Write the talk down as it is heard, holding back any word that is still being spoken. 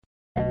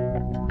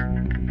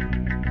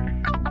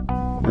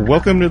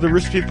Welcome to the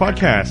Rooster Teeth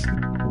Podcast.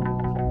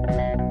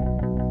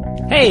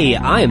 Hey,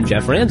 I am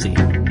Jeff Ramsey.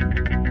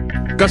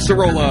 Gus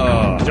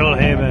Cirola. Joel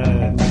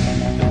Heyman.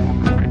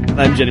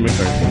 I'm Jenny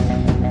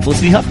McCarthy.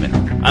 Felicity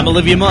Huffman. I'm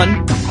Olivia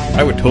Munn.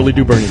 I would totally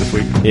do Bernie this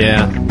week.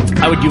 Yeah,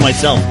 I would do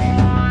myself.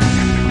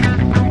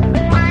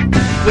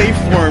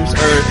 Waveforms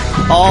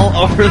are all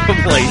over the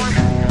place.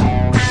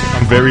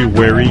 I'm very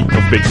wary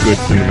of baked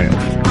goods in the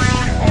mail.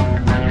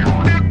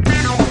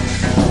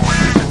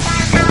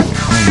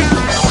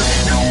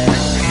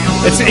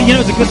 It's a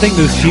good thing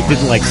those sheep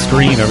didn't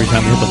scream every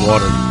time they hit the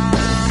water.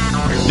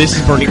 This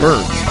is Bernie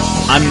Burns.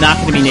 I'm not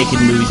going to be naked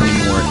in movies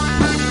anymore.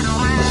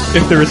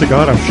 If there is a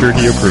God, I'm sure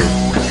he approves.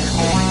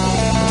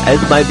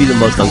 It might be the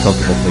most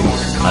uncomfortable thing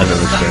I've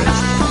ever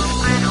experienced.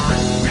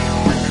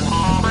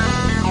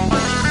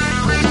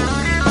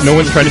 No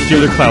one's trying to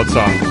steal your cloud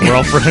song. We're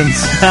all friends.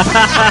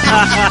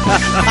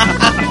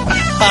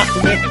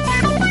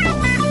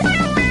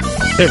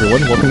 Hey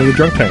everyone, welcome to the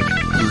Drunk Tank.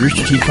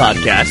 Rooster Teeth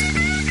Podcast.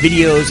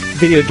 Videos,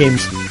 video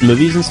games,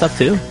 movies and stuff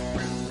too.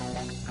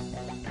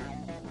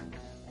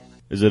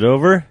 Is it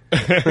over?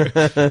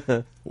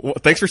 Well,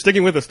 thanks for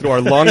sticking with us through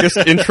our longest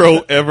intro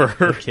ever.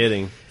 No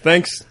kidding.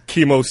 Thanks,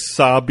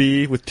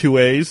 Kimosabi with 2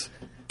 A's.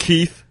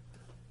 Keith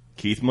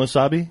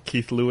Mosabi?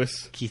 Keith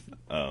Lewis. Keith.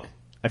 Oh.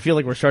 I feel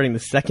like we're starting the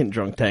second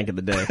drunk tank of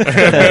the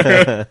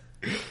day.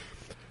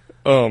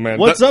 Oh, man.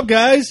 What's up,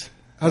 guys?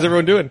 How's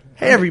everyone doing?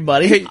 Hey,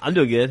 everybody. Hey, I'm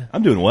doing good.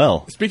 I'm doing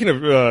well. speaking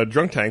of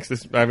drunk tanks,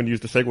 I haven't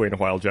used a segue in a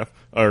while, Jeff,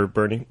 or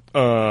Bernie.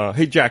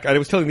 Hey, Jack, I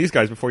was telling these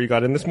guys before you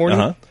got in this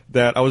morning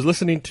that I was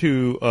listening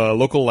to a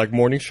local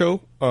morning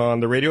show on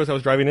the radio as I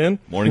was driving in.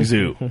 Morning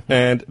Zoo.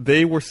 And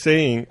they were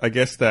saying, I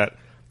guess, that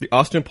the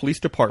Austin Police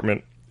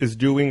Department is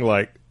doing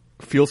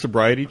field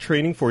sobriety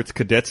training for its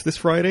cadets this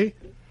Friday.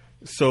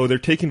 So they're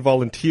taking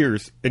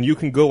volunteers, and you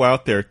can go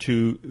out there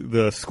to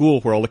the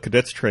school where all the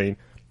cadets train,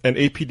 and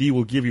APD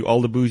will give you all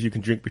the booze you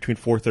can drink between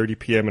 4:30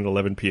 p.m. and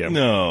 11 p.m.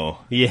 No.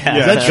 Yeah.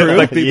 Is that true?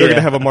 They're going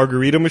to have a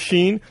margarita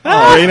machine,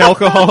 grain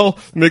alcohol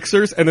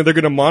mixers, and then they're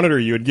going to monitor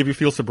you and give you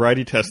field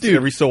sobriety tests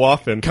every so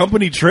often.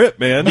 Company trip,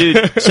 man. Dude,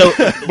 so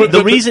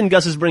the reason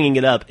Gus is bringing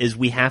it up is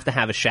we have to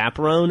have a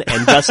chaperone,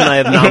 and Gus and I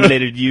have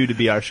nominated you to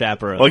be our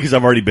chaperone. Well, because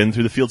I've already been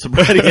through the field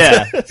sobriety.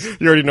 Yeah.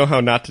 You already know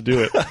how not to do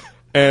it.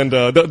 And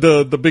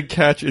the big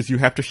catch is you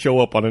have to show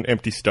up on an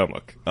empty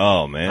stomach.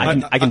 Oh,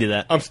 man. I can do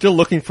that. I'm still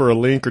looking for a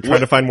link or trying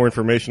to find more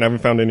information. I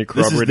haven't found any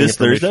corroborating this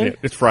information Thursday? yet.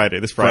 It's Friday.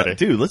 This Friday.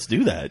 Dude, let's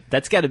do that.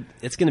 It's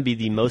going to be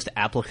the most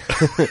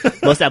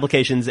most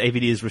applications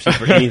APD has received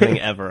for anything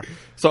ever.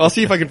 So I'll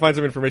see if I can find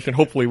some information.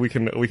 Hopefully we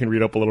can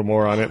read up a little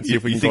more on it and see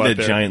if we You can think go that out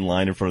there. giant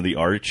line in front of the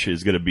arch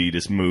is going to be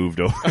just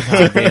moved over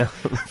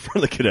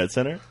from the cadet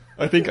center?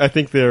 I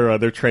think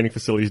their training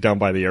facilities down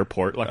by the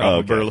airport, off of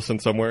Okay. Burleson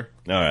somewhere.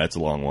 All right, that's a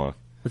long walk.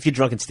 Let's get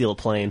drunk and steal a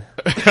plane.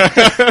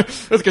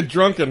 Let's get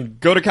drunk and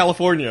go to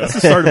California. That's the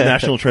start of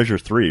National Treasure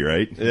 3,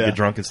 right? Yeah. Get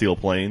drunk and steal a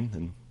plane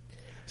and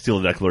steal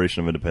the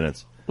Declaration of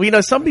Independence.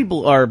 Well, some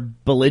people are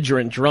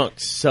belligerent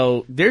drunks,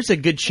 so there's a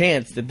good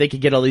chance that they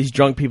could get all these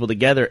drunk people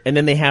together, and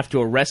then they have to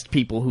arrest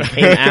people who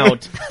came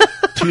out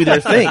to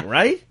their thing,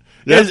 right?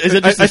 Yeah, Is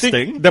it just I this think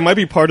thing? that might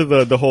be part of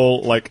the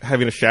whole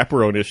having a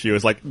chaperone issue.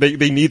 Is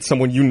they need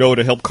someone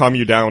to help calm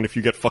you down if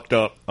you get fucked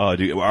up. Oh,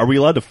 dude, are we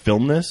allowed to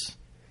film this?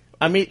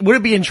 I mean, would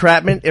it be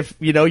entrapment if,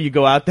 you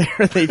go out there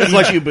and they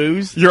feed you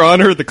booze? Your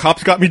Honor, the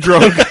cops got me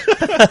drunk.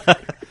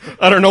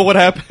 I don't know what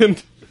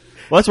happened.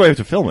 Well, that's why you have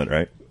to film it,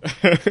 right?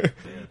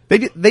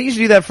 They used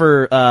to do that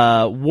for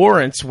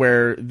warrants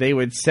where they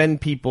would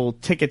send people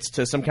tickets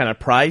to some kind of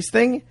prize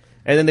thing,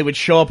 and then they would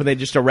show up and they'd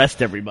just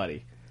arrest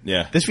everybody.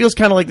 Yeah. This feels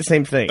kind of like the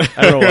same thing.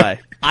 I don't know why.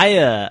 I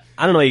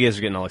don't know why you guys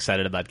are getting all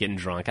excited about getting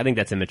drunk. I think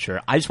that's immature.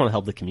 I just want to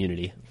help the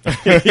community.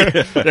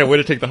 Yeah, way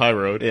to take the high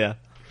road. Yeah.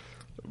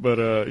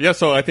 But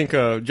so I think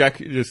Jack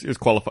is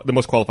qualified, the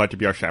most qualified to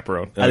be our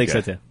chaperone. I think so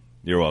Okay. too.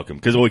 You're welcome.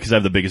 Because I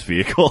have the biggest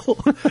vehicle.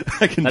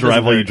 I can That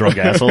drive doesn't all you hurt. drunk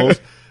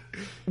assholes.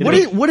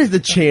 What is the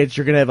chance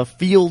you're going to have a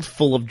field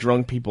full of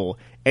drunk people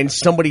and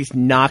somebody's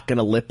not going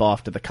to lip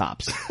off to the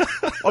cops?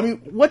 I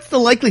mean, what's the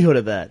likelihood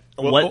of that?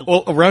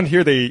 Well, around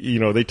here they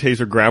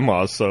taser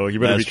grandmas, so you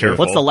better That's be true.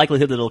 careful. What's the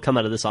likelihood that it'll come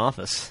out of this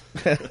office?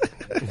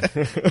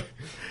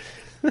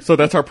 So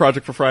that's our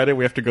project for Friday.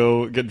 We have to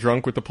go get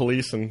drunk with the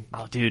police and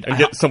Oh, dude.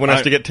 someone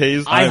has to get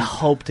tased. I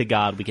hope to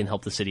God we can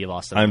help the city of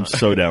Austin. I'm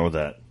so down with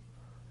that.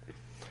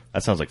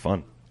 That sounds like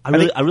fun. I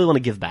really want to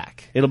give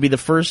back. It'll be the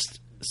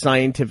first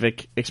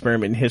scientific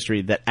experiment in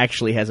history that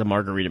actually has a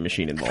margarita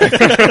machine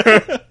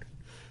involved.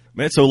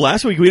 Man, so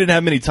last week we didn't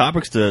have many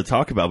topics to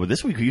talk about, but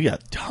this week we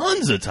got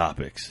tons of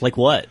topics. Like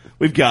what?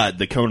 We've got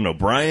the Conan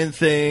O'Brien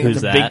thing. Who's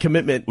It's a that? big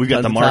commitment. We got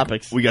Tons the of Mark.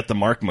 topics. We got the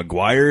Mark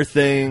McGuire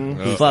thing.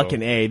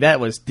 Fucking A. That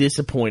was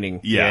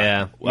disappointing.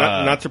 Yeah.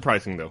 Not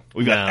surprising though.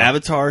 We got No.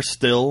 Avatar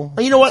still.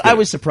 You know what? I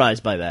was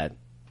surprised by that.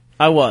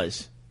 I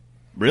was.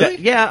 Really?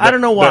 Yeah, I don't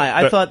know why.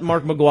 I that- thought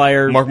Mark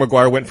McGuire. Mark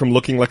McGuire went from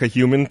looking like a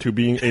human to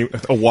being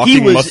a walking He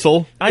was-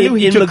 muscle. I knew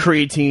he in took Mc-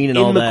 creatine and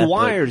all In that.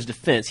 McGuire's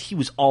defense, he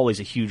was always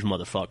a huge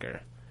motherfucker.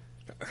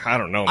 I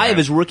don't know. I have man.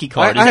 his rookie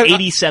card. I His have-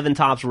 87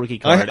 Topps rookie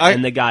card,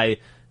 and the guy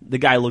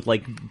looked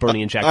like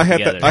Bernie and Jack I had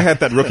together. that. I had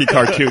that rookie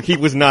card too. He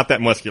was not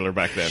that muscular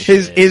back then.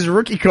 His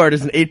rookie card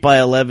is an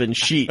 8x11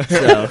 sheet,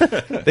 so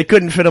they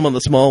couldn't fit him on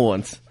the small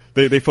ones.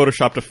 They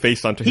photoshopped a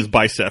face onto his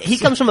biceps. He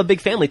comes from a big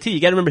family too.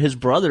 You got to remember his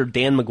brother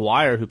Dan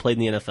McGuire, who played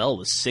in the NFL,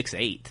 was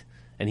 6'8",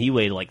 and he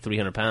weighed like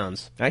 300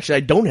 pounds. Actually, I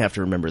don't have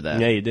to remember that.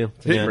 Yeah, you do.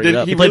 Did- Yeah.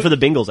 did He played for the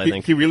Bengals, I he-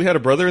 think. He really had a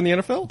brother in the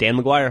NFL? Dan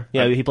McGuire.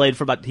 Yeah, he played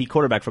for he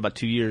quarterbacked for about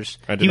 2 years.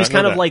 I did He was not know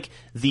kind of that. like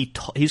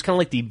he was kind of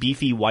like the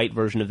beefy white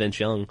version of Vince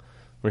Young,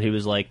 where he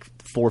was like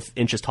 4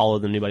 inches taller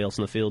than anybody else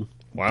in the field.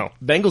 Wow.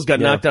 Bengals got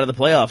Yeah. knocked out of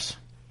the playoffs.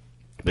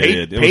 They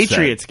did. It was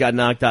Patriots got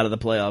knocked out of the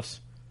playoffs.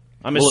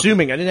 I'm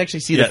assuming. I didn't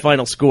actually see the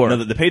final score. No,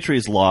 the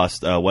Patriots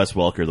lost Wes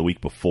Welker the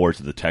week before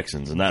to the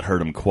Texans, and that hurt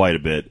them quite a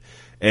bit.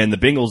 And the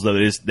Bengals, though,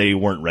 they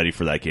weren't ready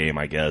for that game,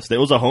 I guess. It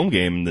was a home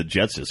game, and the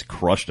Jets just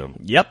crushed them.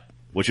 Yep.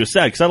 Which was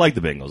sad, because I like the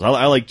Bengals.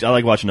 I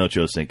like watching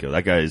Ocho Cinco.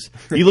 That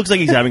he looks like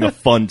he's having a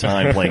fun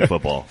time playing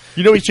football.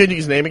 You know he's changing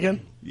his name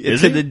again?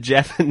 Is to he? the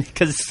Jeff,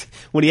 because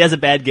when he has a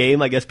bad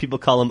game, I guess people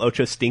call him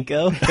Ocho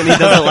Stinko, and he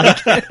doesn't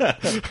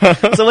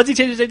like it. So what's he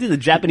changed his name to? The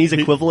Japanese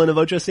equivalent of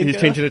Ocho Cinco?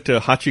 He's changing it to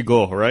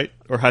Hachigo, right?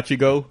 Or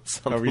Hachigo,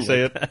 however you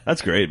say it.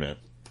 That's great, man.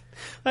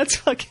 That's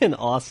fucking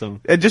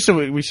awesome. And just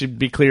so we should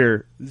be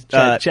clear,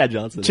 Chad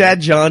Johnson. Chad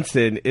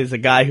Johnson is a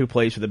guy who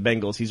plays for the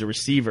Bengals. He's a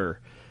receiver,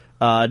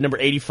 number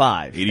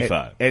 85.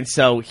 85. And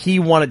so he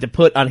wanted to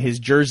put on his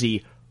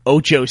jersey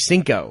Ocho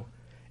Cinco,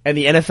 and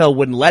the NFL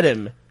wouldn't let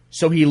him.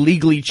 So he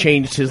legally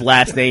changed his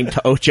last name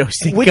to Ocho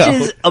Cinco. Which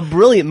is a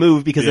brilliant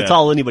move because that's Yeah.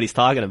 all anybody's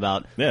talking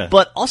about. Yeah.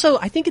 But also,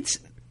 I think it's.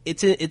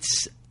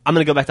 I'm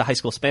going to go back to high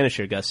school Spanish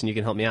here, Gus, and you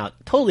can help me out.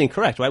 Totally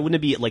incorrect, right? Wouldn't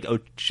it be like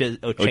Ochenta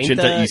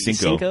Ochenta y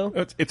Cinco?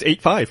 It's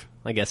 8-5.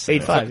 I guess so.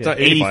 8-5, It's not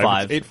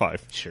 85. It's 8-5.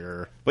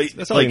 Sure. But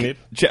That's all you need.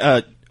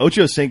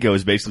 Ocho Cinco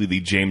is basically the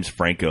James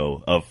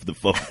Franco of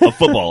of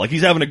football. Like,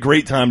 he's having a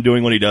great time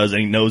doing what he does,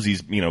 and he knows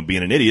he's being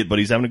an idiot, but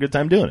he's having a good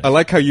time doing it. I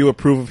like how you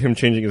approve of him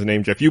changing his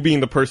name, Jeff. You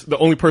being the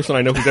only person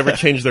I know who's ever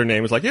changed their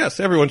name is like, yes,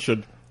 everyone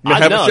should.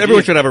 Everyone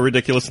dude. should have a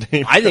ridiculous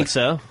name. I think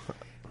so.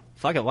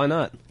 Fuck it, why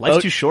not?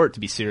 Life's too short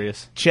to be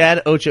serious.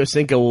 Chad Ocho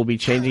Cinco will be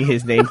changing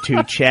his name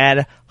to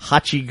Chad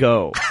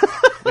Hachigo,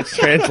 which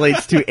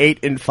translates to 8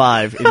 and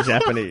 5 in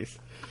Japanese.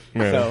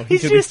 Yeah. So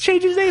He's just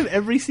changed his name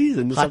every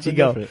season to something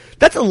Hachigo. different.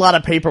 That's a lot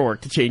of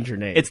paperwork to change your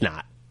name. It's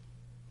not.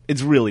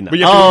 It's really not. But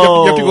you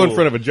have to go in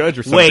front of a judge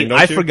or something. Wait, don't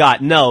I you?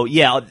 forgot. No,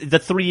 yeah, the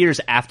 3 years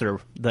after,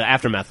 the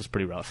aftermath was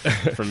pretty rough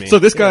for me. So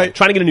this guy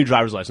trying to get a new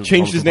driver's license. was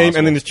changed his almost name impossible.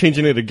 and then is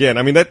changing it again.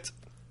 I mean, that's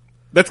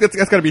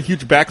got to be a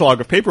huge backlog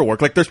of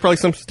paperwork. Like, there's probably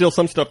still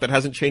some stuff that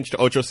hasn't changed to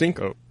Ocho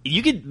Cinco.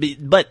 You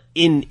could, but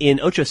in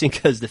Ocho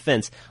Cinco's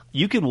defense,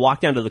 you could walk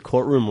down to the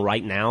courtroom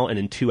right now and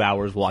in 2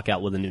 hours walk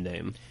out with a new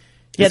name.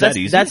 Yeah, Is that that's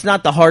easy? that's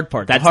not the hard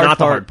part. That's the hard not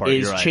the part hard part,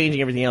 is you're right. changing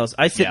everything else.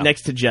 I sit Yeah.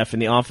 next to Jeff in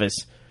the office,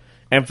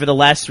 and for the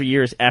last 3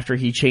 years, after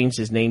he changed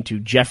his name to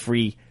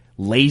Jeffrey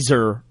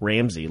Laser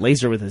Ramsey,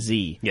 Laser with a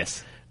Z.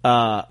 Yes.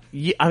 I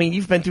mean,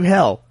 you've been through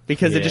hell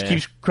because it just Yeah.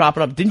 keeps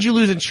cropping up. Didn't you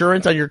lose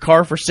insurance on your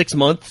car for 6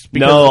 months?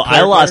 Because No, of a I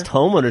clerical lost error?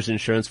 homeowner's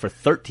insurance for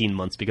 13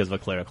 months because of a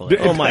clerical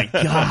error. Oh my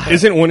god!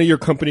 Isn't one of your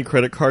company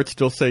credit cards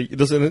still say?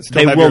 Doesn't it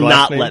still They have will your last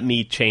not name? let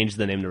me change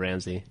the name to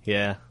Ramsey.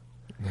 Yeah.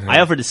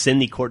 I offered to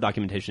send the court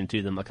documentation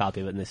to them, a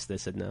copy of it, and they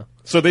said no.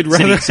 So they'd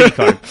rather City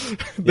card.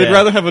 they'd Yeah.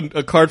 rather have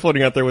a card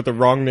floating out there with the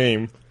wrong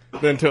name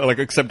than to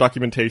accept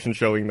documentation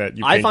showing that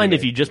you. I changed find your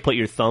if you just put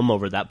your thumb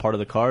over that part of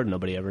the card,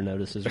 nobody ever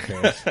notices or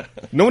cares. name.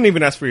 No one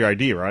even asks for your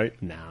ID, right?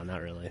 No,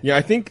 not really. Yeah,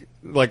 I think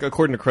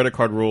according to credit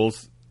card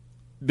rules,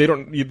 you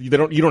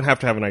don't have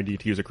to have an ID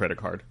to use a credit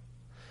card.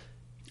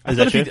 I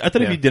thought true?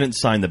 if you didn't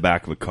sign the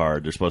back of a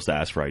card, they're supposed to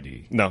ask for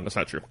ID. No, that's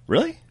not true.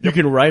 Really? You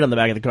can write on the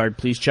back of the card,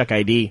 "Please check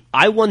ID."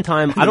 I one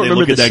time, I don't They remember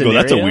look the at that and scenario.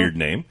 go, that's a weird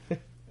name.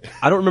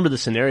 I don't remember the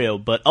scenario,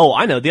 but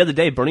I know. The other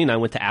day, Bernie and I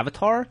went to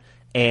Avatar,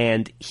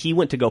 and he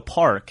went to go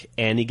park,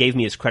 and he gave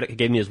me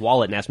his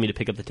wallet, and asked me to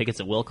pick up the tickets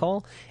at will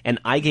call. And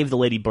I gave the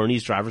lady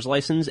Bernie's driver's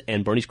license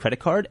and Bernie's credit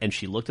card, and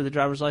she looked at the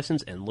driver's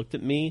license and looked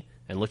at me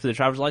and looked at the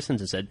driver's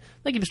license and said,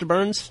 "Thank you, Mr.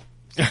 Burns."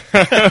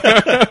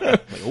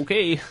 Like,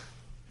 okay,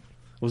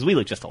 because we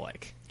look just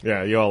alike.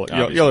 Yeah, y'all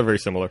are very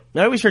similar.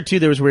 I always heard too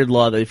there was a weird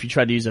law that if you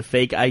tried to use a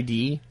fake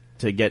ID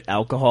to get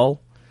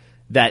alcohol,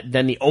 that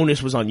then the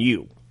onus was on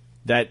you.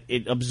 That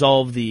it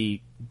absolved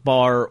the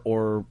bar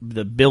or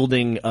the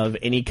building of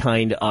any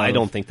kind of. I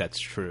don't think that's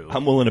true.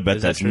 I'm willing to bet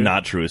Is that that's true?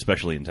 not true,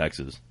 especially in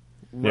Texas.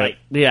 Right.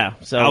 Yeah.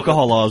 So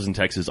Alcohol laws in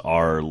Texas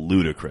are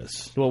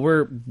ludicrous. Well,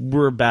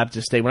 we're a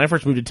Baptist state. When I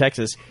first moved to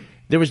Texas,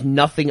 there was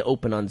nothing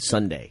open on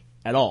Sunday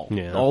at all.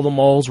 Yeah. All the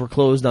malls were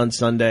closed on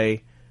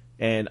Sunday,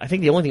 and I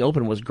think the only thing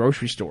open was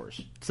grocery stores.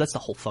 So that's the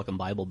whole fucking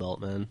Bible Belt,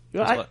 man.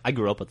 Yeah, That's I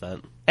grew up with that.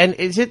 And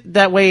is it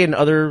that way in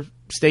other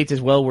states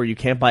as well, where you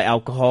can't buy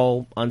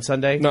alcohol on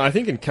Sunday? No, I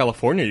think in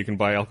California you can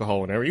buy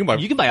alcohol whenever. You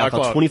can buy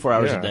alcohol 24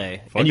 hours yeah, a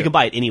day, fuck and you it. can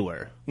buy it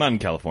anywhere. Not in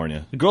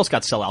California. The Girl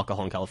Scouts sell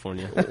alcohol in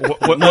California.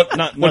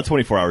 Not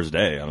 24 hours a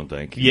day. I don't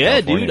think. in Yeah,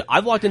 California. dude.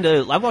 I've walked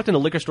into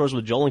liquor stores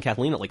with Joel and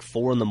Kathleen at like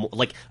 4 in the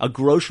like a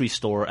grocery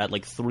store at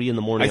like 3 in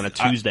the morning on a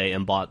Tuesday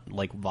and bought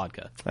like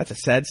vodka. That's a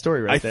sad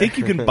story, right I there. think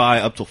you can buy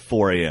up till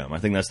 4 a.m. I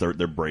think that's their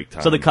break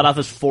time. So the cutoff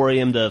is 4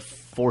 a.m. to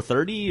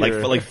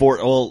 4:30. like 4.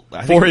 Well,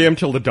 I think 4 a.m.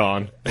 till the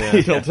dawn,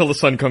 till the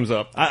sun comes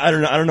up. I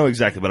don't know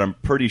exactly, but I'm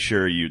pretty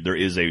sure there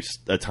is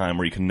a time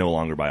where you can no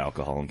longer buy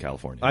alcohol in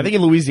California. I think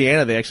in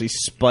Louisiana they actually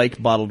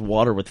spike bottled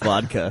water with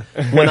vodka.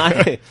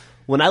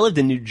 When I lived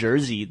in New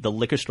Jersey, the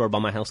liquor store by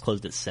my house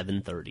closed at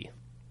 7:30.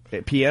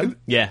 PM?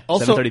 Yeah,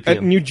 Also, 7:30 at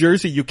p.m. New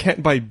Jersey, you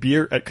can't buy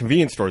beer at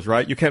convenience stores,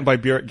 right? You can't buy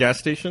beer at gas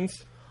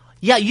stations.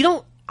 Yeah, you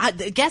don't.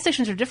 The gas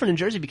stations are different in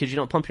Jersey because you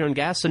don't pump your own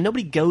gas, so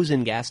nobody goes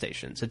in gas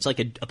stations. It's like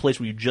a place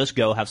where you just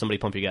go, have somebody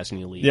pump your gas, and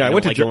you leave. Yeah, you I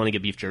went to like, Jer- you want to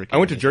get beef jerky. I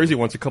went to Jersey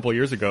once a couple of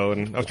years ago,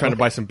 and I was trying to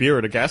buy some beer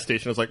at a gas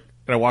station. I was like,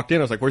 and I walked in,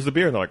 I was like, "Where's the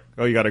beer?" And they're like,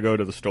 "Oh, you got to go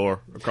to the store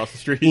across the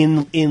street."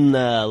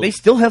 They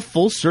still have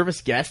full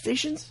service gas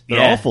stations? They're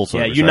all full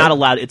service, Yeah, you're right? not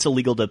allowed. It's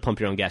illegal to pump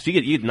your own gas. You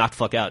get knocked the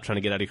fuck out trying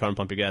to get out of your car and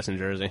pump your gas in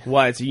Jersey.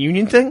 Why, it's a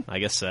union thing? I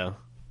guess so.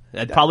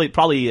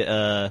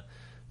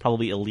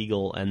 Probably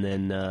illegal, and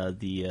then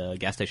the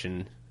gas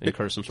station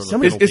incurs some sort of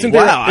Somebody- penalty. Isn't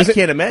there? Wow, I isn't-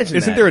 can't imagine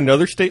Isn't that. there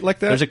another state like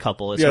that? There's a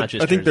couple. It's yeah, not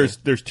just I think Jersey.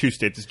 there's 2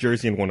 states. It's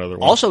Jersey and one other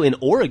one. Also, in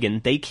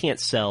Oregon, they can't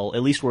sell,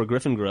 at least where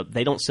Griffin grew up,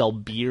 they don't sell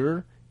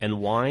beer and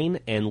wine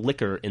and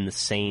liquor in the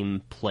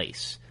same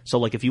place. So,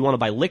 like, if you want to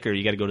buy liquor,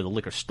 you got to go to the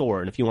liquor store,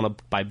 and if you want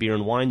to buy beer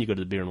and wine, you go to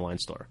the beer and wine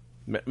store.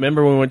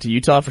 Remember when we went to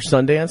Utah for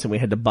Sundance and we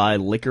had to buy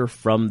liquor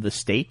from the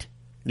state?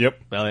 Yep.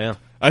 Oh, yeah.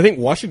 I think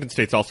Washington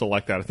State's also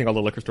like that. I think all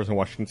the liquor stores in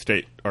Washington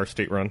State are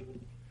state-run.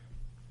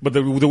 But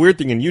the weird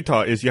thing in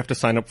Utah is you have to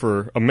sign up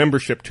for a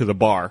membership to the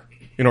bar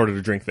in order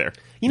to drink there.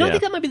 You know, I Yeah.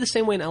 think that might be the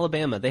same way in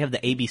Alabama. They have the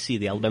ABC,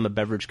 the Alabama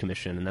Beverage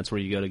Commission, and that's where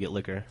you go to get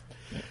liquor.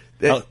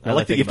 I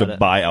like that you have to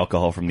buy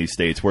alcohol from these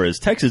states, whereas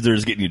Texas, they're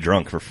just getting you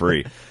drunk for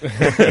free.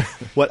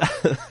 What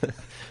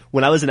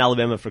when I was in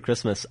Alabama for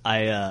Christmas,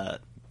 I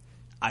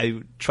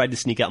tried to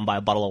sneak out and buy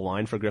a bottle of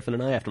wine for Griffin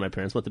and I after my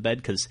parents went to bed,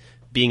 because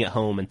being at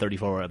home and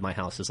 34 at my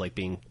house is like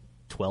being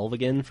 12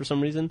 again for some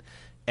reason.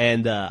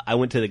 And I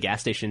went to the gas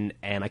station,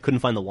 and I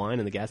couldn't find the wine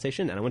in the gas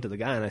station. And I went to the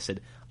guy, and I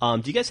said,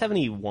 do you guys have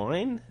any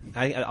wine?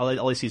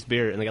 All I see is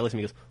beer. And the guy looks at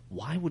me and goes,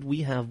 why would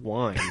we have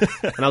wine?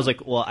 And I was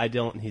like, well, I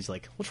don't. And he's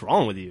like, what's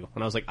wrong with you?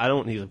 And I was like, I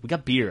don't. And he's like, we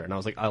got beer. And I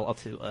was like, I'll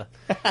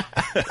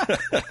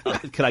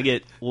could I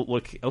get,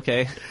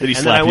 okay. Did he And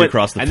slap then I you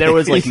across the And there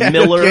was like Yeah,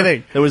 no Miller.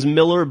 kidding. There was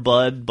Miller,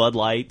 Bud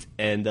Light,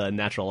 and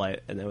Natural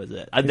Light. And that was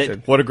it.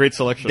 What a great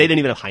selection. They didn't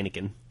even have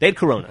Heineken. They had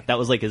Corona. That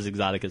was like as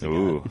exotic as it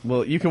Ooh. got.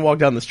 Well, you can walk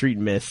down the street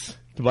and miss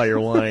to buy your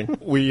wine.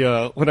 We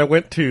when I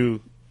went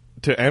to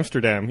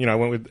Amsterdam, I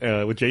went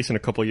with Jason a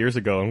couple of years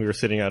ago, and we were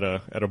sitting at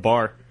a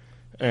bar,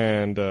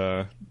 and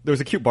there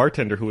was a cute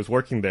bartender who was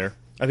working there.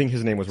 I think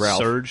his name was Ralph.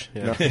 Surge.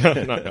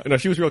 Yeah. No,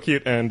 she was real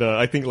cute, and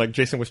I think like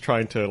Jason was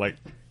trying to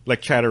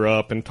like chat her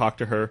up and talk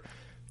to her,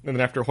 and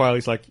then after a while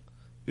he's like,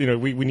 we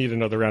need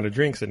another round of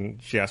drinks,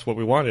 and she asked what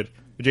we wanted.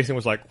 And Jason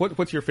was like,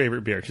 what's your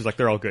favorite beer? She's like,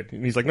 they're all good,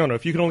 and he's like, no,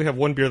 if you can only have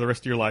one beer the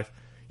rest of your life,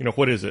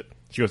 what is it?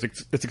 She goes,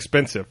 it's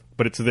expensive,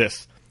 but it's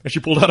this. And she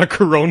pulled out a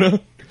Corona,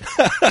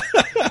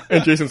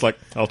 and Jason's like,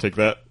 "I'll take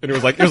that." And it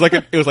was like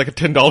a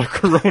 $10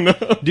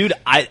 Corona. Dude,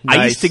 I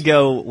Nice. used to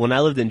go, when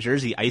I lived in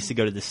Jersey, I used to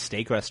go to this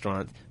steak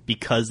restaurant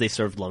because they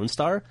served Lone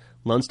Star.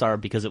 Lone Star,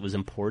 because it was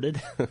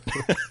imported,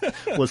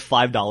 was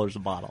 $5 a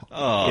bottle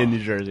in New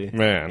Jersey.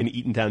 Man. In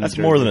Eatontown, New That's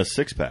Jersey. more than a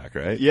 6-pack,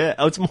 right? Yeah,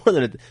 it's more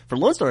than for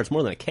Lone Star, it's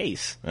more than a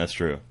case. That's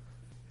true.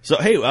 So,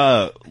 hey,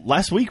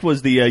 last week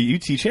was the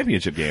UT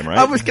championship game, right?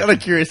 I was kind of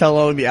curious how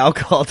long the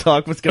alcohol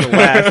talk was going to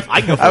last.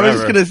 I can go I was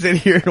just forever. going to sit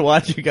here and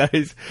watch you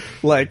guys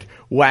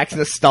wax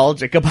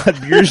nostalgic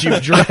about beers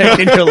you've drank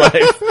in your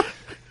life.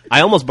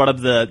 I almost brought up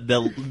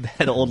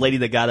that old lady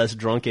that got us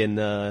drunk in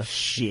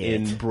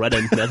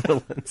Breda,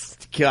 Netherlands.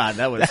 God,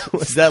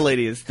 that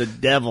lady is the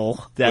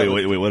devil.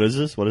 Wait, what is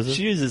this? What is this?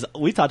 She uses.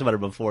 We talked about her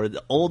before.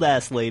 The old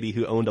ass lady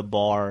who owned a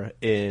bar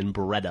in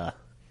Breda,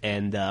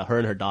 and her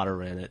and her daughter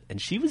ran it.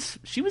 And she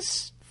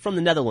was from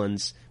the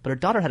Netherlands, but her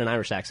daughter had an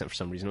Irish accent for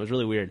some reason. It was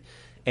really weird.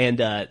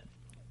 And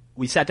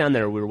we sat down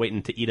there. We were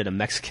waiting to eat at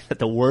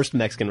the worst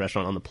Mexican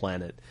restaurant on the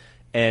planet.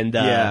 And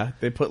Yeah,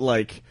 they put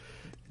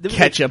there was,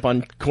 ketchup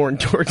on corn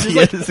tortillas.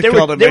 like, They there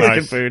called were- it there were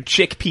Mexican food.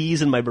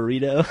 chickpeas in my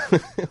burrito.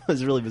 It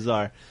was really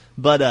bizarre.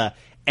 But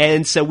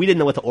and so we didn't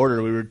know what to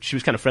order. She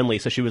was kind of friendly,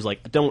 so she was like,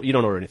 you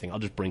don't order anything. I'll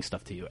just bring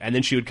stuff to you." And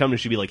then she would come and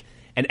she'd be like,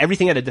 and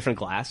everything had a different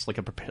glass, like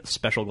a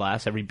special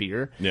glass, every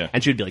beer. Yeah.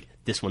 And she'd be like,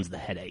 "This one's the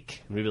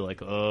headache." And we'd be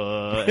like,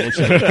 And then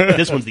she'd be like,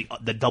 "This one's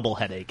the double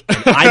headache."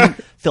 And I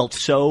felt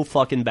so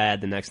fucking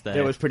bad the next day.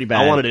 It was pretty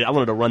bad. I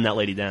wanted to run that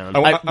lady down. I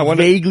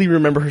wonder- vaguely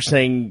remember her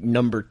saying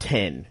number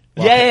 10.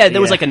 yeah.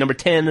 There was Yeah. like a number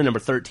 10, a number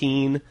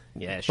 13.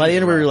 Yeah. By the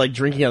end, we were rough. like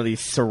drinking out of these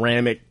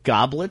ceramic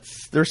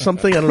goblets or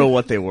something. I don't know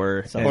what they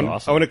were. I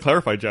want to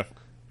clarify, Jeff.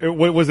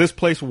 Was this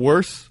place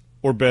worse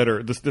or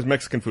better? This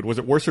Mexican food, was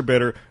it worse or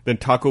better than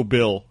Taco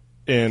Bill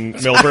in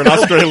Melbourne,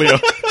 Australia?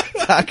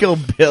 Taco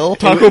Bill?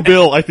 Taco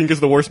Bill, I think, is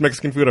the worst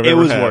Mexican food I've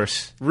ever had. It was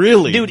worse.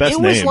 Really? Dude, Best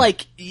it was name.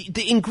 like,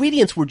 the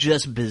ingredients were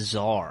just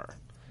bizarre.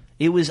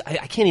 It was,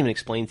 I can't even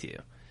explain to you.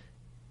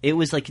 It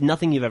was like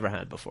nothing you've ever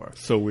had before.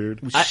 So weird.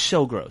 It was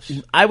so gross.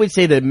 I would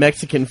say that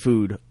Mexican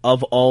food,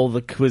 of all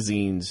the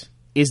cuisines,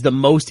 is the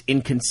most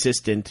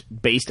inconsistent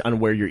based on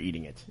where you're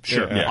eating it.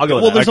 Sure. Yeah. I'll go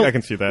with Well, that. there's I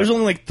can see that. There's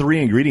only like 3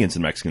 ingredients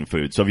in Mexican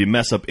food, so if you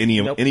mess up any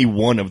Nope.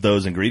 one of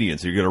those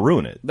ingredients, you're going to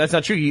ruin it. That's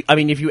not true. I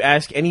mean, if you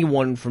ask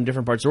anyone from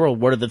different parts of the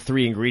world, what are the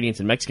 3 ingredients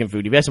in Mexican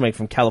food? If you ask somebody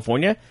from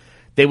California,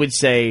 they would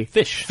say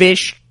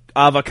fish,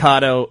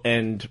 avocado,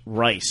 and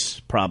rice,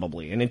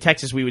 probably. And in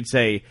Texas, we would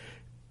say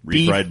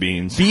Refried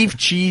beans. beef,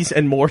 cheese,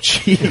 and more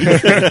cheese. Or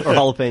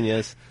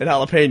jalapenos. And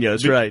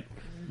jalapenos, right.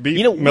 Beef,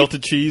 You know,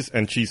 melted cheese,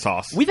 and cheese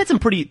sauce. We've had some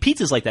pretty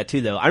pizzas like that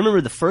too, though. I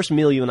remember the first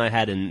meal you and I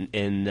had in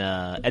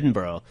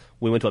Edinburgh.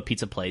 We went to a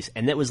pizza place,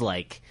 and it was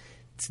like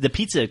the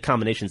pizza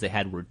combinations they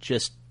had were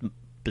just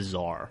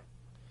bizarre.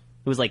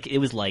 It was like there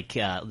was like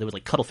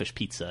cuttlefish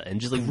pizza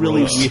and just like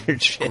really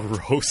weird shit.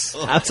 Gross.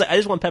 I was like, I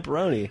just want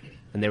pepperoni,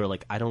 and they were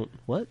like, I don't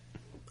what?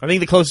 I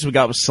think the closest we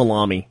got was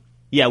salami.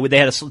 Yeah, they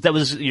had that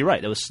was you're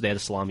right. They had a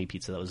salami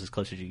pizza that was as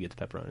close as you could get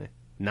to pepperoni.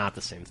 Not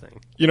the same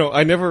thing. You know,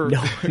 I never...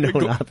 No,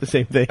 not the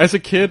same thing. As a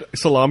kid,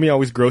 salami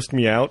always grossed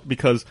me out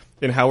because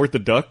in Howard the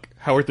Duck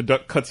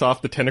cuts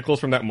off the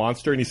tentacles from that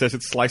monster and he says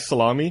it's sliced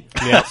salami.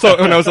 Yeah.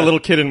 So when I was a little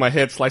kid in my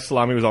head, sliced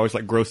salami was always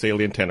like gross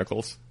alien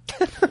tentacles.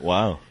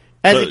 Wow.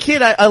 As So- a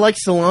kid, I liked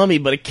salami,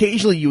 but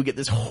occasionally you would get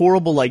this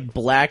horrible, like,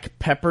 black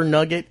pepper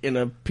nugget in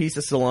a piece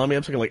of salami.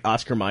 I'm talking like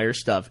Oscar Mayer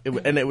stuff.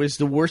 And it was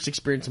the worst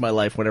experience of my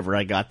life whenever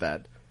I got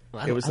that.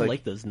 I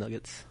like those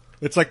nuggets.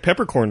 It's like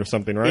peppercorn or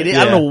something, right? I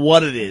don't know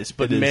what it is,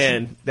 but It is.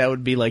 man, that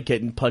would be like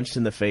getting punched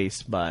in the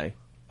face by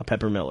a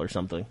peppermill or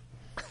something.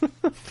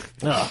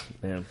 Oh,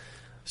 man.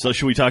 So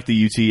should we talk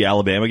the UT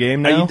Alabama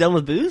game now? Are you done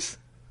with booze?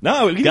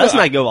 No, we can Gus and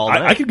I go all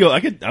night. I could go.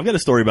 I've got a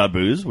story about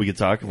booze. We could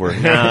talk if we're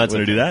going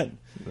to do that.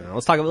 No,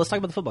 let's talk about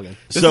the football game.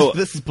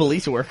 This is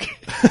police work.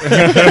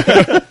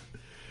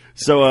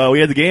 So we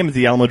had the game at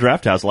the Alamo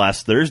Draft House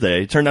last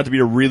Thursday. It turned out to be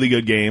a really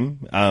good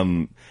game.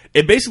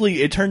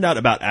 It turned out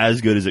about as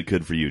good as it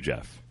could for you,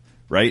 Jeff.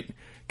 Right?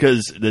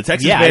 Because the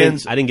Texas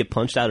fans, I didn't get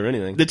punched out or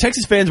anything. the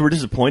Texas fans were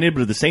disappointed,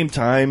 but at the same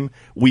time,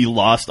 we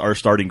lost our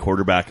starting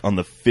quarterback on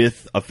the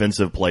 5th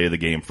offensive play of the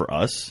game for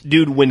us.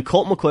 Dude, when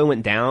Colt McCoy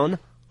went down,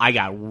 I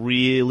got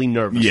really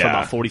nervous for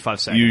about 45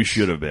 seconds. You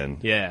should have been.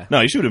 Yeah.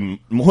 No, you should have been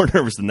more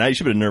nervous than that. You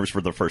should have been nervous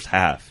for the first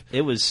half.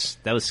 That was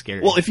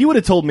scary. Well, if you would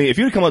have told me, if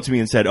you would have come up to me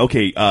and said,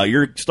 okay,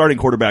 your starting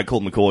quarterback,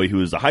 Colt McCoy,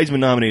 who is a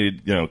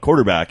Heisman-nominated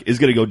quarterback, is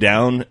going to go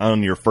down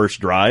on your first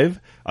drive,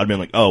 I'd been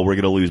like, oh, we're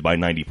going to lose by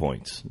 90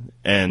 points.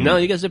 And no,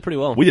 you guys did pretty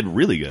well. we did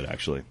really good,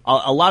 actually.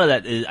 A lot of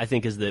that, I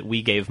think, is that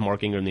we gave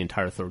Mark Ingram the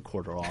entire third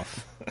quarter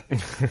off.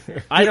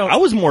 I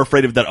was more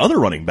afraid of that other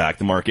running back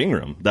than Mark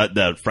Ingram,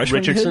 that freshman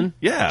Richardson? kid.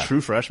 Yeah. True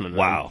freshman. Man.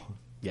 Wow.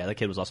 Yeah, that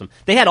kid was awesome.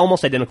 They had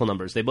almost identical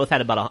numbers. They both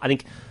had I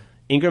think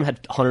Ingram had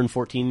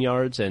 114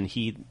 yards and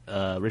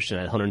Richardson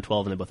had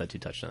 112, and they both had 2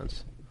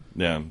 touchdowns.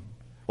 Yeah.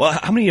 Well,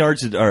 how many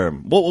yards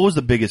what was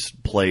the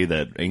biggest play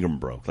that Ingram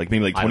broke? Like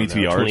maybe like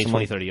 22 yards? 20,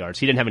 something? 30 yards.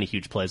 He didn't have any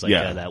huge plays like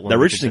Yeah. that one. That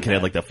Richardson kid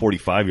had like that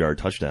 45-yard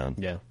touchdown.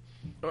 Yeah.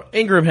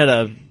 Ingram had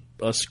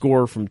a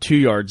score from 2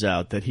 yards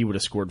out that he would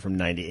have scored from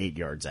 98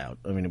 yards out.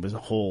 I mean, it was a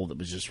hole that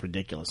was just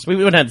ridiculous. We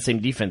wouldn't have the same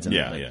defense in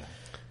Yeah, it. yeah.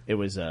 It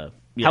was,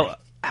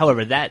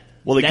 However, that...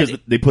 Well, because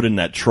they put in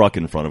that truck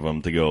in front of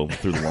him to go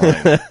through the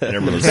line. And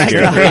everyone was that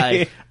scared.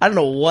 guy, I don't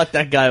know what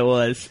that guy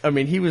was. I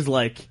mean, he was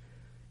like,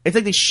 it's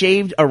like they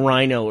shaved a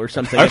rhino or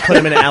something and put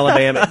him in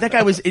Alabama. That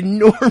guy was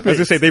enormous. I was going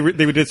to say,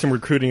 they did some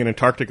recruiting in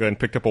Antarctica and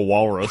picked up a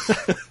walrus.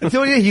 I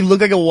tell you, he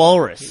looked like a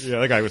walrus. Yeah,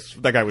 that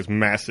guy was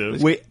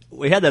massive.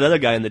 We had that other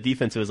guy in the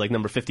defense who was like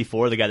number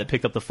 54, the guy that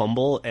picked up the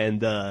fumble,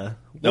 and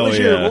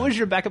what was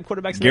your backup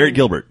quarterback's name? Garrett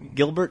Gilbert.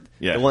 Gilbert?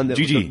 Yeah. The one that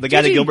GG. the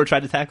guy that Gilbert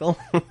tried to tackle?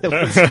 It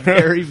was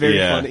very, very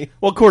funny.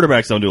 Well,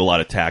 quarterbacks don't do a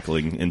lot of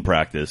tackling in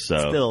practice,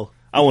 so Still.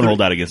 I won't hold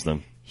that against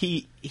them.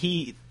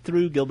 He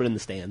threw Gilbert in the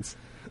stands.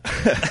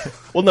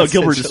 Well, no,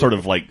 Gilbert just sort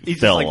of He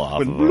fell just, off.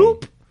 went of him.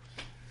 bloop.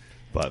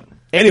 But And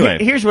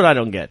anyway, here's what I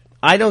don't get.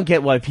 I don't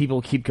get why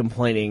people keep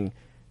complaining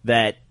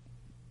that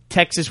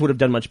Texas would have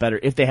done much better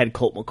if they had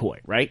Colt McCoy,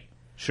 right?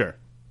 Sure.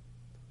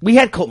 We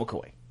had Colt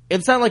McCoy.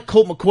 It's not like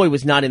Colt McCoy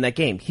was not in that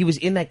game. He was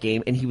in that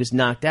game and he was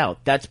knocked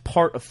out. That's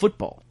part of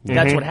football.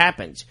 That's what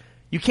happens.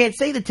 You can't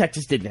say that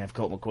Texas didn't have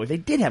Colt McCoy. They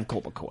did have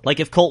Colt McCoy. Like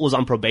if Colt was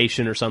on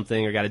probation or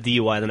something or got a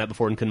DUI the night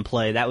before and couldn't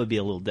play, that would be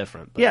a little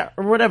different. But, Yeah,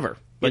 or whatever.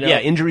 but You know? yeah,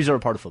 injuries are a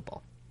part of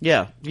football.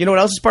 Yeah. You know what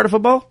else is part of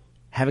football?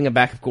 Having a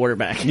backup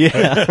quarterback.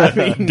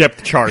 Yeah.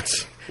 Depth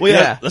charts. Well, yeah,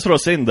 Yeah. that's what I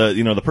was saying.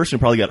 The person who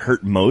probably got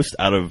hurt most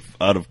out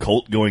of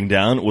Colt going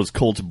down was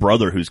Colt's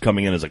brother, who's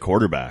coming in as a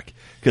quarterback.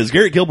 Because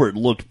Garrett Gilbert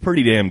looked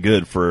pretty damn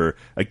good for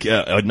a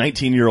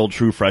 19-year-old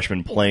true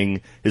freshman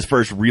playing his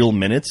first real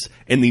minutes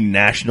in the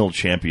national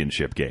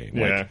championship game.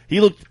 Yeah. He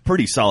looked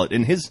pretty solid.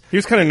 And He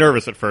was kind of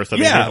nervous at first. I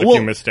think Yeah, he had a well-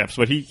 few missteps,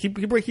 but he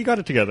got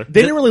it together.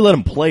 they didn't really let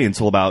him play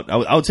until about,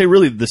 I would say,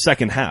 really the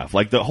second half.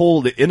 Like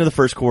the end of the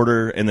first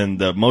quarter, and then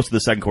most of the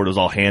second quarter was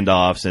all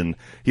handoffs, and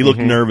he looked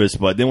nervous.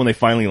 But then when they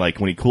finally,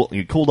 when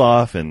he cooled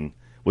off and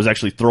was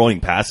actually throwing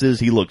passes,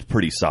 he looked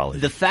pretty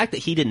solid. The fact that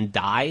he didn't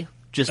die,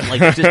 just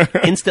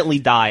instantly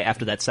die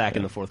after that sack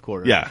in the fourth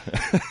quarter. Yeah.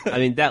 I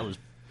mean, that was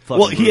fucking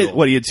Well, he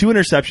brutal. had 2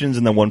 interceptions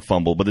and then 1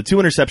 fumble, but the 2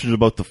 interceptions were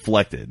both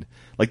deflected.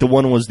 Like the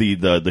one was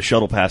the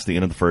shuttle pass at the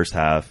end of the first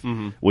half,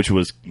 which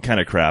was kind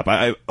of crap.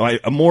 I'm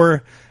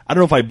more. I don't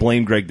know if I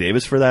blame Greg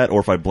Davis for that or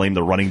if I blame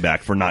the running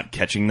back for not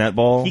catching that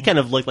ball. He kind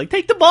of looked like,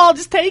 take the ball,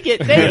 just take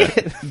it, take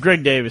it.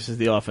 Greg Davis is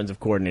the offensive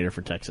coordinator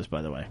for Texas,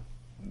 by the way.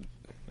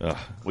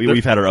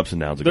 We've had our ups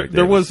and downs. With Greg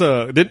There Davis.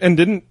 was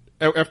didn't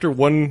after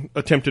one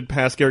attempted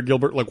pass, Garrett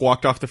Gilbert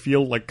walked off the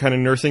field kind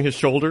of nursing his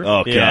shoulder.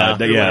 Oh Yeah.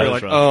 god, You're yeah.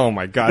 like, oh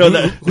my god,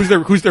 No,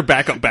 who's their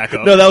backup?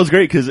 No, that was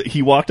great because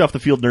he walked off the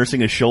field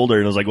nursing his shoulder,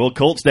 and I was like, "Well,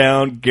 Colt's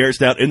down, Garrett's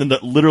down," and then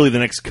literally the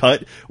next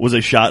cut was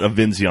a shot of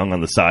Vince Young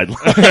on the sideline.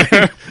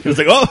 It was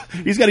like, "Oh,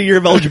 he's got a year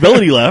of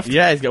eligibility left."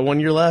 Yeah, he's got 1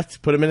 year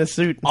left. Put him in a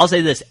suit. I'll say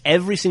this,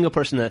 every single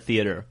person in that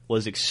theater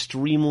was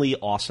extremely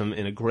awesome,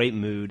 in a great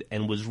mood,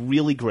 and was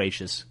really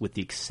gracious, with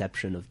the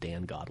exception of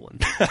Dan Godwin.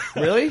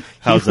 Really?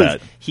 How's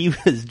that? He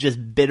was just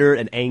bitter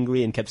and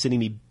angry and kept sending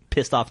me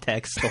pissed off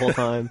texts the whole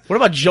time. What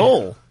about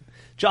Joel?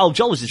 Joel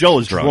was just Joel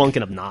was drunk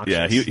and obnoxious.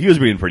 Yeah, he was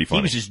being pretty funny.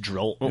 He was just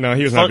droll. No,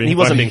 he was not being He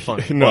wasn't funny.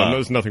 being funny. No, there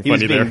was nothing He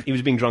was funny being, there. He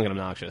was being drunk and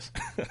obnoxious.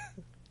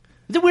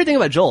 The weird thing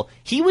about Joel,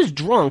 he was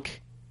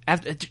drunk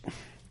after.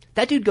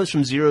 That dude goes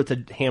from 0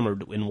 to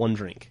hammered in 1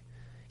 drink.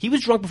 He was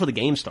drunk before the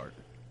game started.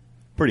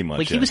 pretty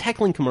much. He was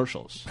heckling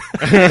commercials.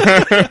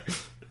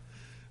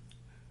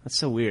 That's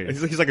so weird.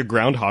 He's like a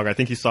groundhog. I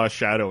think he saw a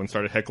shadow and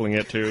started heckling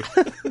it too.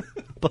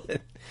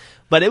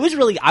 But it was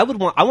really. I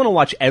want to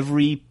watch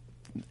every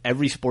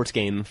sports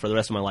game for the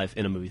rest of my life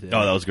in a movie theater.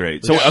 Oh, that was great.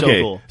 It So was so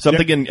okay, cool. so I'm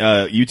thinking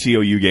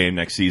UTOU game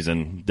next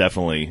season,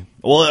 definitely.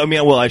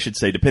 Well, I should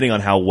say depending on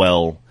how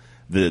well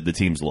the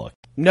teams look,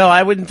 No,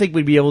 I wouldn't think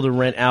we'd be able to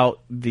rent out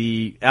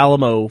the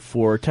Alamo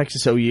for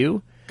Texas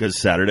OU because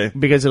Saturday.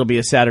 because it'll be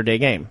a Saturday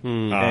game.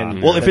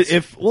 And Well,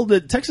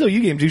 the Texas OU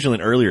game's usually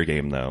an earlier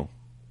game though,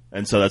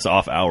 and so that's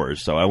off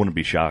hours. So I wouldn't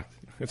be shocked.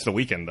 It's the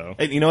weekend though.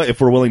 And you know what? If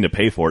we're willing to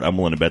pay for it, I'm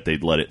willing to bet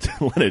they'd let it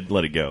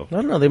let it go. I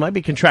don't know, they might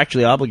be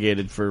contractually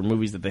obligated for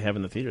movies that they have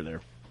in the theater there.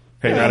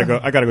 Hey,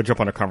 I gotta go jump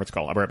on a conference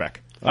call. I'll be right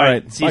back. All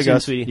right, See you bye, soon,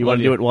 guys. sweetie. You want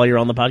to do it while you're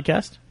on the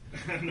podcast?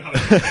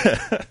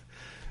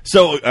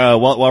 So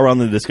while we're on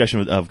the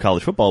discussion of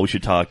college football, we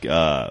should talk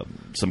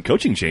some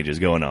coaching changes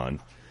going on.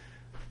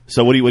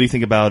 So what do you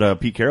think about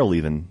Pete Carroll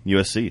leaving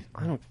USC?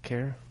 I don't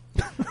care.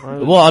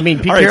 Well, I mean,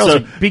 All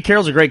right, Pete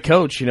Carroll's a great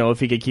coach, you know,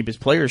 if he could keep his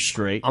players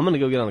straight. I'm gonna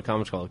go get on a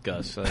conference call with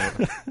Gus. So.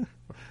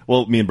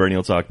 Well, me and Bernie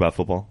will talk about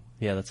football.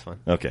 Yeah, that's fine.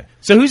 Okay.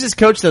 So who's this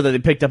coach, though, that they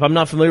picked up? I'm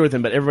not familiar with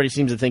him, but everybody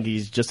seems to think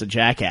he's just a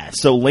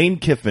jackass. So Lane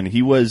Kiffin,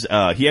 he was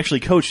he actually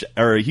coached,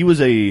 or he was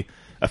a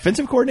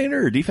offensive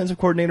coordinator or defensive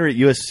coordinator at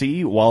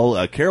USC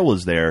while Carroll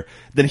was there.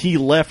 Then he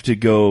left to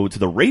go to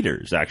the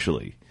Raiders.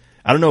 Actually,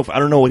 I don't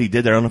know what he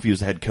did there. I don't know if he was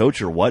the head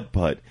coach or what,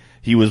 but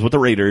he was with the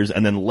Raiders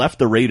and then left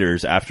the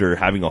Raiders after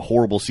having a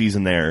horrible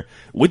season there.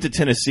 Went to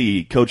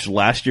Tennessee, coached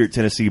last year at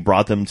Tennessee,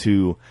 brought them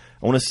to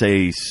I want to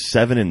say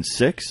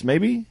 7-6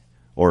 maybe,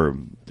 or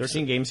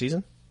 13-game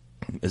season?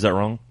 is that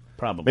wrong?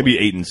 Probably.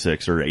 Maybe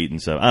 8-6 or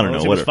 8-7. I don't Unless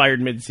know. he was What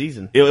fired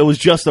mid-season. it was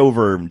just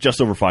over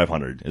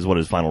 500 is what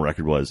his final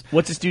record was.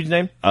 What's this dude's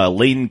name?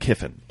 Lane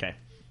Kiffin. Okay.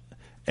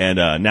 And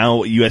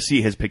now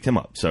USC has picked him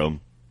up. So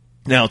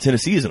now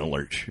Tennessee is in a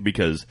lurch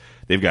because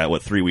they've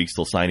got, 3 weeks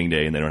till signing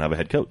day and they don't have a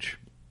head coach.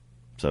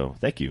 So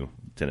thank you,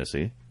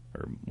 Tennessee,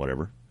 or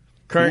whatever.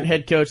 Current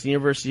head coach of the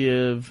University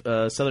of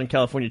Southern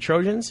California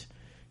Trojans.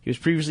 He was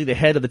previously the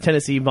head of the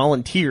Tennessee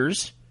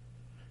Volunteers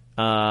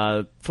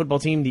football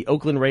team, the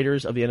Oakland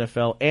Raiders of the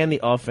NFL, and the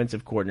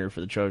offensive coordinator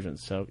for the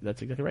Trojans. So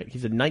that's exactly right.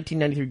 He's a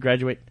 1993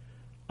 graduate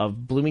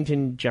of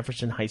Bloomington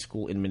Jefferson High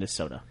School in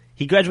Minnesota.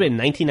 He graduated in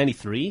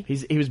 1993.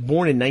 He was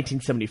born in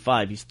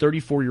 1975. He's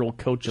 34-year-old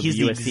coach of He's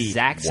the the USC.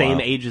 exact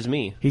same age as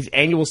me. His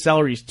annual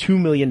salary is $2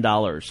 million.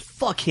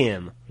 Fuck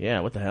him.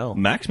 Yeah, what the hell?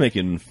 Max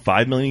making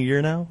 $5 million a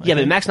year now. I Yeah, but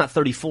think? Mac's not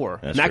 34.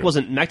 That's Mac true.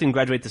 didn't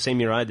graduate the same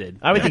year I did.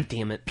 I would God think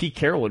damn it. Pete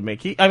Carroll would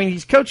make.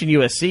 He's coaching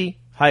USC,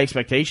 high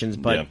expectations,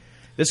 but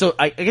Yeah. so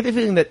I get the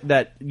feeling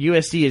that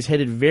USC is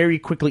headed very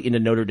quickly into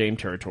Notre Dame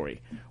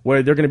territory,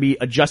 where they're going to be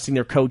adjusting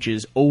their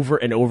coaches over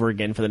and over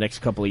again for the next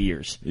couple of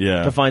years.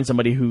 Yeah. To find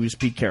somebody who's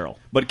Pete Carroll.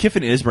 But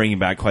Kiffin is bringing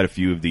back quite a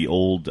few of the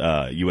old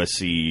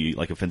USC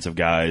offensive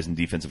guys and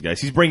defensive guys.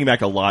 He's bringing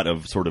back a lot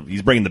of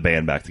he's bringing the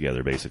band back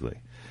together basically,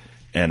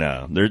 and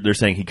they're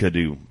saying he could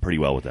do pretty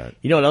well with that.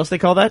 You know what else they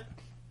call that?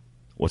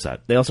 What's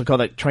that? They also call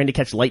that trying to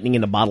catch lightning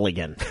in a bottle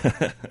again.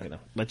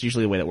 That's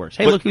usually the way that works.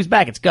 Hey, look who's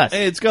back. It's Gus.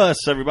 Hey, it's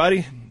Gus,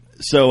 everybody.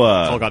 So,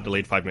 All got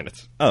delayed 5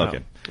 minutes. oh, okay.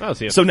 Oh,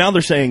 see ya. So now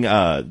they're saying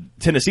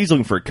Tennessee's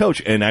looking for a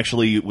coach, and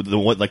actually,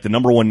 the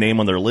number one name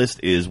on their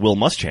list is Will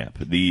Muschamp,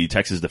 the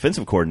Texas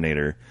defensive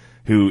coordinator,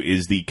 who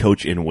is the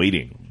coach in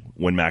waiting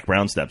when Mac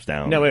Brown steps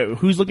down. No, wait,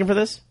 who's looking for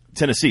this?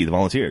 Tennessee, the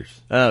Volunteers.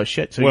 Oh,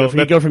 shit. So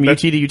you go from UT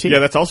to UT? Yeah,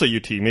 that's also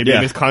UT. Maybe Yeah.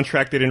 in his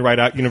contract they didn't write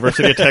out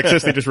University of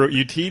Texas. They just wrote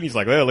UT, and he's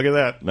like, "Oh, look at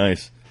that."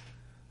 Nice.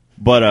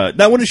 But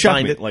that wouldn't shock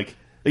Signed me. it. Like,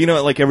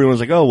 like everyone's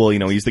like, oh, well,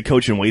 he's the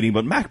coach in waiting,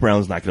 but Mac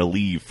Brown's not going to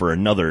leave for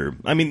another.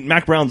 I mean,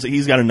 Mac Brown's,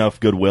 he's got enough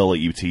goodwill at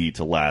UT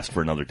to last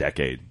for another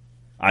decade,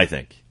 I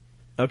think.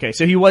 Okay,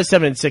 so he was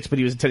 7-6, but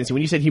he was in Tennessee.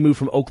 When you said he moved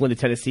from Oakland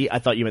to Tennessee, I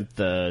thought you meant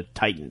the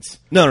Titans.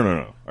 No. Or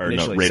no,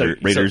 Initially.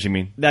 Raiders, So you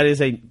mean? That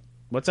is a...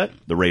 What's that?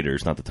 The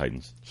Raiders, not the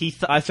Titans.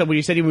 I said when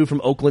you said he moved from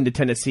Oakland to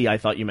Tennessee, I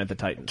thought you meant the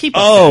Titans. Keep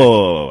up.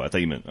 Oh, I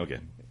thought you meant, okay.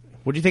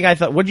 What do you think I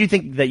thought? What do you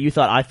think that you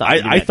thought I thought?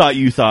 you I meant? thought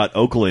you thought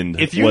Oakland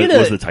If you're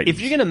was the Titans. if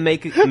you're gonna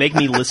make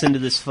me listen to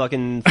this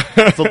fucking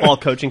football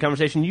coaching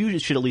conversation, you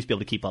should at least be able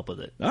to keep up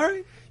with it. All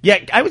right. Yeah,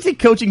 I would say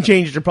coaching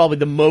changes are probably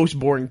the most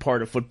boring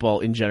part of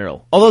football in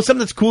general. Although something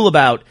that's cool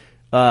about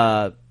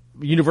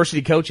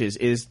university coaches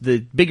is the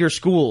bigger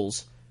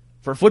schools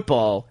for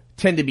football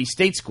tend to be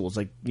state schools,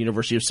 like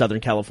University of Southern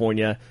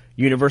California,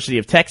 University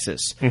of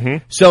Texas.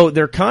 Mm-hmm. So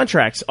their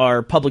contracts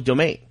are public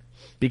domain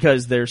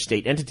because they're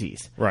state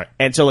entities. Right.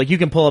 And so, like, you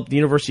can pull up the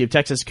University of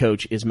Texas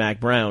coach is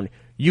Mac Brown.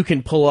 You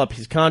can pull up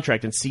his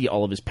contract and see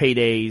all of his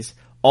paydays,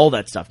 all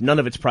that stuff. None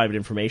of it's private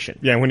information.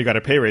 Yeah, and when you got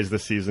a pay raise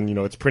this season,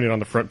 it's printed on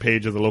the front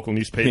page of the local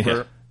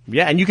newspaper.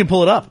 Yeah, and you can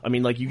pull it up. I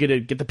mean, like, you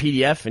get the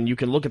PDF and you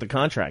can look at the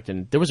contract.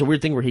 And there was a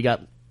weird thing where he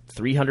got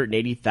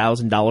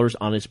 $380,000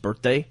 on his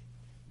birthday.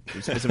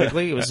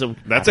 Specifically, it was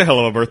That's a hell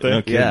of a birthday.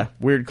 Okay. yeah,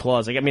 weird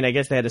clause. Like, I mean, I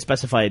guess they had to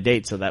specify a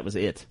date, so that was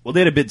it. Well, they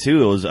had a bit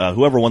too. It was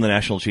whoever won the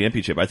national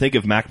championship. I think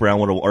if Mac Brown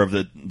would have, or if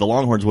the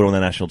Longhorns would have won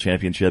the national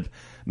championship,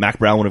 Mac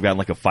Brown would have gotten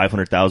like a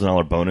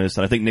 $500,000 bonus,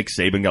 and I think Nick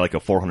Saban got like a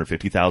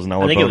 $450,000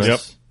 bonus. it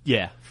was-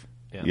 Yep.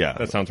 Yeah. Yeah,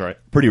 That sounds right.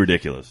 pretty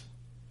ridiculous,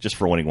 just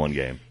for winning one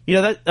game.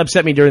 That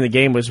upset me during the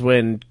game was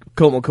when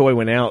Colt McCoy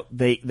went out.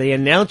 The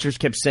announcers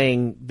kept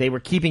saying they were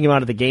keeping him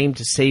out of the game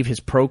to save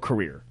his pro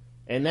career,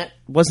 and that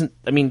wasn't.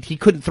 I mean, he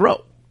couldn't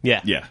throw.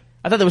 Yeah. Yeah.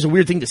 I thought that was a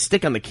weird thing to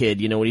stick on the kid.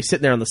 When he's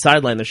sitting there on the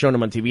sideline, they're showing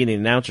him on TV, and the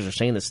announcers are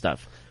saying this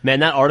stuff. Man,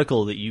 that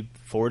article that you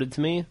forwarded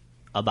to me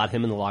about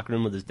him in the locker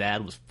room with his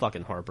dad was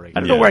fucking heartbreaking.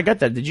 I don't know where I got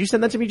that. Did you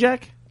send that to me,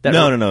 Jack?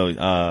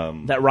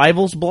 No. That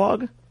Rivals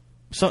blog?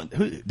 So,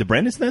 did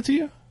Brandon send that to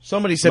you?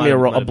 Somebody sent Might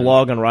me have a been.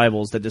 blog on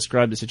Rivals that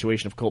described the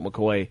situation of Colt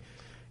McCoy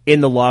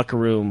in the locker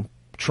room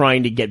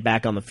trying to get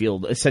back on the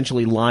field,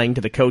 essentially lying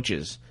to the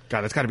coaches.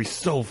 God, that's got to be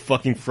so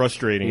fucking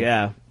frustrating.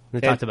 Yeah. They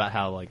talked about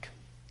how, like,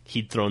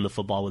 he'd thrown the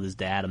football with his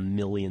dad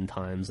 1,000,000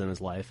 times in his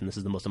life, and this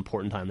is the most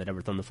important time they'd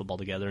ever thrown the football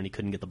together, and he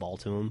couldn't get the ball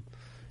to him.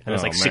 And there's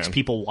Oh, like 6 man.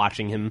 people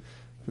watching him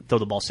throw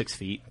the ball 6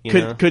 feet. You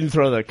know? Couldn't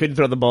throw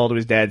the ball to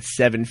his dad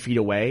 7 feet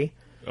away,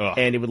 Ugh.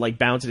 and it would like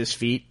bounce at his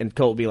feet. And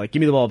Colt would be like,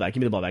 "Give me the ball back,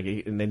 give me the ball back."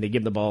 And then they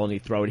give him the ball, and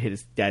he'd throw it, hit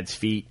his dad's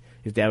feet.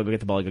 His dad would go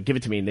get the ball, and go, "Give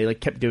it to me." And they like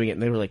kept doing it,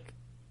 and they were like,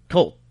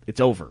 "Colt, it's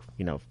over.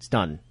 It's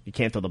done. You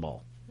can't throw the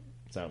ball."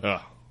 So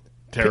Ugh.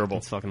 Terrible.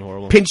 It's fucking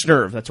horrible. pinched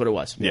nerve. That's what it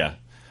was. Yeah.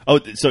 Oh,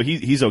 so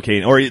he's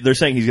okay, or they're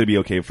saying he's going to be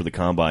okay for the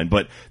combine.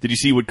 But did you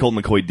see what Colt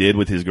McCoy did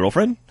with his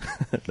girlfriend?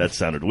 That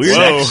sounded weird.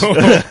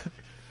 Whoa.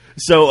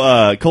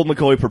 So Colt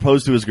McCoy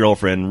proposed to his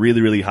girlfriend,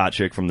 really, really hot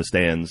chick from the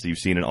stands. You've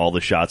seen in all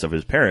the shots of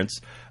his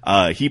parents.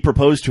 He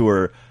proposed to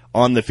her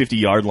on the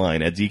 50-yard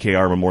line at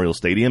DKR Memorial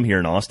Stadium here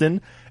in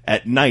Austin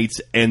at night,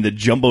 and the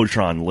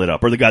Jumbotron lit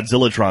up, or the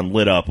Godzillatron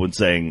lit up when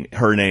saying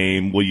her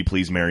name, "Will you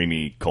please marry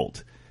me,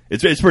 Colt?"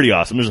 It's pretty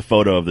awesome. There's a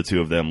photo of the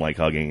two of them like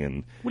hugging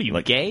and. What are you,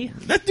 like, gay?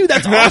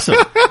 That's awesome.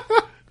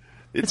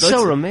 It's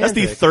so romantic.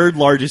 That's the third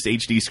largest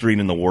HD screen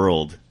in the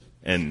world,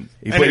 and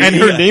and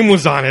her name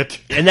was on it.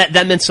 And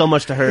that meant so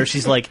much to her.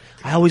 She's like,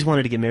 I always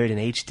wanted to get married in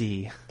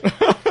HD.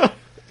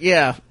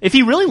 Yeah. If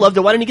he really loved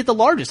her, why didn't he get the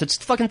largest? It's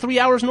fucking 3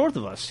 hours north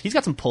of us. He's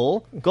got some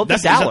pull. Go up to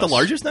Is Dallas. that the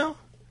largest now?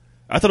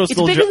 I thought it was It's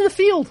still bigger than the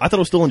field. I thought it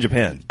was still in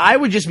Japan. I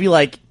would just be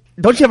like,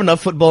 don't you have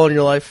enough football in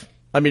your life?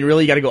 I mean,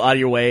 really, you got to go out of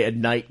your way at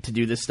night to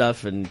do this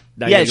stuff, and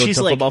now you Yeah, gotta go she's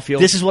to a like, football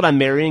field. this is what I'm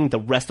marrying. The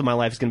rest of my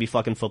life is going to be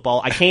fucking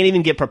football. I can't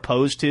even get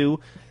proposed to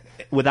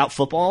without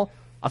football.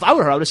 If I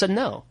were her, I would have said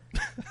no.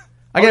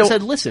 I would have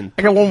said, listen.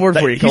 I got one word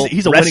for you. He's- Colt.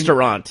 he's a winning-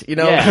 restaurant.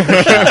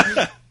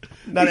 Yeah.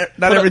 Not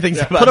everything's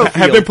about. put a-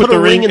 Have them put Put a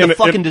the ring in the a-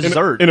 fucking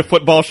dessert. in a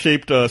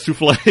football-shaped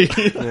souffle.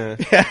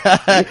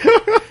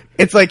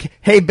 It's like,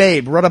 hey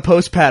babe, run a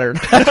post pattern.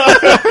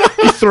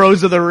 He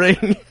throws her the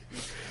ring.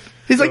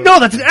 He's like, no,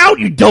 that's an out,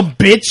 you dumb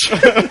bitch.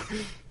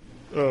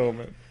 Oh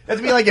man.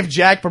 That'd be like if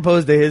Jack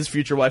proposed to his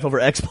future wife over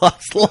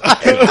Xbox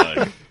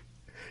Live.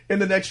 In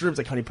the next room, it's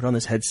like, honey, put on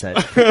this headset.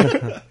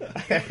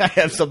 I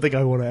have something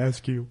I want to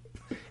ask you.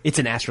 It's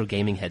an Astro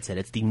Gaming headset.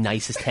 It's the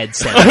nicest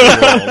headset in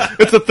the world.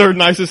 It's the third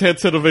nicest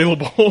headset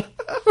available.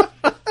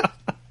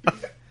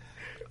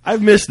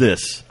 I've missed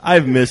this.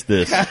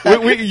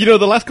 The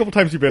last couple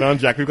times you've been on,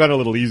 Jack, we've gotten a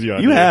little easy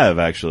on You have,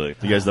 actually.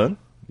 You guys done?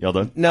 Y'all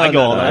done? No, I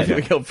go all I night.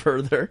 think we go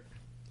further.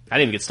 I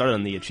didn't even get started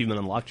on the achievement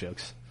unlock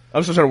jokes.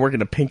 I'm still trying to work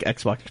in a pink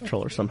Xbox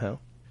controller somehow.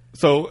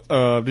 So,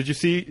 did you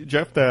see,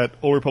 Jeff, that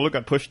Old Republic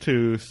got pushed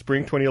to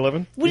spring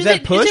 2011? Is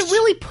that pushed? Is it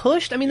really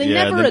pushed? I mean, they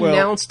Yeah, never well,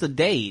 announced a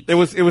date. It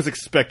was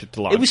expected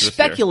to launch. It was this year.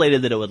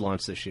 speculated that it would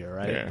launch this year,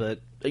 right? Yeah. But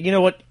You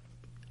know what?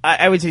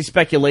 I would say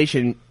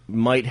speculation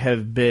might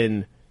have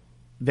been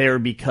there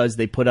because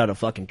they put out a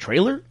fucking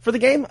trailer for the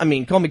game. I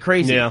mean, call me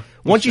crazy. Yeah,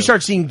 Once you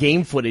start seeing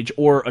game footage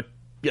or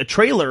a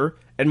trailer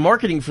and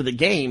marketing for the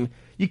game,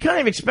 you kind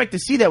of expect to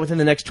see that within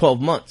the next 12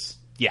 months.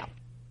 yeah,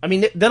 I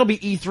mean, that'll be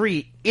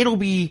E3. It'll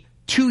be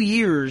 2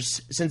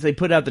 years since they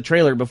put out the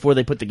trailer before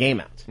they put the game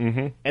out.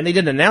 Mm-hmm. And they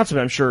did an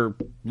announcement, I'm sure,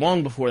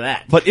 long before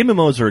that. But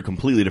MMOs are a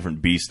completely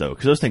different beast, though,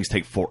 because those things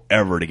take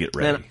forever to get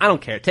ready. man, I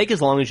don't care. Take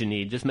as long as you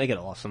need. Just make it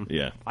awesome.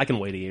 Yeah. I can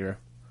wait a year.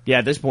 Yeah,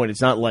 at this point,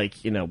 it's not like,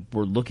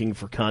 we're looking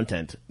for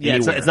content. Yeah,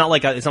 it's anywhere. not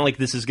like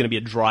this is going to be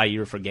a dry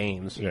year for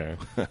games. Yeah.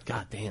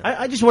 God damn.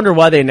 I just wonder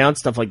why they announce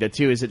stuff like that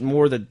too. Is it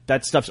more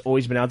that stuff's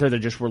always been out there? There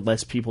just were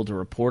less people to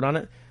report on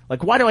it.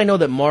 Like, why do I know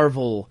that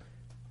Marvel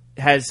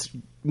has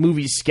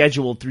movies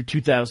scheduled through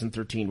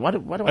 2013? Why do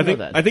I know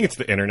that? I think it's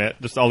the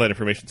internet. Just all that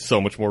information is so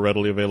much more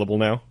readily available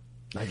now.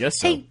 I guess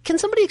so. Hey, can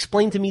somebody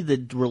explain to me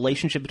the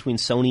relationship between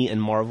Sony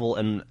and Marvel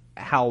and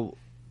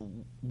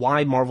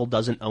why Marvel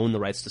doesn't own the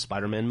rights to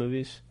Spider-Man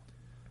movies?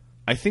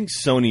 I think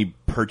Sony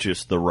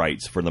purchased the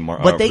rights for the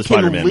But they the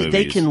Spider-Man movies.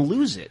 they can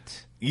lose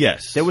it.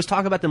 Yes. There was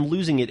talk about them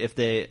losing it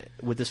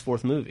with this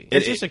fourth movie.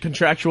 It's just a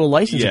contractual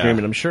license Yeah.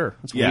 agreement, I'm sure.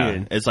 It's Yeah,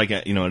 weird. it's like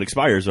it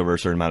expires over a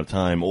certain amount of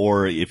time,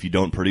 or if you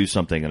don't produce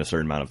something in a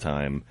certain amount of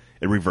time,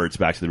 it reverts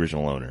back to the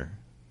original owner.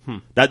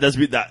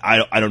 That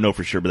I don't know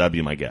for sure, but that'd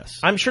be my guess.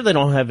 I'm sure they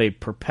don't have a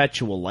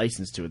perpetual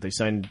license to it. They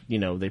signed,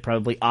 they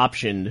probably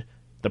optioned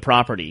the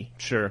property.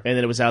 Sure. And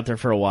then it was out there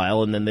for a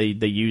while, and then they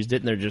used it,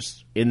 and they're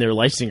just in their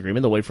licensing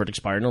agreement. They'll wait for it to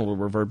expire, and it'll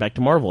revert back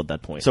to Marvel at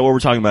that point. So what we're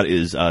talking about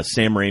is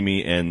Sam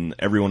Raimi and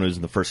everyone who's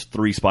in the first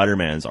 3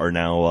 Spider-Mans are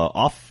now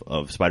off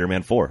of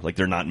Spider-Man 4. Like,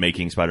 they're not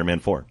making Spider-Man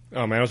 4.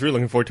 Oh man, I was really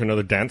looking forward to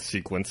another dance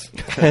sequence.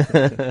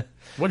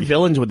 What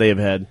villains would they have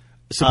had?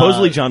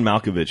 Supposedly John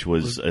Malkovich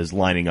was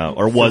lined up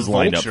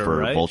Vulture, for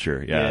right?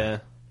 Vulture. Yeah.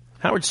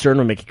 Howard Stern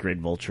would make a great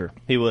Vulture.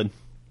 He would.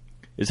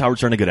 Is Howard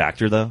Stern a good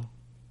actor, though?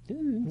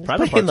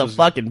 Private Playing the Parts was-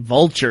 fucking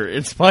Vulture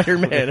in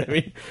Spider-Man. I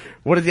mean,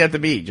 what does he have to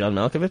be? John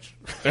Malkovich?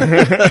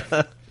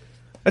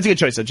 That's a good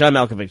choice, though. John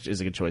Malkovich is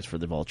a good choice for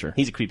the Vulture.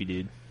 He's a creepy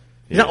dude.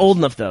 He's not old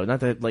enough, though.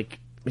 Not that,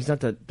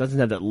 doesn't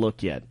have that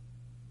look yet.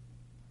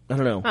 I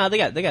don't know. They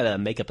got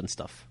makeup and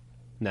stuff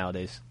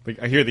nowadays. Like,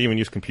 I hear they even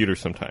use computers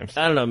sometimes.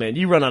 I don't know, man.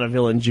 You run out of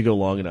villains, you go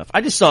long enough.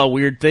 I just saw a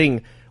weird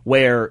thing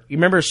where, you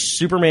remember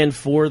Superman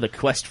 4, The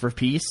Quest for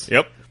Peace?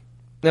 Yep.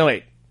 No,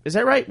 wait. Is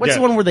that right? What's Yeah.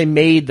 the one where they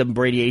made the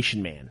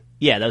Radiation Man?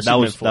 Yeah, that was That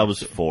was Superman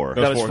 4. 4.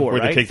 That was 4,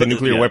 where right? they take the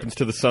nuclear Yeah. weapons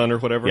to the sun or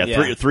whatever. Yeah,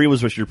 Yeah. 3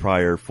 was Richard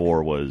Pryor,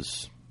 4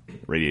 was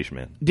Radiation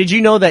Man. Did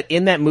you know that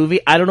in that movie,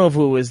 I don't know if it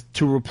was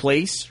to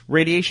replace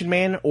Radiation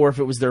Man or if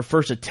it was their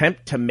first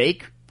attempt to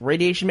make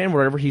Radiation Man,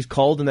 whatever he's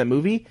called in that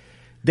movie,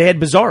 they had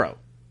Bizarro.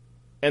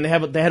 And they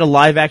had a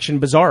live action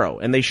Bizarro,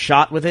 and they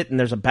shot with it, and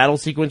there's a battle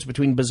sequence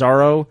between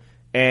Bizarro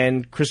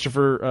and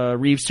Christopher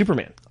Reeve's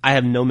Superman. I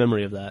have no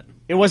memory of that.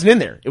 It wasn't in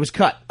there; it was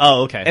cut.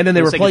 Oh, okay. And then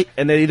they It was like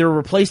and they either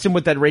replaced him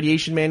with that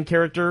Radiation Man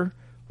character,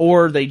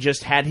 or they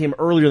just had him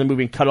earlier in the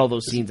movie and cut all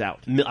those scenes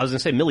out. I was gonna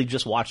say Millie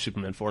just watched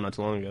Superman 4 not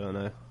too long ago,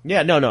 and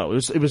Yeah, no,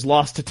 it was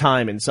lost to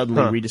time and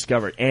suddenly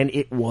rediscovered, and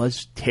it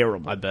was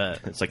terrible. I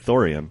bet. It's like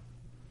Thorium.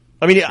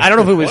 I mean, I don't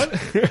know if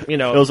it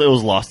was, It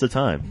was lost to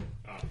time.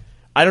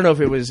 I don't know if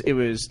it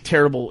was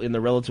terrible in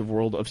the relative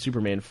world of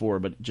Superman 4,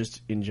 but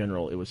just in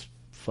general, it was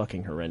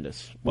fucking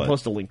horrendous. We'll What?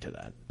 post a link to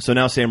that. So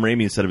now Sam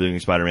Raimi, instead of doing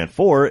Spider-Man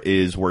 4,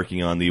 is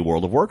working on the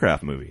World of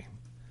Warcraft movie.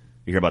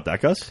 You hear about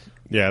that, Gus?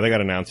 Yeah, they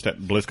got announced at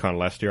BlizzCon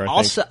last year, I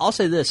I'll think.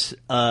 say this: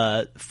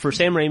 for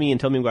Sam Raimi and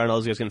Tobey Maguire and all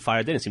those guys getting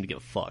fired, they didn't seem to give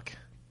a fuck.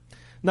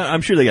 No,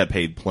 I'm sure they got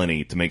paid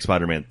plenty to make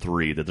Spider-Man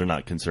 3 that they're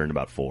not concerned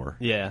about 4.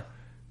 Yeah,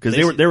 Because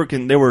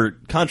they were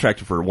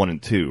contracted for 1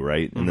 and 2,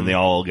 right? And then they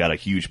all got a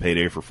huge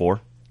payday for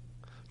 4.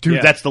 dude,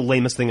 Yeah. that's the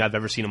lamest thing I've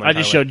ever seen in my I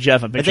entire just showed life.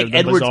 Jeff a It's picture like of the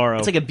Edward. Bizarro.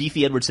 It's like a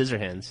beefy Edward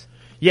Scissorhands.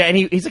 Yeah, and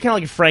he's kind of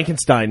like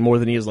Frankenstein more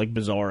than he is like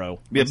Bizarro.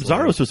 Yeah,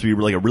 Bizarro's supposed to be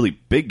like a really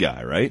big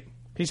guy, right?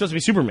 He's supposed to be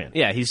Superman.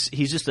 Yeah, he's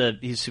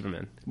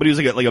Superman. But he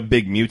was like a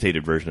big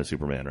mutated version of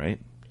Superman, right?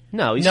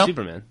 No, he's No.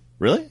 Superman.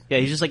 Really? Yeah,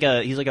 he's like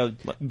a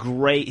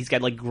gray. He's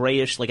got like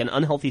grayish, like an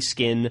unhealthy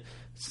skin,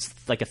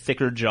 like a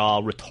thicker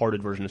jaw,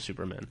 retarded version of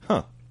Superman.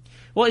 Huh.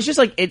 Well, it's just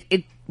like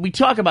it. We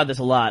talk about this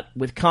a lot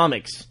with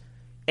comics,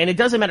 and it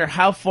doesn't matter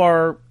how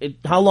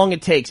long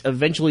it takes.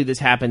 Eventually, this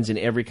happens in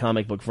every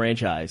comic book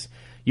franchise.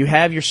 You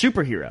have your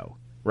superhero,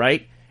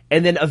 right?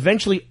 And then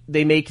eventually,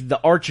 they make the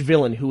arch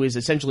villain, who is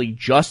essentially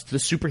just the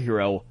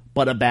superhero,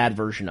 but a bad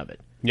version of it.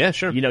 Yeah,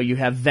 sure. You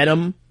have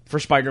Venom for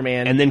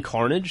Spider-Man, And then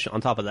Carnage on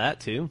top of that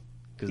too,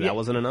 because Yeah. that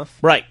wasn't enough.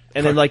 right?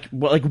 And then like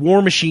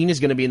War Machine is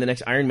going to be in the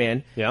next Iron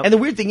Man. Yeah. And the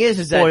weird thing is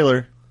that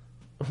Spoiler.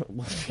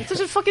 There's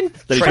a fucking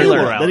That he, trailer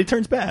turns, out. that he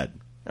turns bad.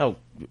 Oh,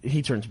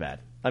 he turns bad.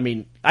 I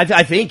mean,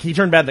 I think he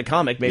turned bad in the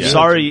comic. Maybe.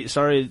 Sorry,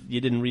 you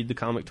didn't read the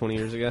comic 20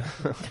 years ago.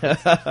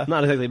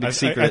 Not exactly a big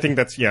secret. I think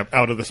that's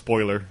out of the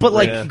spoiler. But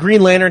like Yeah.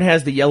 Green Lantern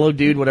has the yellow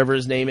dude, whatever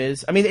his name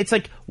is. I mean, it's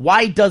like,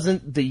 why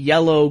doesn't the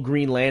yellow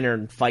Green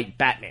Lantern fight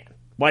Batman?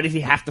 Why does he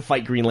have to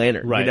fight Green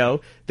Lantern? Right. You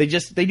know, they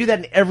do that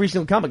in every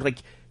single comic. Like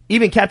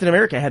even Captain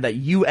America had that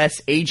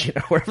U.S. agent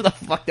or whatever the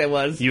fuck that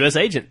was. U.S.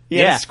 agent. He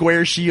had Yeah. a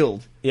square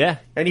shield, Yeah.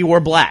 and he wore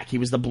black. He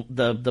was the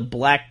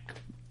black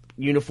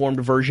uniformed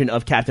version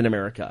of Captain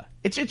America.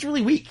 It's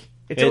really weak.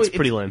 It's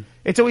pretty lame.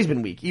 It's always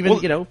been weak.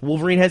 Even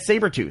Wolverine has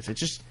Sabretooth. It's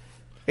just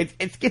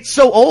it gets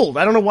so old.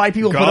 I don't know why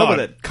people put up with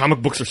it.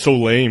 Comic books are so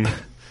lame.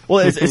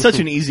 Well, it's such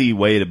an easy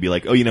way to be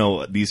like,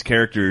 oh, these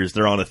characters,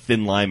 they're on a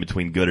thin line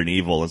between good and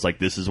evil. It's like,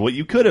 this is what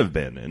you could have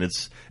been. And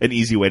it's an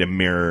easy way to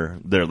mirror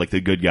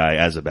the good guy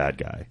as a bad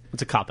guy.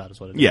 It's a cop-out is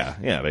what it is.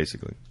 Yeah,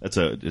 basically. Is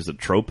a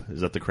trope?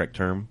 Is that the correct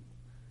term?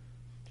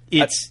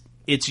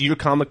 It's your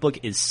comic book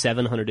is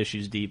 700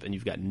 issues deep, and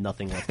you've got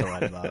nothing left to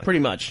write about. Pretty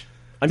much.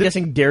 I'm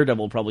guessing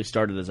Daredevil probably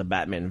started as a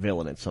Batman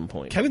villain at some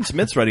point. Kevin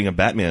Smith's writing a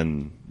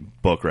Batman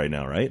book right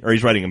now, right? Or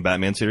he's writing a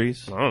Batman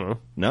series? I don't know.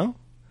 No?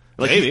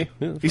 Maybe.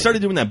 He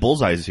started doing that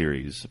Bullseye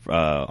series.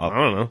 I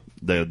don't know.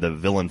 The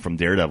villain from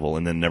Daredevil,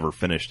 and then never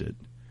finished it.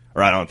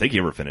 Or I don't think he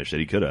ever finished it.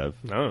 He could have.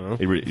 I don't know.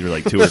 He were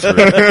like 2 or 3.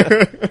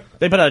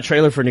 They put out a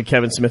trailer for a new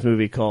Kevin Smith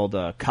movie called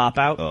Cop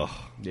Out. Ugh.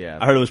 Yeah.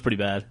 I heard it was pretty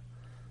bad.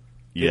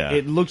 Yeah.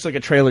 It looks like a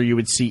trailer you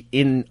would see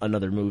in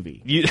another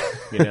movie. You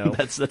know?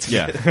 that's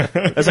Yeah,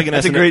 that's like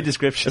That's a great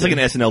description. It's like an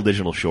SNL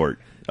digital short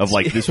of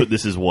like this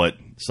is what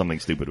something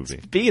stupid would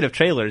be. Speaking of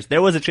trailers,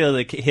 there was a trailer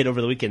that hit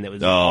over the weekend that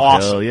was Oh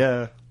awesome. hell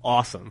yeah!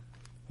 Awesome.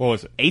 What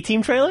was it?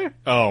 A-Team trailer?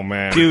 Oh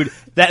man, Dude,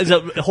 that is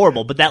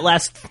horrible, but that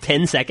last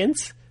 10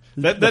 seconds,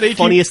 that the 18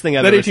 funniest thing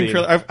I've that ever 18 seen.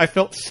 trailer, I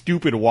felt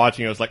stupid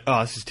watching. I was like,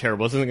 oh, this is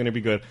terrible. This isn't going to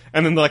be good.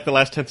 And then the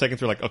last 10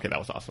 seconds, we're like, okay, that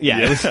was awesome. Yeah,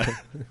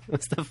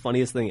 it's the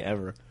funniest thing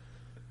ever.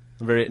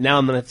 Now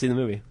I'm gonna have to see the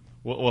movie.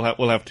 We'll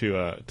have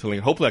to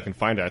link. Hopefully, I can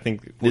find it. I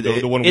think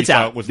the one we it's saw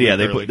out. was Yeah,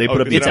 really they early.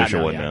 put up the it's out official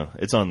now, one yeah. now.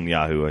 It's on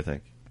Yahoo, I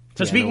think.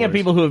 So Yeah, speaking no of worries.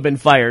 people who have been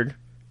fired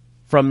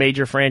from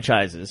major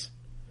franchises,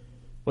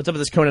 what's up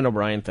with this Conan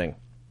O'Brien thing?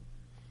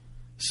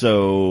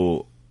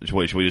 So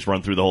should we just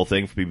run through the whole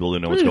thing for people to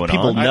know what's going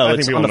People on? know I think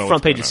it's people on the know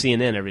front what's page of going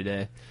CNN every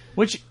day.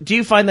 Which, do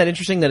you find that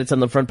interesting that it's on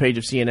the front page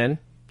of CNN?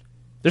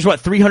 There's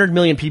 300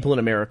 million people in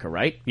America,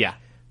 right? Yeah.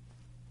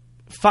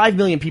 5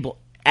 million people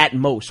at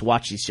most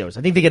watch these shows.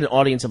 I think they get an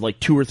audience of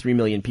 2 or 3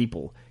 million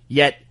people.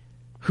 Yet,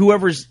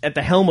 whoever's at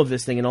the helm of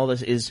this thing and all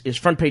this is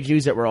front page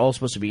news that we're all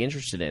supposed to be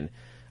interested in.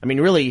 I mean,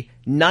 really,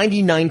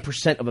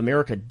 99% of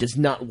America does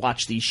not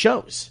watch these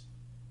shows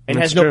and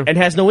That's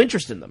has true. no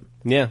interest in them.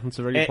 Yeah, that's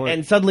a very good point.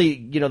 And suddenly,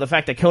 the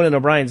fact that Conan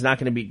O'Brien's not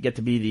going to get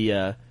to be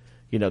the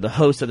the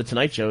host of the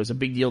Tonight Show is a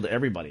big deal to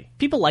everybody.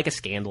 People like a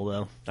scandal,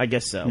 though. I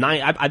guess so.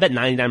 I bet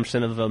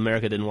 99% of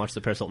America didn't watch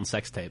the Paris Hilton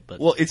sex tape. But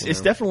Well, it's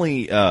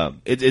definitely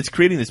it's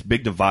creating this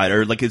big divide,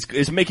 or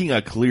it's making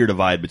a clear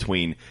divide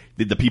between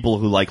the people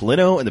who like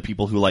Leno and the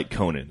people who like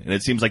Conan, and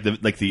it seems like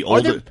the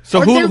older. So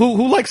Are there-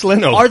 who likes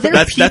Leno? Are there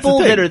That's the people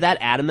thing. that are that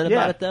adamant Yeah.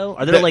 about it, though?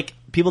 Are there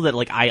people that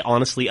I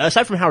honestly,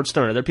 aside from Howard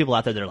Stern, are there people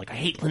out there that are like, I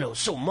hate Leno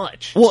so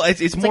much? Well,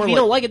 it's It's more like if you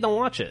don't like it, don't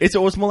watch it. It's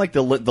more like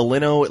the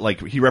Leno,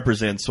 he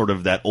represents sort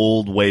of that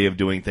old way of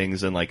doing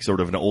things, and sort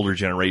of an older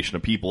generation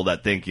of people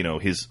that think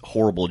his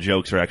horrible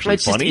jokes are actually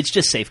funny. It's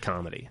just safe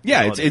comedy.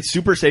 Yeah, That's all it's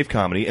super safe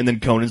comedy, and then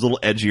Conan's a little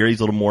edgier. He's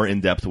a little more in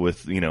depth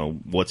with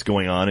what's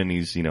going on, and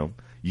he's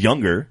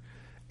younger,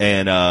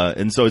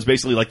 and so it's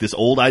basically like this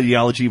old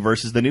ideology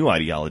versus the new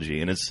ideology,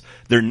 and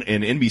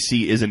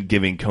NBC isn't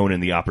giving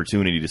Conan the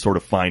opportunity to sort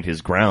of find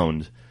his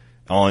ground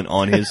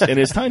on his in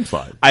his time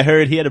slot. I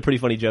heard he had a pretty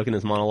funny joke in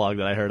his monologue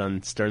that I heard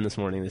on Stern this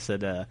morning. They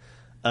said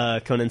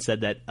Conan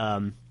said that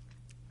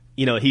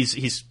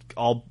he's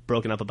all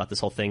broken up about this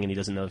whole thing and he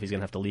doesn't know if he's going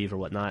to have to leave or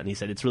whatnot. And he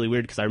said it's really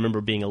weird because I remember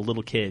being a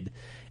little kid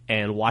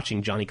and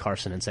watching Johnny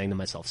Carson and saying to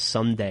myself,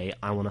 someday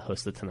I want to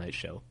host the Tonight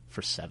Show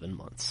for 7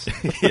 months.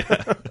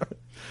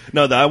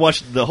 No, I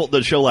watched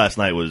the show last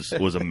night was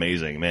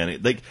amazing,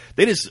 man.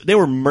 They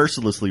were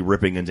mercilessly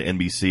ripping into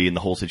NBC and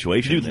the whole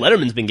situation. Dude,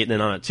 Letterman's been getting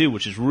in on it too,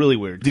 which is really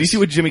weird. Did you see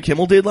what Jimmy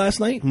Kimmel did last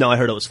night? No, I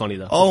heard it was funny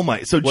though. Oh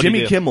my! So What'd he Jimmy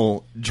do?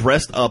 Kimmel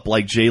dressed up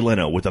like Jay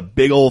Leno with a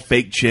big old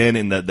fake chin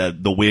and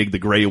the wig, the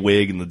gray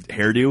wig, and the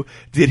hairdo.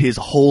 Did his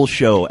whole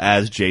show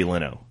as Jay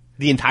Leno.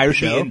 The entire The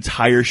show?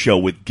 entire show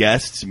with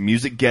guests,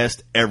 music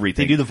guests,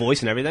 everything. They do the voice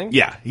and everything?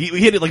 Yeah, he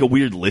had like a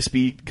weird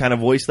lispy kind of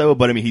voice though.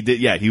 But I mean, he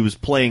did. Yeah, he was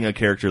playing a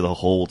character the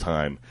whole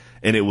time,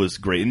 and it was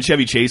great. And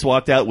Chevy Chase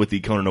walked out with the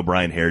Conan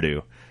O'Brien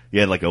hairdo. He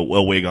had like a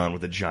wig on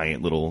with a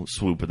giant little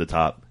swoop at the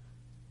top.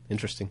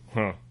 Interesting.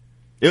 Huh.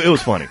 It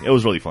was funny. It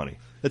was really funny.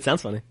 That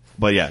sounds funny.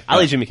 But yeah, I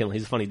like Jimmy Kimmel.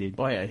 He's a funny dude.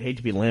 Boy, I'd hate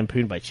to be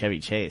lampooned by Chevy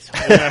Chase.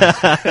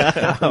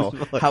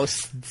 how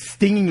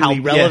stingingly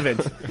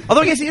relevant.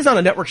 Although I guess he is on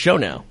a network show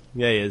now.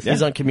 Yeah, he is.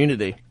 He's on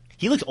Community.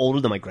 He looks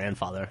older than my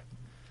grandfather.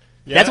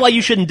 That's why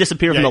you shouldn't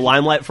disappear from the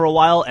limelight for a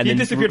while and He then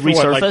disappeared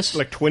resurface. for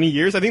like 20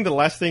 years. I think the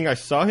last thing I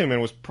saw him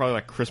in was probably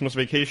like Christmas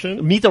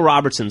Vacation. Meet the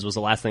Robertsons was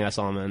the last thing I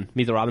saw him in.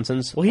 Meet the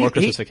Robinsons or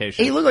Christmas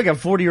Vacation. He looked like a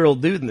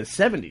 40-year-old dude in the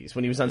 70s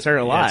when he was on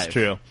Saturday Night Live. That's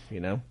true. You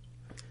know?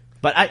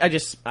 But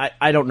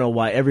I don't know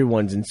why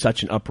everyone's in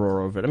such an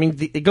uproar over it. I mean,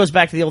 it goes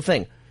back to the old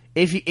thing.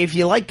 If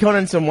you like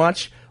Conan so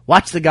much,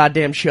 watch the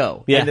goddamn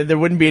show. Yeah. And then there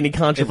wouldn't be any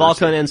controversy. If all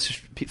Conan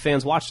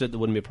fans watched it, there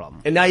wouldn't be a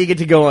problem. And now you get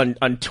to go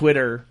on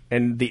Twitter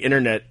and the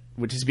internet,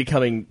 which is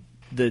becoming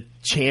the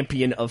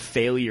champion of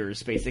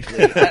failures,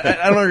 basically.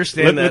 I don't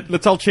understand that.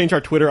 Let's all change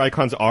our Twitter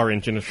icons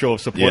orange in a show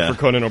of support for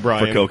Conan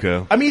O'Brien. For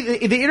Coco. I mean,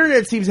 the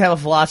internet seems to have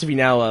a philosophy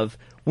now of,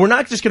 we're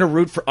not just going to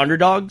root for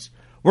underdogs,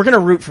 we're going to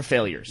root for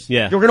failures.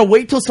 Yeah. We're going to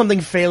wait till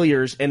something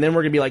failures, and then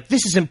we're going to be like,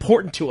 this is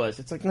important to us.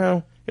 It's like,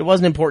 no, it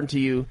wasn't important to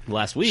you.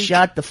 Last week.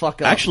 Shut the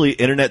fuck up. Actually,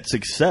 internet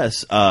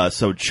success.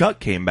 So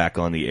Chuck came back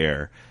on the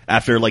air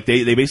after like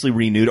they basically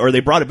renewed, or they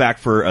brought it back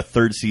for a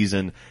third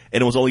season,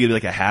 and it was only going to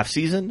be like a half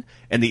season.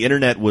 And the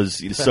internet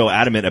was so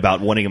adamant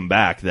about wanting him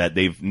back that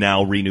they've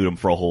now renewed him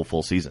for a whole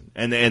full season.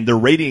 And their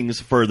ratings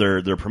for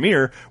their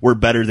premiere were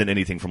better than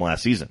anything from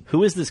last season.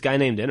 Who is this guy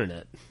named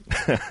Internet?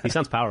 He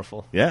sounds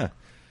powerful. Yeah.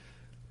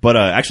 But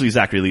actually,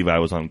 Zachary Levi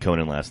was on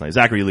Conan last night.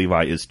 Zachary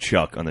Levi is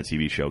Chuck on the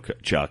TV show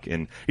Chuck,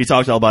 and he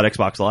talked all about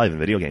Xbox Live and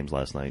video games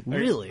last night.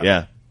 Really?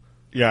 Yeah.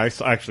 Yeah,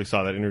 I actually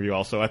saw that interview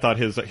also. I thought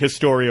his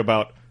story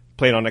about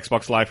playing on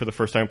Xbox Live for the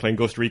first time, playing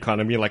Ghost Recon,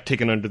 and being like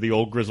taken under the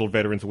old grizzled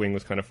veteran's wing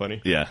was kind of funny.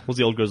 Yeah. Was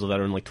the old grizzled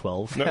veteran like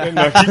 12? He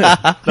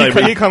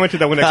commented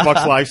that when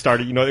Xbox Live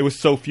started, it was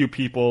so few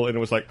people, and it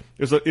was like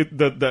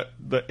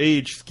the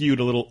age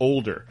skewed a little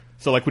older.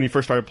 So like when he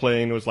first started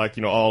playing, it was like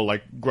all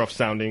like gruff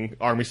sounding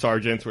army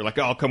sergeants were like,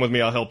 "Oh, come with me,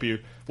 I'll help you.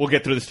 We'll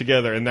get through this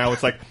together." And now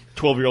it's like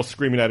 12-year-olds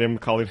screaming at him,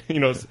 calling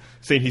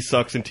saying he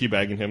sucks and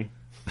teabagging him.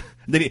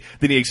 Then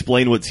he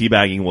explained what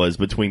teabagging was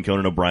between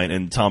Conan O'Brien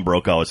and Tom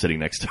Brokaw was sitting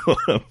next to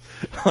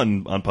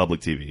him on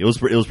public TV. It was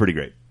pretty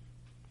great.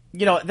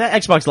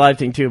 That Xbox Live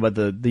thing too about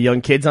the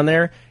young kids on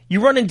there.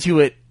 You run into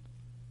it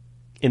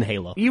In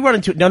Halo. You run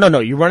into it. No.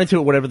 You run into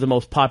it whatever the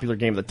most popular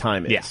game of the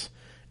time is. Yeah.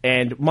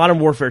 And Modern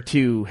Warfare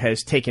 2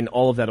 has taken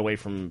all of that away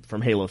from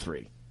Halo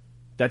 3.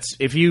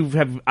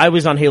 I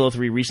was on Halo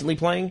 3 recently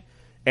playing,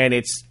 and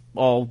it's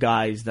all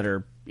guys that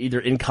are either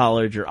in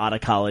college or out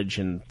of college,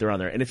 and they're on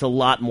there, and it's a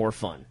lot more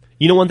fun.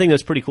 One thing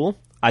that's pretty cool?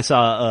 I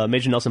saw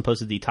Major Nelson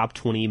posted the top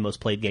 20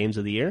 most played games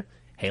of the year.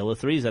 Halo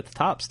 3 is at the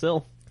top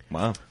still.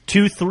 Wow.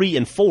 2, 3,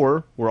 and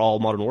 4 were all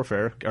Modern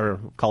Warfare,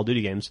 or Call of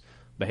Duty games,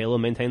 but Halo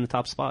maintained the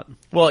top spot.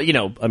 Well,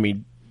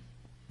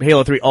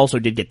 Halo 3 also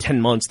did get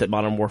 10 months that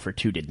Modern Warfare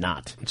 2 did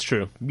not. It's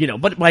true.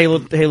 But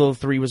Halo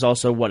 3 was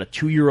also, a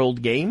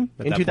 2-year-old game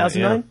in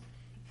 2009?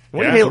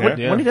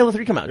 When did Halo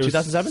 3 come out?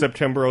 2007?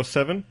 September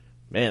 07.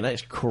 Man, that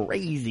is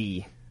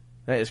crazy.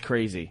 That is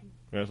crazy.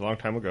 Yeah, it was a long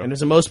time ago. And it was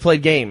the most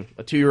played game,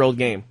 a 2-year-old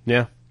game.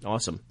 Yeah.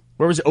 Awesome.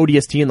 Where was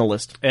ODST in the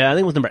list? I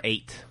think it was number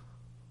 8.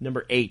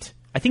 Number 8.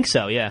 I think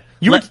so, yeah.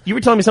 You were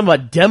telling me something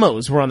about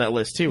demos were on that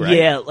list too, right?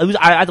 Yeah, it was.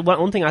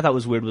 One thing I thought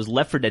was weird was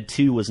Left 4 Dead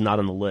 2 was not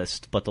on the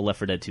list, but the Left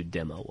 4 Dead 2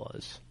 demo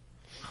was.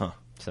 Huh.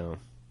 So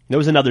there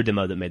was another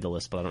demo that made the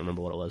list, but I don't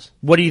remember what it was.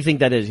 What do you think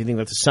that is? You think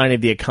that's a sign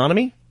of the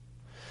economy?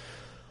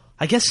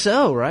 I guess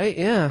so, right?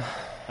 Yeah.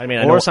 I mean,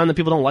 or a sign that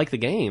people don't like the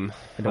game.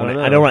 I don't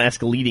know. I don't want to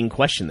ask a leading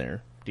question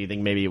there. Do you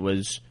think maybe it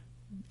was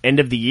end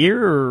of the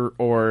year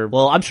or?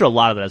 Well, I'm sure a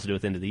lot of it has to do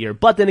with end of the year.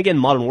 But then again,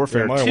 Modern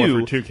Warfare, Modern 2,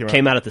 Warfare 2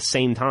 came out at the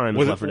same time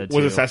as Left 4 Dead 2.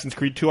 Was Assassin's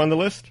Creed 2 on the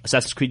list?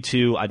 Assassin's Creed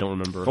 2, I don't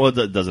remember. Well,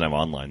 it doesn't have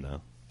online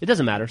though. It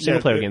doesn't matter.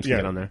 Single player games can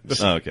get on there.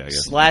 Oh, okay, I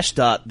guess.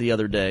 Slashdot the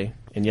other day,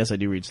 and yes, I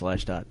do read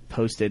Slashdot,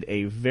 posted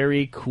a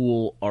very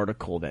cool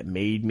article that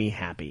made me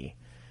happy.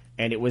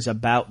 And it was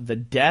about the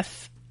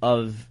death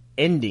of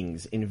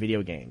endings in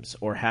video games,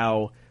 or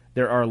how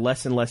there are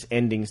less and less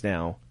endings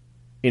now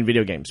in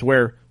video games,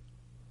 where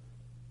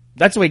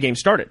that's the way games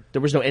started.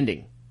 There was no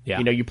ending. Yeah.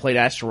 You played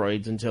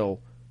Asteroids until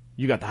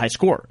you got the high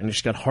score, and it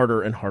just got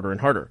harder and harder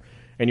and harder.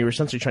 And you were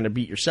essentially trying to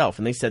beat yourself.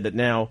 And they said that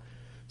now,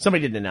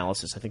 somebody did an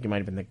analysis, I think it might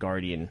have been The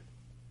Guardian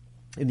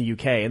in the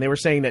UK, and they were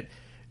saying that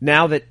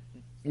now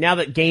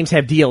that games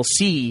have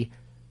DLC,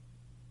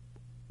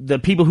 the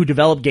people who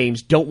develop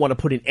games don't want to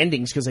put in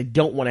endings because they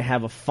don't want to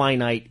have a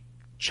finite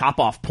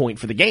chop-off point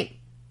for the game.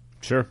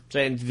 Sure.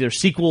 And there's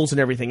sequels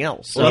and everything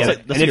else. Well,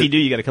 and if you do,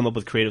 you got to come up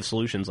with creative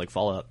solutions like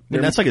Fallout.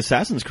 And that's like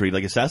Assassin's Creed.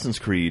 Like Assassin's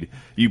Creed,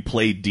 you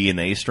play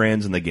DNA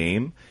strands in the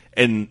game,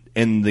 and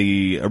in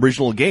the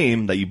original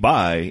game that you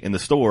buy in the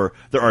store,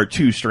 there are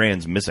 2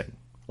 strands missing.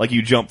 Like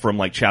you jump from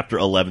like chapter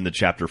 11 to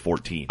chapter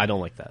 14. I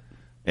don't like that.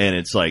 And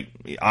it's like,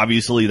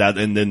 obviously that,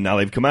 and then now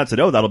they've come out and said,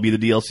 oh, that'll be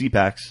the DLC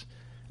packs.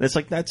 And it's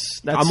like,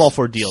 that's I'm all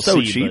for DLC,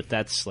 so cheap. but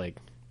that's like,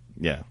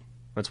 yeah.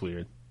 that's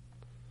weird.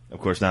 Of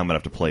course, now I'm going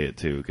to have to play it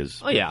too,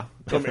 because... Oh, yeah.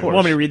 Of course.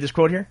 Want me to read this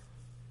quote here?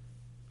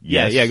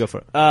 Yes. Yeah, go for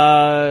it.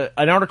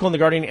 An article in The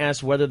Guardian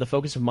asks whether the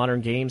focus of modern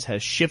games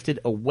has shifted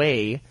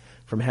away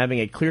from having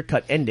a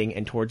clear-cut ending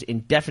and towards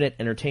indefinite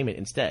entertainment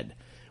instead.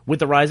 With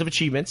the rise of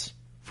achievements,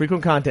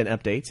 frequent content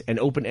updates, and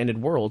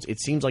open-ended worlds, it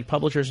seems like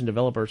publishers and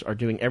developers are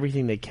doing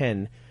everything they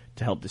can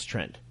to help this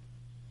trend.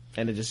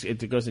 And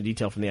it goes into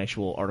detail from the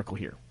actual article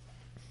here.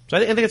 So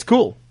I think it's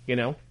cool, you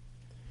know?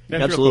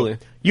 That's Absolutely. real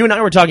cool. You and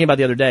I were talking about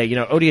the other day, you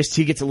know,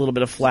 ODST gets a little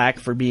bit of flack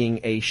for being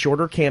a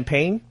shorter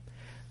campaign.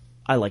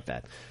 I like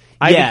that.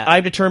 Yeah.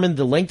 I've determined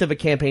the length of a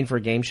campaign for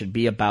a game should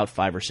be about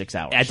 5 or 6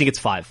 hours. I think it's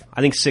 5. I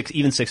think 6,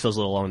 even 6 feels a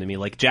little long to me.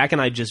 Like, Jack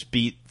and I just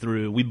we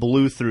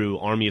blew through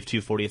Army of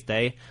Two 40th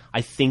Day.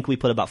 I think we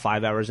put about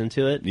 5 hours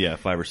into it. Yeah,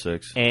 5 or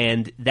 6.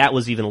 And that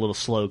was even a little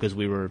slow because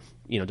we were,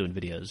 doing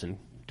videos and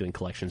doing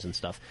collections and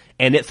stuff.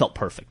 And it felt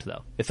perfect,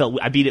 though.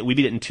 We beat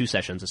it in 2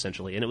 sessions,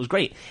 essentially, and it was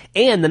great.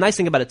 And the nice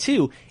thing about it,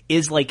 too,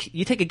 is, like,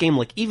 you take a game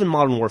like even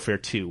Modern Warfare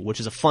 2, which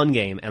is a fun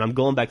game, and I'm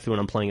going back through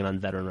and I'm playing it on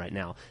Veteran right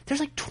now. There's,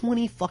 like,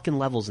 20 fucking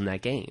levels in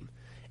that game.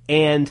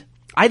 And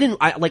I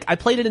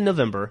played it in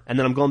November, and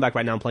then I'm going back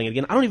right now and playing it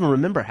again. I don't even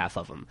remember half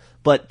of them.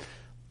 But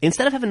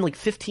instead of having, like,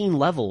 15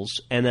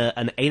 levels and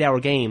an 8-hour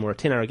game or a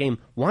 10-hour game,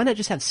 why not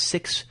just have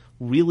 6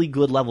 really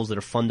good levels that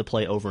are fun to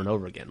play over and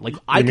over again? Like,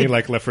 You mean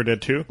like Left 4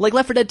 Dead 2? Like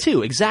Left 4 Dead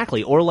 2,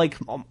 exactly. Or like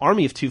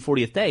Army of Two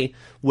 40th Day,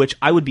 which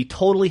I would be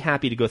totally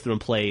happy to go through and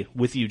play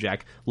with you,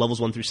 Jack, levels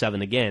 1 through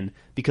 7 again,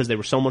 because they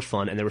were so much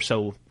fun and they were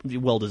so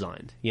well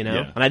designed, you know?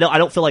 Yeah. And I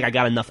don't feel like I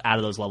got enough out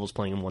of those levels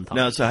playing in one time.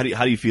 Now, so how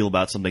do you feel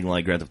about something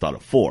like Grand Theft Auto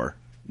 4?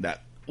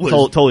 That was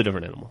Totally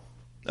different animal.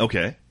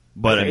 okay,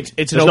 but I mean,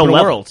 it's an There's open no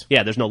level. world.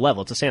 Yeah, there's no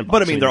level. It's a sandbox.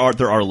 but I mean, there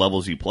are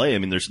levels you play. I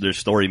mean, there's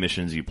story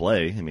missions you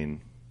play. I mean.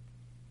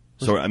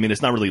 So I mean,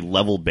 it's not really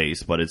level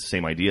based, but it's the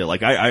same idea.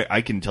 Like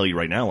I can tell you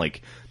right now,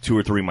 like 2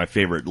 or 3 of my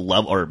favorite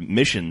level or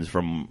missions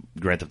from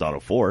Grand Theft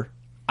Auto 4.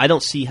 I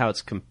don't see how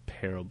it's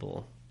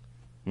comparable.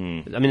 I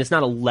mean, it's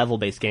not a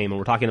level-based game, and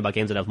we're talking about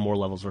games that have more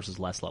levels versus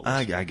less levels.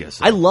 I guess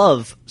so. I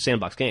love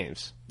sandbox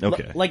games.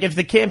 Okay. Like if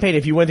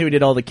you went through and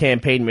did all the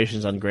campaign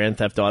missions on Grand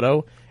Theft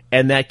Auto,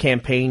 and that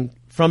campaign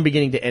from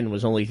beginning to end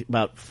was only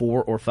about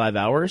 4 or 5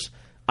 hours,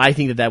 I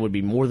think that would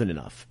be more than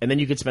enough. And then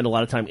you could spend a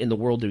lot of time in the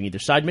world doing either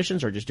side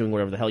missions or just doing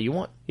whatever the hell you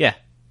want. Yeah.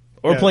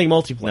 Or Yeah. playing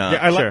multiplayer. No.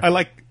 Yeah, Sure. I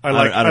like I don't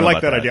know that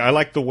about that. idea. I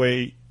like the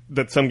way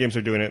that some games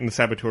are doing it, and the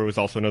Saboteur was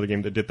also another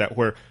game that did that,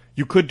 where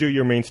you could do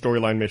your main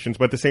storyline missions,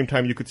 but at the same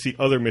time you could see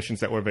other missions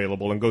that were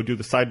available and go do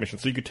the side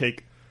missions. So you could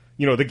take,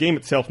 the game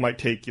itself might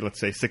take, let's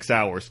say, 6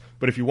 hours,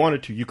 but if you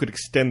wanted to, you could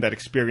extend that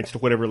experience to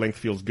whatever length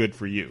feels good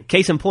for you.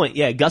 Case in point,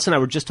 yeah, Gus and I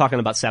were just talking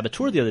about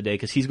Saboteur the other day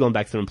because he's going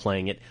back through and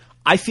playing it.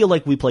 I feel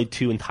like we played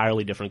 2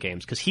 entirely different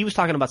games because he was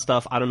talking about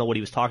stuff, I don't know what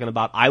he was talking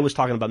about. I was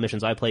talking about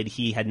missions I played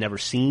he had never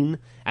seen,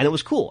 and it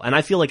was cool. And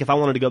I feel like if I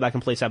wanted to go back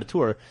and play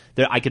Saboteur,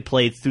 I could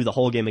play through the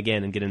whole game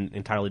again and get an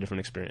entirely different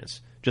experience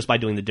just by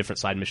doing the different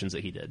side missions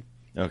that he did,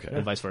 Okay.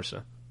 and vice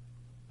versa.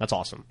 That's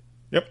awesome.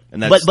 Yep.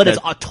 And But it's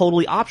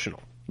totally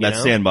optional. you that's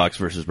know? sandbox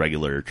versus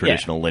regular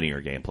traditional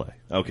linear gameplay.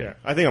 Okay. Yeah,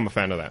 I think I'm a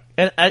fan of that.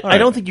 And I right.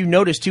 don't think you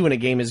notice, too, when a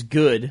game is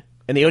good,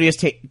 and the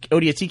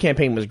ODST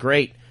campaign was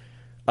great.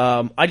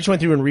 I just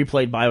went through and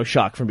replayed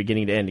BioShock from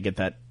beginning to end to get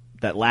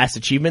that last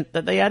achievement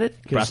that they added.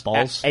 'Cause Brass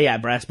balls? yeah,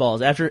 brass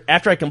balls. After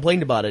I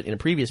complained about it in a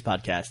previous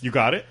podcast. You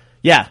got it?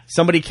 Yeah,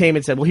 somebody came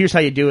and said, well, here's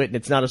how you do it, and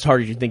it's not as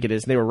hard as you think it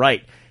is, and they were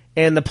right.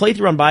 And the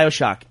playthrough on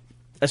BioShock,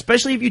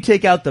 especially if you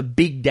take out the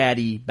Big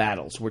Daddy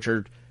battles, which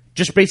are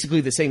just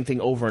basically the same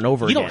thing over and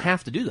over You again. don't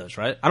have to do those,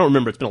 right? I don't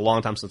remember. It's been a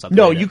long time since I've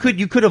No, played it.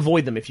 you could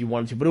avoid them if you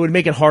wanted to, but it would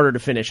make it harder to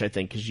finish, I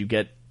think, because you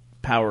get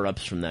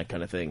power-ups from that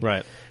kind of thing.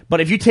 Right.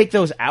 But if you take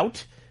those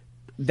out,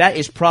 that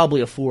is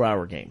probably a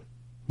 4-hour game.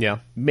 Yeah.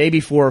 Maybe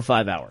 4 or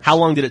 5 hours. How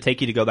long did it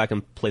take you to go back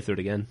and play through it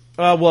again?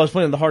 Well, I was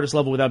playing the hardest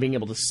level without being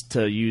able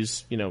to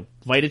use,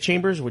 Vita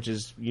Chambers, which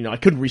is, I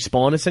couldn't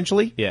respawn,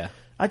 essentially. Yeah.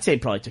 I'd say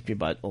it probably took me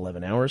about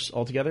 11 hours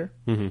altogether.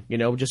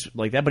 Mm-hmm. Just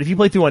like that. But if you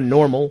play through on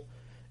normal,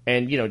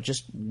 and,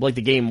 just like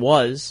the game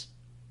was,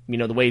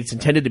 the way it's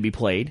intended to be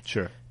played.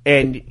 Sure.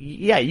 And,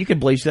 yeah, you could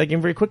blaze through that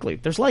game very quickly.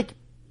 There's like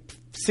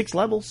 6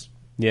 levels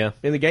Yeah.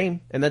 in the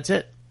game, and that's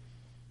it.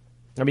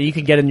 I mean, you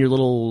can get in your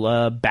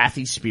little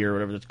Bathy Spear, or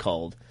whatever it's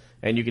called,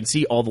 and you can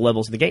see all the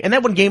levels in the game. And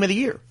that won Game of the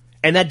Year.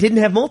 And that didn't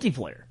have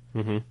multiplayer.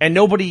 Mm-hmm. And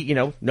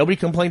nobody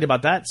complained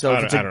about that. So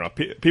I don't know.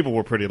 People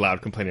were pretty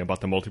loud complaining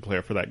about the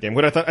multiplayer for that game.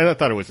 What I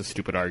thought it was a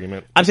stupid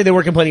argument. I'm saying they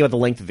were complaining about the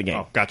length of the game.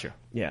 Oh, gotcha.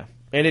 Yeah.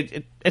 And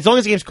it as long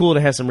as the game's cool and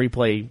it has some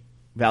replay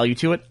value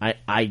to it,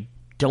 I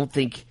don't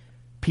think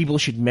people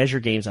should measure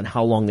games on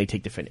how long they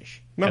take to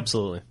finish. No.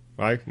 Absolutely.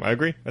 I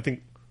agree. I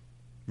think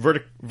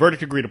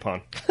verdict agreed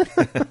upon.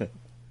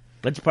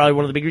 That's probably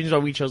one of the big reasons why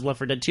we chose Left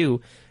 4 Dead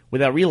 2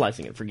 without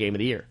realizing it for Game of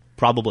the Year.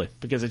 Probably.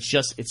 Because it's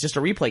just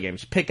a replay game.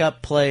 Just pick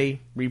up,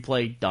 play,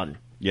 replay, done.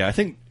 Yeah, I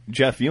think,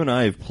 Jeff, you and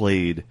I have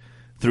played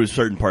through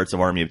certain parts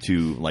of Army of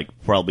Two, like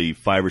probably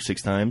 5 or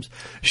 6 times.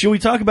 Should we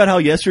talk about how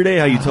you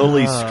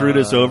totally screwed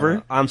us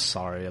over? I'm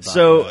sorry about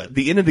So, that. at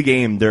the end of the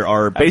game, there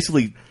are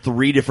basically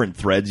 3 different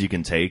threads you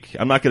can take.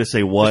 I'm not going to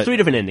say what. There's 3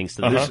 different endings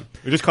to this.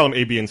 We just call them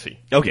A, B, and C.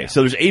 Okay,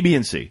 so there's A, B,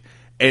 and C.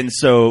 And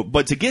so,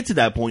 but to get to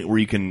that point where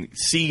you can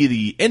see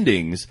the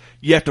endings,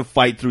 you have to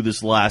fight through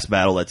this last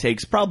battle that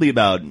takes probably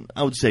about,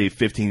 I would say,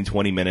 15,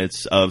 20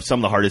 minutes of some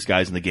of the hardest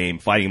guys in the game,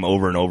 fighting them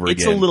over and over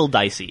It's again. a little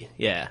dicey,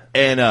 yeah.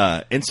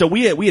 And so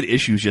we had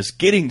issues just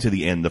getting to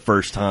the end the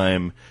first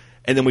time.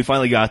 And then we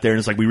finally got there, and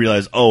it's like we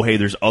realized, oh, hey,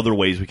 there's other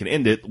ways we can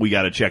end it. We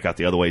got to check out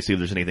the other way, see if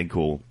there's anything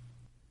cool.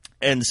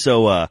 And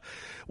so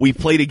we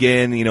played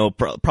again,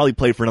 probably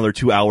played for another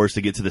 2 hours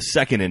to get to the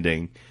second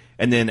ending.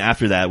 And then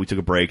after that, we took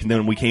a break, and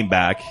then we came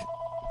back.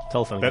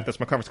 Telephone. That's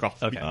my conference call.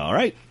 Okay. All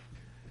right.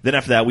 Then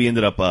after that, we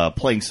ended up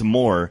playing some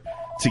more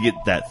to get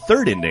that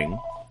third ending.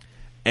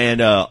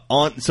 And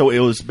so it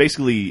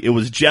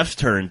was Jeff's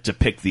turn to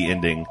pick the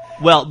ending.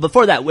 Well,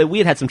 before that, we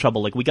had some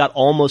trouble. Like, we got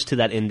almost to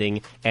that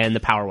ending, and the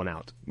power went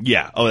out.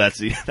 Yeah. Oh, that's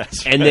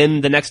And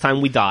then the next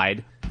time we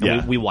died, and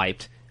Yeah. we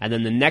wiped. And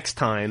then the next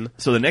time...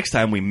 So the next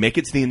time we make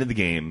it to the end of the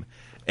game,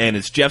 and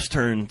it's Jeff's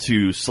turn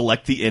to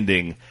select the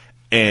ending,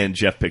 and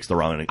Jeff picks the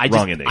wrong ending.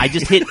 I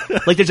just hit...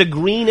 Like, there's a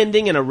green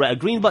ending and a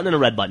green button and a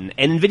red button.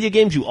 And in video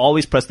games, you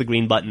always press the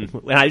green button.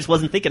 And I just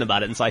wasn't thinking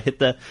about it, and so I hit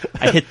the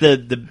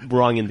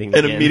wrong ending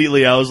And again.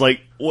 immediately I was like,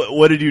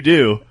 "What did you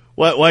do?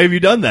 Why have you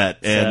done that?"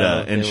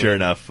 And So, sure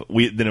enough,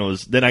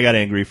 then I got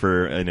angry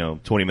for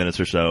 20 minutes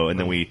or so, and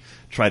then we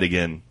tried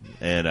again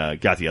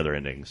and got the other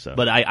ending. So,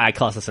 But I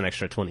cost us an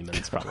extra 20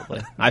 minutes,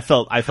 probably. I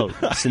felt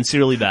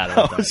sincerely bad I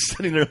about that. was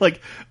sitting there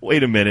like,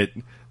 "Wait a minute,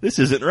 this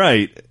isn't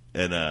right."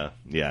 And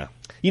yeah,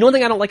 You know one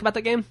thing I don't like about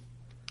that game?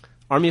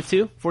 Army of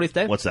Two, 40th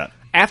Day? what's that?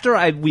 After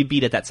we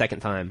beat it that second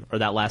time, or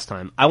that last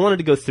time, I wanted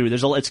to go through.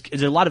 There's a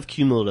lot of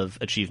cumulative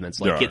achievements,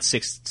 like There get are.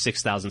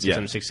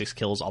 6,666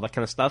 kills, all that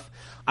kind of stuff.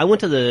 I went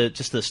to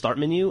the start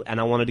menu, and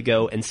I wanted to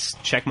go and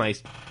check my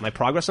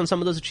progress on some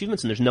of those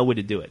achievements, and there's no way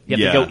to do it. You have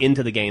Yeah. to go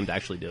into the game to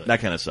actually do it.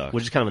 That kind of sucks.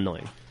 Which is kind of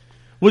annoying.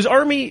 Was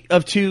Army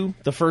of Two,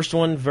 the first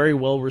one, very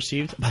well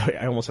received? By the way,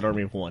 I almost said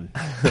Army of One.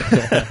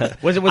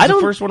 Was the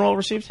first one well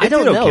received? I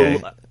don't did know.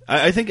 okay.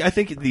 I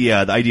think the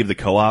idea of the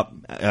co-op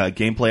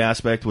gameplay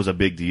aspect was a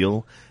big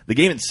deal. The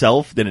game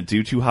itself didn't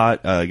do too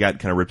hot. Got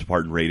kind of ripped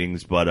apart in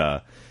ratings,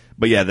 but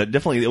yeah, that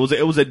definitely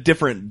it was a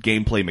different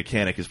gameplay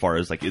mechanic as far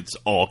as like it's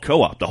all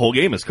co-op. The whole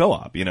game is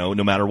co-op. No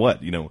matter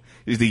what.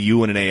 Is the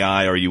you and an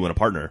AI or you and a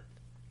partner?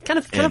 Kind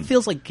of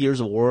feels like Gears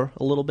of War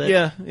a little bit.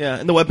 Yeah,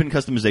 and the weapon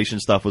customization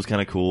stuff was kind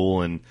of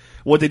cool, and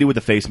what they do with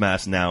the face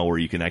mask now, where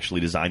you can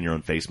actually design your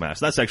own face mask,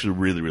 that's actually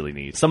really, really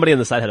neat. Somebody on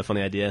the side had a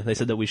funny idea. They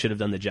said that we should have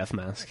done the Jeff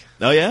mask.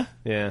 Oh yeah,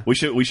 Yeah. We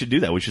should do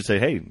that. We should say,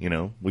 hey,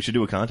 we should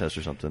do a contest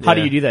or something. How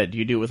do you do that? Do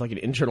you do it with like an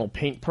internal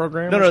paint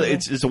program? No, or something?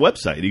 it's a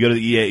website. You go to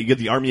the EA, you get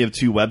the Army of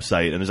Two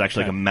website, and there's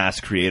actually like a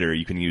mask creator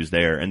you can use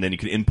there, and then you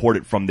can import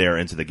it from there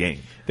into the game.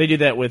 They do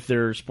that with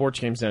their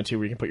sports games now too,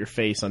 where you can put your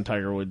face on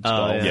Tiger Woods'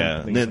 golf. Yeah, and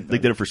and things then like they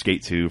that. did it for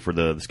Skate 2 for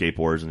the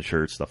skateboards and the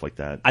shirts, stuff like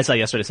that. I saw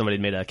yesterday somebody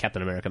made a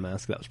Captain America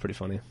mask. That was pretty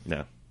funny.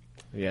 Yeah.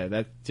 Yeah,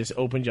 that just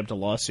opened you up to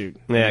lawsuit.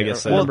 Yeah, I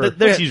guess so. Well,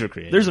 Remember, it's user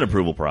created. there's an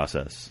approval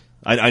process.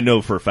 I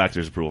know for a fact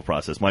there's an approval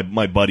process.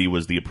 My buddy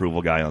was the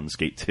approval guy on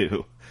Skate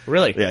 2.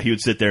 Really? Yeah, he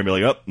would sit there and be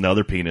like, "Oh,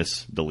 another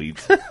penis,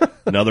 delete.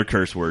 Another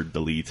curse word,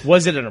 delete."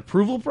 Was it an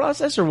approval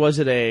process or was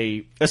it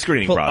a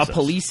screening process. A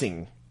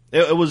policing?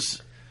 It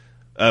was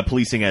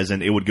policing, as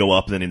in it would go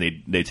up, and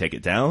then they take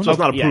it down. So it's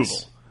not approval.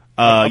 Yes.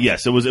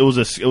 Yes, it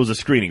was a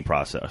screening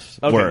process.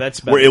 Okay, where, that's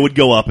better. where it would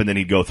go up, and then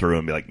he'd go through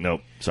and be like,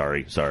 "Nope,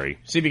 sorry."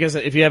 See, because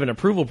if you have an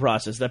approval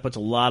process, that puts a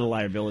lot of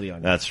liability on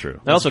you. That's true.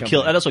 That also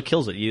company. that also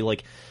kills it.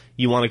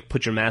 You want to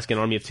put your mask in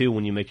Army of Two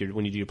when you do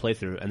your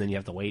playthrough, and then you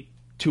have to wait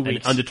 2 an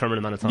weeks. undetermined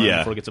amount of time Yeah.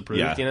 before it gets approved.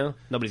 Yeah.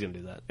 Nobody's gonna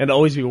do that. And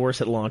always be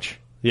worse at launch.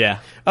 Yeah.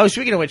 Oh,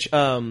 speaking of which,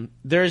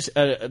 there's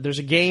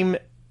a game,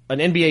 an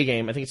NBA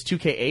game. I think it's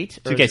 2K8.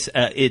 or Okay, is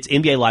it- it's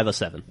NBA Live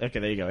 07. Okay,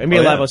 there you go. NBA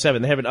Oh, yeah. Live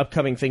 07. They have an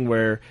upcoming thing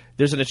where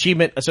there's an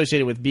achievement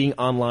associated with being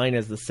online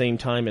at the same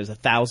time as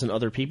 1,000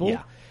 other people.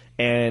 Yeah.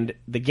 And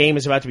the game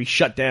is about to be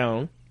shut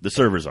down. The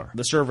servers are.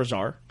 The servers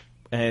are.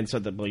 And so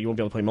you won't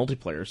be able to play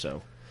multiplayer,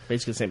 so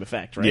basically the same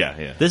effect, right?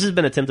 Yeah. This has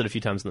been attempted a few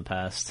times in the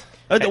past.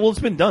 Well, it's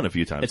been done a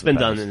few times. It's in been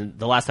the done, past. and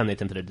the last time they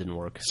attempted it didn't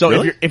work. So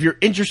Really? if you're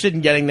interested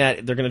in getting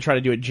that, they're going to try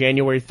to do it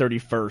January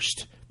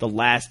 31st, the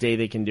last day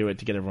they can do it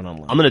to get everyone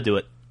online. I'm gonna do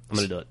it.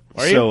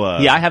 Are you? So,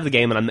 Yeah, I have the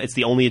game, and it's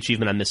the only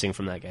achievement I'm missing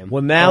from that game.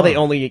 Well, now they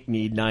only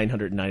need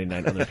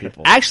 999 other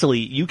people. Actually,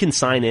 you can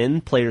sign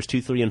in players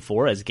 2, 3, and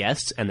 4 as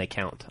guests, and they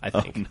count. I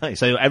think. nice.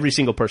 So every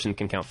single person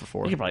can count for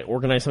 4. You could probably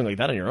organize something like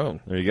that on your own.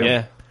 there you go.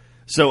 Yeah.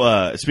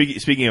 So,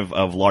 speaking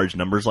of large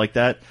numbers like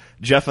that,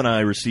 Jeff and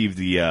I received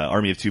the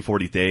Army of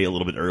 240th Day a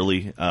little bit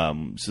early,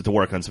 so to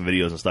work on some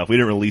videos and stuff. We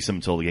didn't release them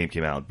until the game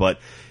came out, but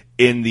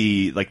in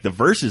the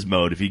versus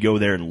mode, if you go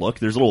there and look,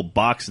 there's a little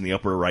box in the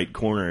upper right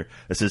corner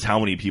that says how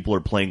many people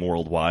are playing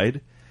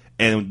worldwide.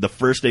 And the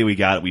first day we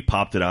got it, we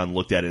popped it on,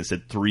 looked at it, and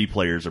said 3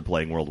 players are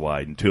playing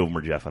worldwide, and 2 of them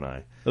were Jeff and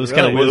I. It was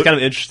kind of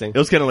interesting. It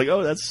was kind of like,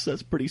 oh,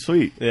 that's pretty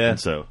sweet. Yeah. And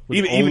so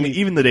With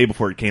even the day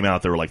before it came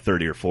out, there were like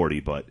 30 or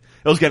 40, but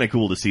it was kind of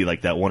cool to see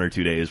like that 1 or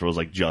 2 days where it was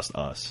like just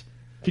us.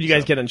 Could you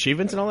guys get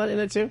achievements and all that in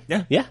it too?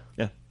 Yeah. Yeah.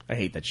 Yeah. I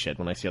hate that shit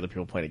when I see other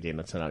people playing a game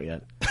that's not out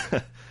yet.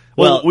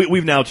 Well, Well-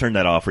 we've now turned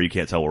that off where you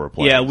can't tell what we're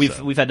playing. Yeah,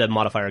 so. we've had to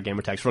modify our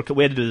gamer tags.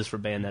 We had to do this for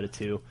Bayonetta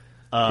 2.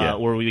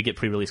 where we would get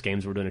pre-release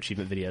games. We're doing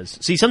achievement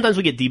videos. See, sometimes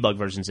we get debug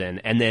versions in,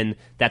 and then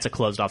that's a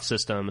closed-off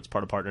system. It's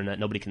part of PartnerNet.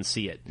 Nobody can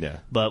see it. Yeah.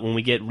 But when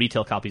we get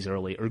retail copies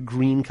early, or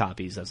green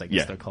copies, as I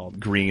guess they're called,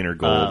 green or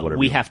gold, whatever.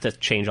 we have to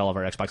change all of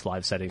our Xbox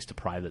Live settings to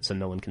private, so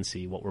no one can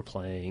see what we're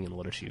playing and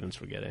what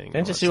achievements we're getting.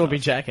 And just so you won't be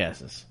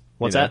jackasses.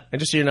 What's You know? that? And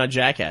just so you're not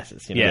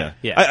jackasses. You know? Yeah.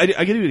 Yeah. I get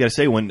what you got to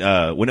say. When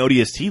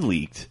ODST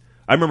leaked,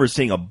 I remember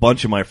seeing a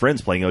bunch of my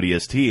friends playing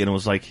ODST, and it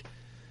was like,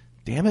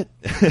 damn it,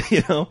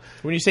 you know.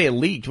 When you say it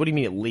leaked, what do you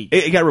mean it leaked?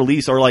 It got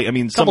released, or like, I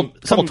mean, Couple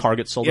some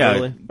targets sold yeah,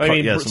 early. I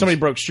mean, some- somebody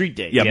broke Street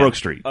Date. Yeah, broke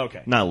Street.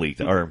 Okay. Not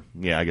leaked, or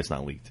I guess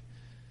not leaked.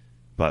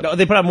 But No,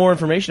 they put out more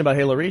information about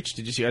Halo Reach.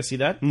 Did you guys see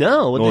that?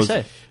 No, what did What they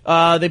was-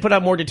 say? They put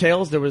out more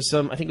details. There was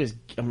some. I think it was.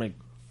 I'm like,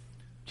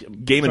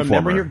 Game from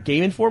memory here, Informer,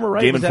 Game Informer,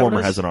 right? Game Was that what Informer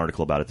it is? has an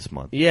article about it this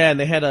month. Yeah, and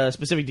they had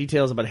specific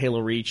details about Halo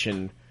Reach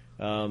and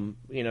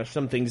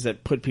some things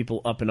that put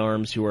people up in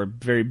arms who are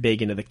very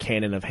big into the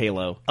canon of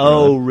Halo.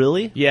 Oh,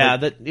 really? Yeah,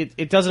 that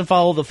it doesn't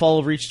follow the Fall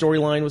of Reach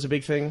storyline was a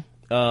big thing.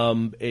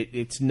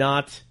 It's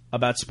not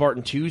about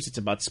Spartan 2s; it's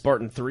about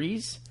Spartan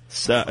 3s.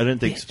 I didn't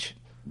think.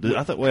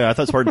 I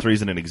thought Spartan 3s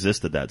didn't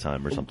exist at that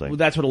time or something. Well,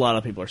 that's what a lot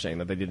of people are saying,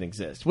 that they didn't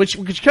exist. Which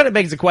kind of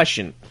begs the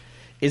question: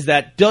 is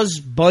that does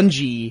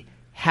Bungie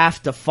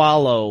have to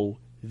follow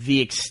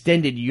the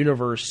extended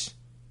universe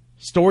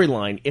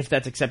storyline if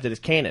that's accepted as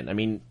canon? I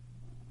mean,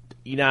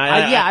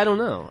 I don't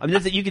know. I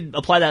mean, you could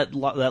apply that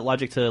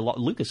logic to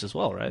Lucas as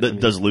well, right?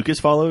 Does Lucas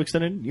follow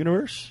extended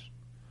universe?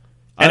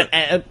 And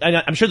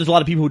I'm sure there's a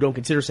lot of people who don't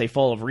consider, say,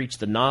 Fall of Reach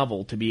the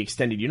novel to be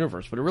extended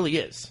universe, but it really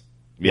is.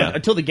 Yeah. But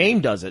until the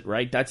game does it,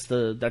 right? That's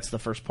the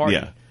first party.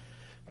 Yeah.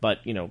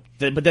 But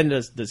but then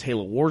does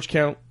Halo Wars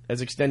count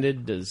as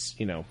extended? Does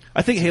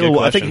I think a good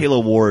question. Halo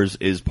Wars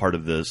is part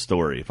of the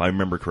story, if I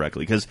remember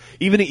correctly. Because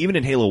even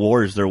in Halo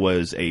Wars, there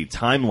was a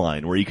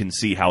timeline where you can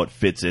see how it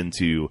fits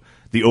into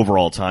the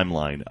overall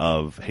timeline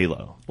of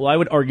Halo. Well, I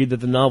would argue that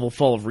the novel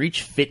Fall of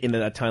Reach fit into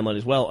that timeline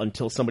as well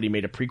until somebody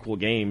made a prequel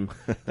game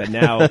that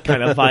now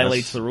kind of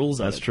violates the rules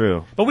of it. That's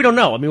true. But we don't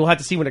know. I mean, we'll have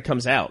to see when it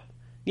comes out.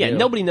 Yeah,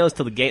 nobody knows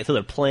till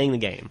they're playing the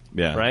game.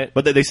 Yeah, right.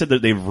 But they said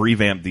that they've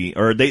revamped they're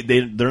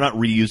not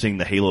reusing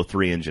the Halo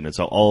 3 engine. It's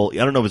all, I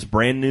don't know if it's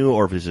brand new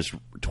or if it's just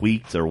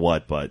tweaked or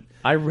what. But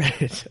I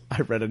read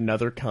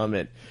another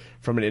comment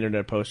from an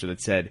internet poster that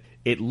said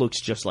it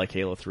looks just like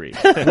Halo 3,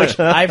 which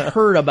I've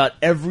heard about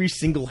every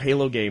single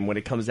Halo game when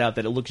it comes out,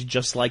 that it looks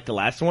just like the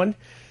last one.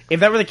 If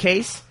that were the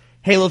case,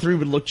 Halo 3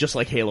 would look just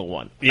like Halo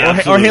 1. Yeah, or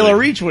absolutely. Halo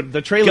Reach would.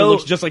 The trailer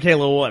looks just like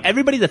Halo 1.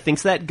 Everybody that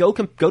thinks that, go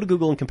to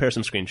Google and compare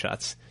some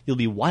screenshots. You'll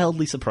be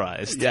wildly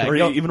surprised. Yeah, or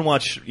go- even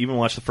watch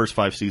the first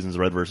 5 seasons,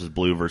 Red versus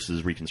Blue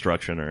versus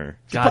Reconstruction, or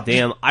God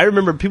damn! I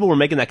remember people were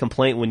making that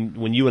complaint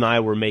when you and I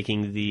were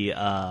making the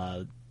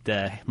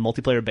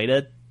multiplayer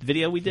beta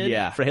video we did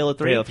for Halo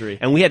 3. For Halo 3.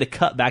 And we had to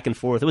cut back and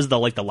forth. It was the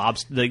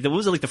lobster.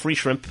 Was it like the free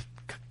shrimp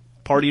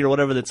party or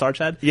whatever that Sarge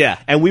had? Yeah.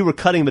 And we were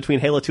cutting between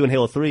Halo 2 and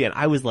Halo 3, and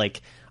I was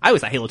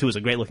thought Halo 2 was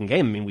a great looking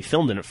game. I mean, we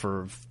filmed in it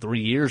for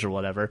 3 years or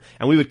whatever,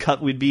 and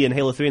we'd be in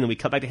Halo 3, and then we'd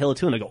cut back to Halo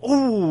 2, and I'd go,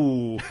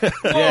 ooh,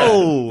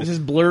 whoa, This is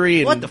blurry.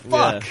 And, what the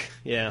fuck?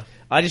 Yeah.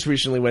 I just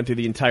recently went through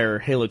the entire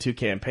Halo 2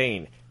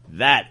 campaign.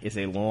 That is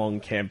a long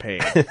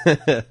campaign.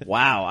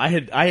 Wow, I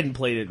hadn't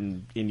played it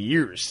in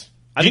years.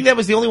 I think that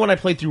was the only one I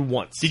played through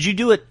once. Did you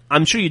do it?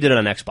 I'm sure you did it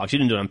on Xbox. You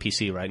didn't do it on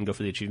PC, right? And go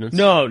for the achievements?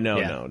 No.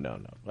 Yeah.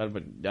 I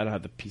don't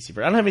have the PC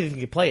version. I don't have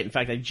anything to play it. In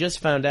fact, I just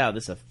found out,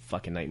 this is a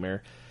fucking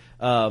nightmare.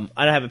 I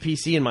don't have a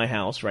PC in my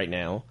house right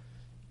now.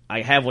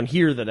 I have one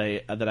here that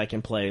I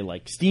can play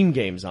like Steam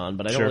games on,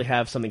 but I don't Sure. really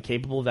have something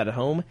capable of that at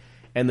home.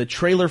 And the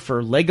trailer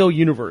for Lego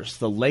Universe,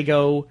 the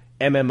Lego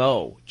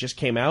MMO, just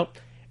came out,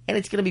 and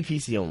it's going to be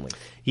PC only.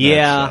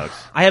 Yeah,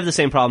 sucks. I have the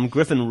same problem.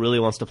 Griffin really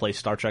wants to play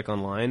Star Trek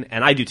Online,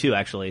 and I do too,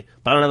 actually.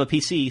 But I don't have a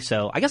PC,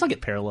 so I guess I'll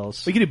get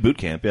Parallels. we can do boot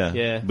camp. Yeah,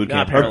 Yeah, boot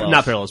Not camp. Parallels.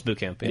 Not Parallels, Boot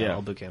Camp. Yeah, Yeah.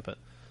 I'll Boot Camp it.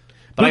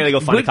 But I gotta go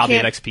find a Boot copy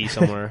Camp- of XP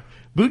somewhere.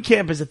 Boot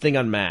Camp is a thing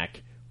on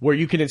Mac where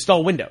you can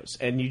install Windows,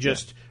 and you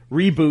just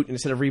reboot.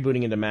 Instead of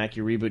rebooting into Mac,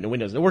 you reboot into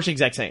Windows. And it works the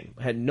exact same.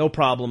 I had no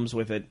problems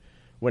with it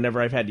whenever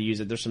I've had to use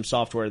it. There's some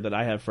software that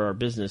I have for our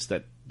business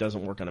that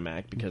doesn't work on a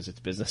Mac because it's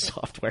business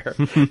software.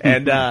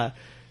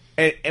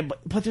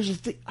 But there's a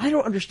thing. I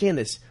don't understand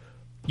this.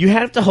 You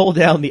have to hold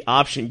down the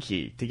Option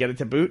key to get it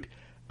to boot.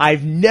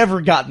 I've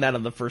never gotten that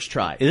on the first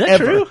try. Is that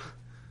Ever. true?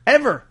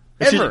 Ever.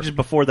 It's Ever. just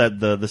before that,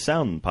 the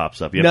sound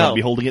pops up. You have No. to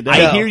be holding it down.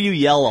 I hear you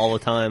yell all the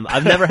time.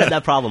 I've never had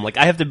that problem. Like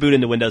I have to boot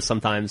into Windows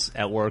sometimes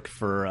at work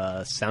for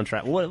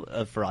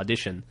soundtrack, for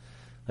Audition,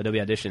 Adobe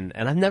Audition,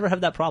 and I've never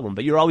had that problem.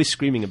 But you're always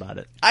screaming about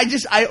it.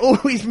 I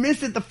always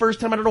miss it the first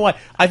time. I don't know why.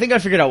 I think I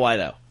figured out why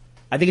though.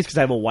 I think it's because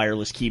I have a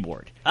wireless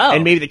keyboard. Oh.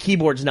 And maybe the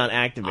keyboard's not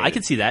activated. I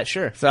could see that,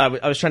 sure. So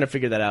I was trying to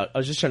figure that out. I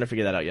was just trying to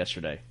figure that out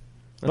yesterday.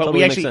 But totally we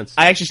makes actually, sense.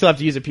 I actually still have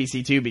to use a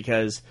PC too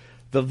because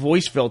the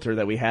voice filter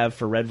that we have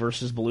for Red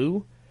versus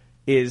Blue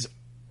is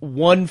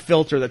one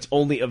filter that's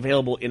only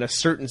available in a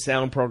certain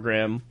sound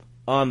program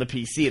on the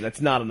PC that's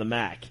not on the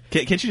Mac.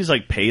 Can't you just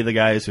like pay the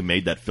guys who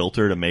made that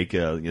filter to make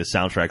a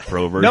Soundtrack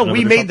Pro version? No, of we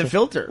it or made something? the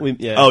filter.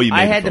 Oh, you made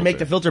I the had to make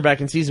filter. the filter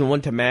back in season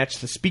 1 to match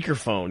the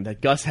speakerphone that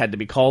Gus had to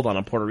be called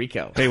on Puerto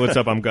Rico. Hey, what's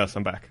up? I'm Gus.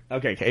 I'm back.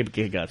 Okay, hey,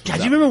 Gus. God,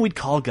 do you remember we'd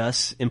call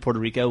Gus in Puerto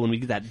Rico when we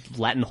did that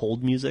Latin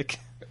hold music?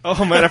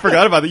 Oh man, I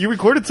forgot about that. You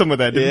recorded some of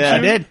that, didn't Yeah. you? I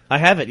did. I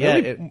have it. Yeah,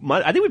 I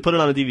think we put it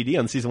on a DVD,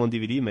 on season 1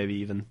 DVD, maybe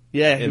even.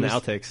 Yeah, in it the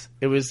was- outtakes.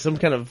 it was some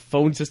kind of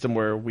phone system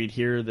where we'd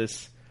hear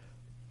this.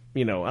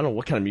 I don't know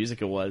what kind of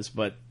music it was,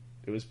 but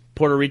it was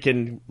Puerto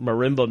Rican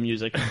marimba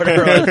music,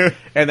 whatever it was.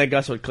 And then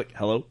Gus would click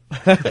hello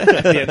at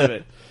the end of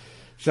it.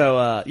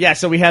 So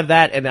so we have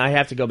that, and I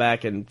have to go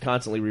back and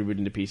constantly reboot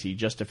into PC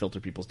just to filter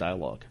people's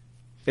dialogue.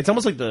 It's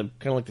almost like the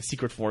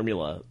secret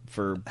formula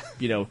for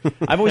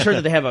I've always heard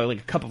that they have a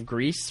cup of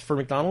grease for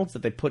McDonald's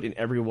that they put in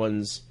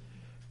everyone's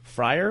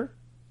fryer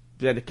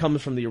that it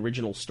comes from the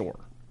original store.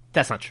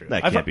 That's not true.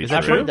 That I've, can't be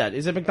I've true. heard that.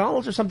 Is it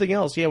McDonald's or something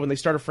else? Yeah, when they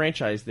start a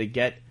franchise, they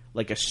get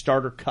like a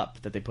starter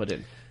cup that they put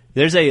in.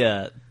 There's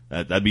a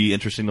That'd be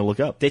interesting to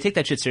look up. they take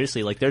that shit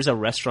seriously. Like, there's a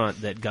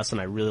restaurant that Gus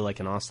and I really like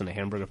in Austin, a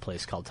hamburger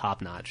place called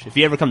Top Notch. If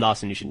you ever come to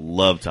Austin, you should.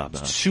 Love Top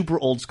Notch. Super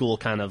old school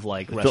kind of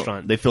like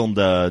restaurant. They filmed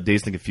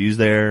Dazed and Confused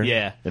there.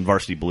 Yeah. And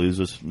Varsity Blues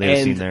they had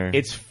a scene And there.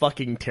 it's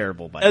fucking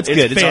terrible. By the It's way.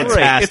 good. It's fantastic.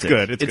 great. It's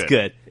good. It's It's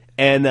good. good.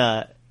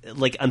 And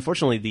like,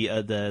 unfortunately,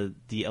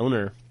 the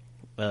owner,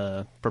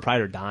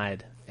 proprietor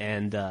died,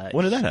 and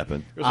when did that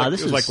happen? It was like,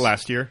 this it was like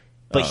last year.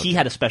 But he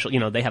had a special,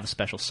 they have a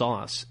special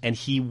sauce, and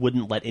he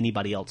wouldn't let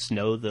anybody else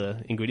know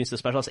the ingredients of the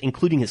special sauce,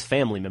 including his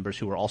family members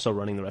who were also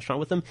running the restaurant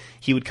with him.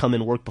 He would come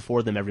and work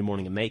before them every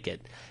morning and make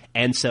it.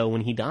 And so when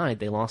he died,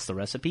 they lost the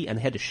recipe, and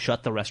they had to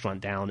shut the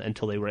restaurant down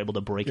until they were able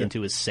to break into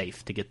his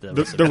safe to get the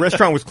recipe. The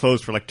restaurant was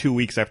closed for like 2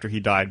 weeks after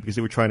he died because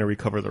they were trying to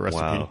recover the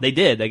recipe. Wow. They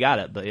did. They got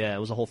it. But yeah, it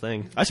was a whole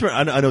thing. I swear,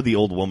 I know the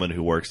old woman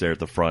who works there at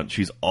the front.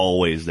 She's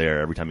always there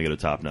every time you go to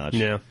Top Notch.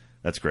 Yeah.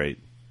 That's great.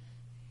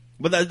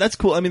 But that's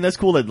cool. I mean, that's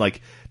cool that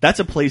that's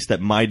a place that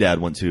my dad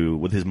went to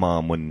with his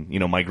mom when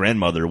my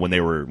grandmother when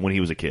he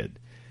was a kid.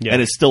 Yeah.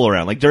 And it's still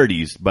around, like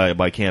Dirty's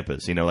by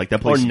campus. Like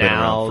that place Or has been around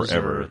Now's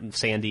forever. or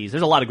Sandy's.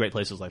 There's a lot of great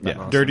places like that. in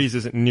Austin. Dirty's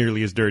isn't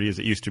nearly as dirty as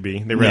it used to be.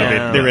 They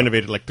No.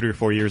 renovated like 3 or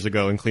 4 years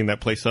ago and cleaned that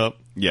place up.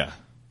 Yeah.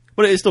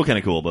 But it's still kind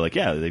of cool. But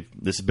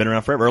this has been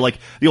around forever. Or like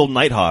the old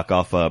Nighthawk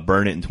off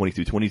Burnett and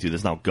 2222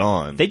 that's now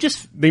gone.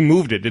 They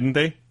moved it, didn't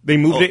they? They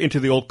moved it into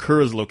the old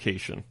Curra's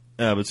location.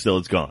 But still,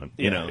 it's gone.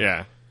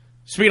 Yeah.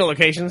 Speaking of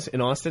locations in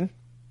Austin,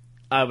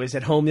 I was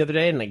at home the other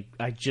day and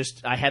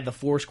I had the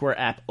Foursquare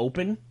app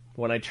open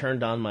when I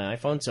turned on my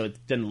iPhone, so it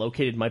then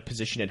located my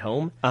position at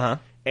home. Uh-huh.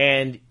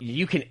 And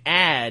you can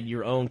add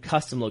your own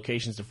custom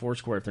locations to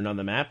Foursquare if they're not on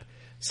the map.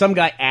 Some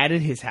guy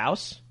added his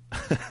house.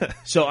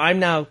 So I'm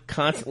now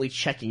constantly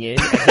checking in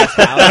at his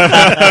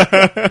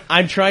house.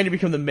 I'm trying to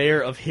become the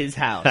mayor of his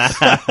house.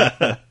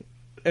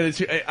 And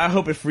I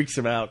hope it freaks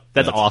him out.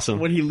 That's awesome.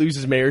 When he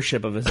loses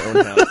mayorship of his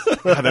own house.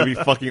 That'd be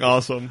fucking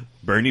awesome.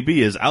 Bernie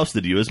B has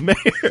ousted you as mayor.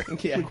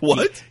 Yeah.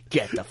 What?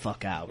 Get the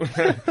fuck out.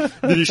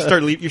 Did you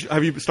start?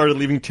 Have you started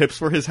leaving tips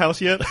for his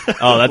house yet?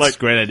 Oh, that's Like- a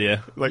great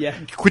idea. Like, Yeah.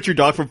 quit your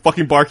dog from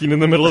fucking barking in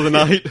the middle of the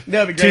night.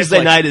 That'd be great. Tuesday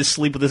Like- night is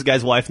sleep with this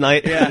guy's wife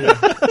night. Yeah.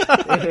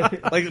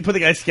 Like, put the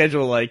guy's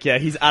schedule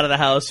he's out of the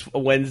house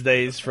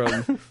Wednesdays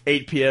from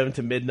 8 p.m.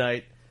 to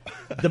midnight.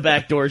 The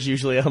back door's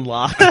usually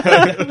unlocked.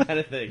 Kind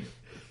of thing.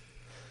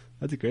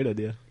 That's a great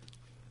idea.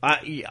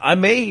 I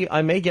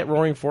may get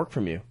Roaring Fork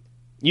from you.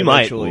 You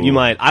might. Eventually. You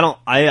might. I don't.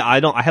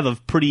 I have a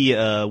pretty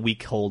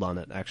weak hold on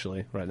it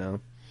actually right now.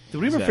 Did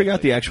we ever figure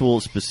out the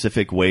actual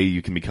specific way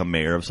you can become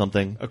mayor of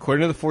something?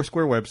 According to the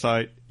Foursquare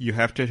website, you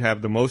have to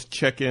have the most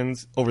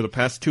check-ins over the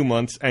past 2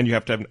 months, and you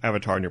have to have an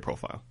avatar in your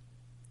profile.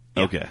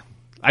 Okay.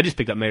 I just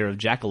picked up mayor of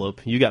Jackalope.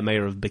 You got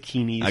mayor of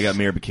Bikinis. I got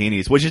Mayor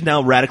Bikinis, which is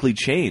now radically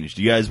changed.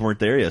 You guys weren't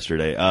there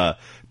yesterday.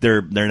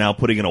 They're now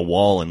putting in a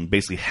wall and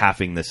basically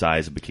halving the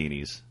size of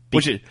Bikinis.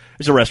 Which is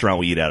it's a restaurant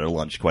we eat at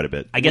lunch quite a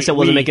bit. I guess We- it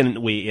wasn't we-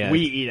 making we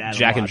eat at a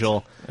Jack and lot.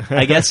 Joel.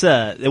 I guess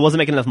it wasn't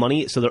making enough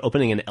money, so they're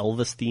opening an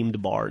Elvis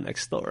themed bar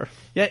next door.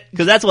 Yeah.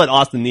 Because that's what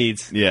Austin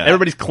needs. Yeah,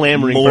 Everybody's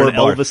clamoring More for an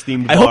bar. Elvis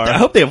themed I bar.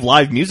 hope they have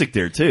live music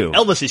there too.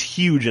 Elvis is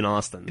huge in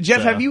Austin. Jeff,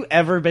 so. have you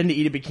ever been to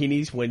Eat at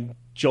Bikinis when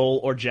Joel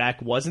or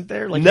Jack wasn't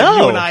there? Like, No. have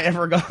you and I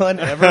ever gone?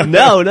 Ever?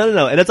 No.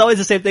 And it's always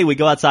the same thing. We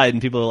go outside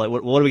and people are like,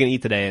 what are we going to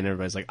eat today? And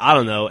everybody's like, I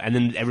don't know. And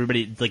then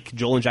everybody, like,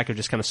 Joel and Jack are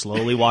just kind of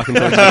slowly walking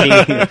towards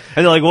Bikinis.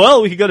 And they're like,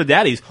 well, we could go to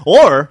Daddy's.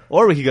 Or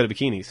we could go to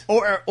Bikinis.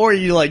 Or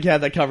you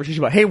have that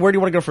conversation about, hey, where do you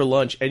want to go for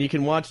lunch? And you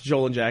can watch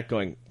Joel and Jack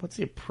going, what's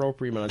the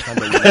appropriate amount of time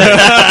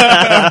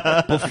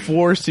that you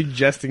before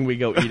suggesting we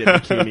go eat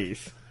at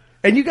Bikinis?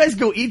 And you guys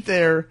go eat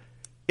there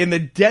in the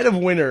dead of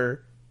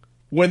winter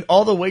when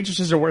all the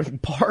waitresses are wearing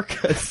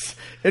parkas.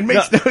 It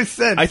makes no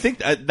sense. I think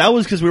that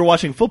was because we were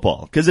watching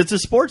football. Because it's a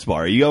sports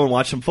bar. You go and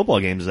watch some football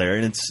games there,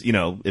 and it's,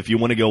 if you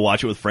want to go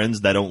watch it with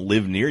friends that don't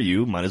live near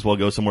you, might as well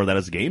go somewhere that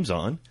has games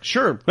on.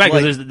 Sure. Right,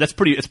 because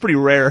it's pretty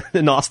rare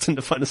in Austin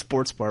to find a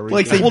sports bar.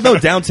 Where Well, no,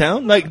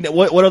 downtown. Like,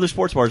 what other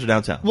sports bars are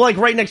downtown? Well, like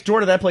right next door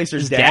to that place,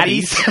 there's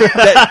Daddy's.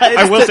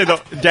 I will say though,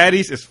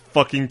 Daddy's is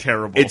fucking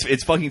terrible.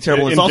 It's fucking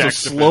terrible. In It's also Jack's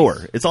slower.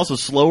 defense. It's also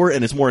slower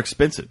and it's more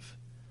expensive.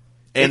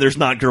 And there's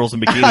not girls in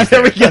bikinis.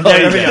 There we go.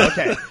 There you There we go.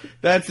 go. Okay,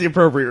 that's the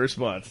appropriate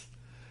response.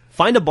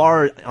 Find a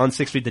bar on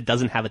 6th Street that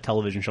doesn't have a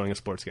television showing a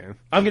sports game.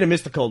 I'm gonna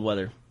miss the cold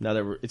weather now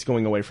that it's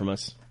going away from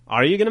us.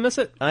 Are you going to miss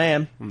it? I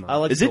am. I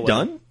like. Is the it cold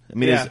done? weather. I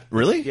mean, Yeah.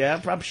 really?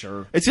 Yeah, I'm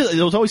sure. It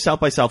was always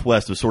South by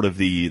Southwest was sort of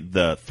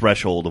the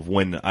threshold of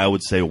when I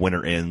would say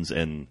winter ends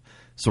and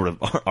sort of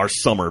our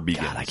summer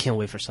begins. God, I can't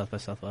wait for South by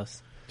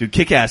Southwest. Dude,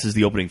 Kick-Ass is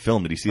the opening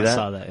film. Did you see that?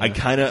 saw that,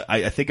 yeah.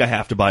 I think I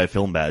have to buy a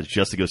film badge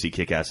just to go see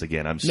Kick-Ass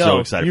again. I'm No, so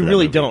excited. you for that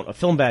really movie. don't. A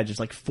film badge is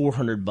like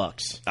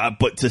 $400.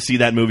 But to see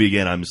that movie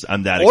again,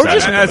 I'm that Or excited.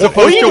 just- about As it.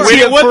 opposed to Or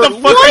waiting, for- what the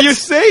fuck what? are you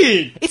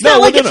saying? It's No,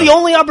 not like no, it's no. the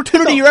only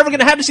opportunity you're ever going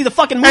to have to see the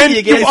fucking movie And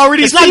again. you've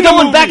already it's seen not the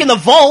going movie. back in the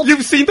vault.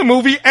 You've seen the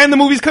movie, and the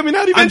movie's coming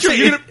out I'm eventually.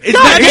 saying You're gonna it's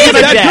No, that, it it's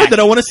isn't, that Jack. good that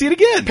I want to see it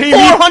again. pay me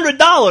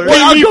 $400. Pay me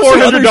I'll go see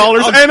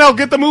 $400, others. and I'll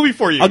get the movie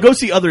for you. I'll go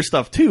see other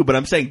stuff too, but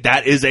I'm saying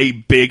that is a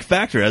big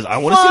factor. As I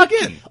want to see Fuck. it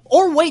again.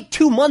 Or wait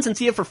 2 months and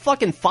see it for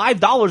fucking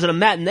 $5 at a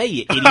matinee,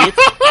 you idiot.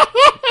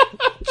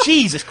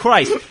 Jesus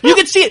Christ. You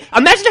could see it.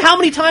 Imagine how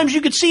many times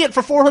you could see it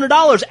for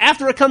 $400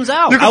 after it comes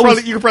out. You could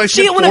probably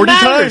see it it when 40 it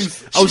matters.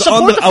 times. I was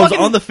Support the fucking-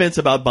 on the fence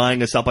about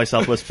buying a South by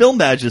Southwest film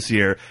badge this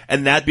year,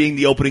 and that being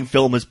the opening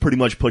film has pretty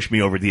much pushed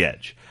me over the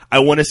edge. I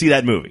want to see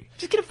that movie.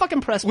 Just get a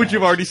fucking press Which badge.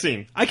 you've already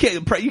seen. You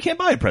can't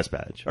buy a press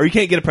badge, or you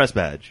can't get a press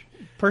badge.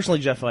 Personally,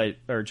 Jack, I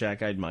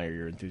admire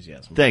your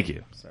enthusiasm. Thank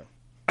you. So.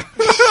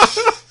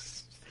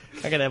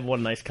 I gotta have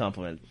one nice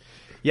compliment.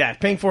 Yeah,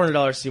 paying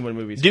 $400 to see one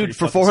movie. is Dude, pretty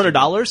for fucking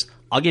 $400,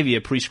 I'll give you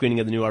a pre-screening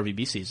of the new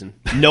RVB season.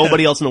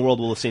 Nobody else in the world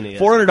will have seen it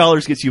yet.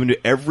 $400 gets you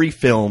into every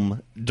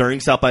film during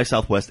South by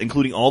Southwest,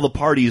 including all the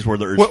parties where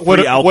there's What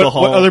free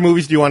alcohol. other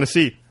movies do you want to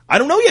see? I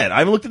don't know yet. I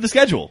haven't looked at the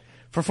schedule.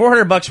 For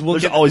 $400, we'll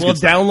There's always we'll good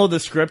stuff. download the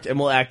script and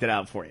we'll act it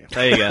out for you.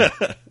 There you go.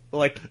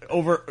 Like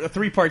over a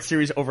 3-part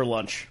series over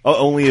lunch. Oh,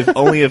 only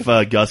if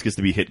Gus gets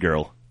to be Hit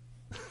Girl.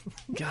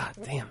 God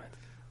damn it.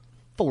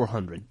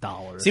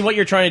 $400. See, what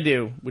you're trying to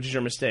do, which is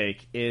your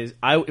mistake, is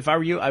if I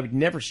were you, I would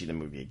never see the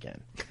movie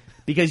again.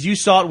 Because you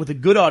saw it with a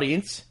good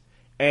audience,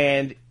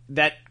 and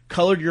that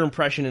colored your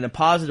impression in a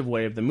positive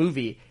way of the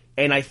movie,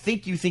 and I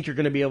think you think you're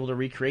going to be able to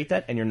recreate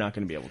that, and you're not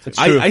going to be able to.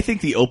 I think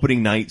the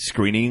opening night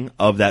screening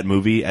of that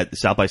movie at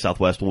South by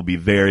Southwest will be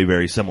very,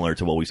 very similar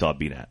to what we saw at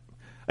BNat.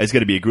 It's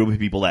going to be a group of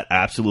people that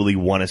absolutely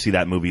want to see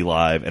that movie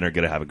live and are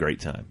going to have a great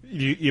time.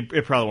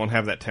 It probably won't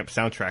have that temp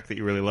soundtrack that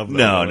you really love.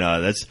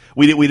 No, that's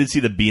we did see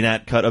the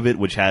BNat cut of it,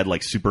 which had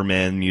like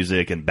Superman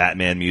music and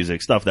Batman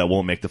music, stuff that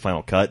won't make the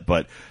final cut.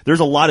 But there's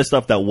a lot of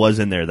stuff that was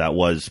in there that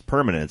was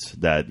permanent.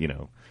 That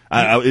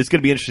it's going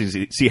to be interesting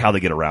to see how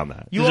they get around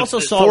that. You also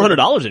saw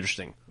 $400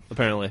 interesting,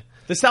 apparently.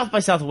 the South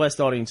by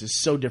Southwest audience is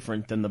so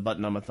different than the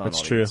Button-Up-A-Thon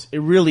That's audience. true.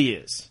 It really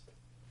is.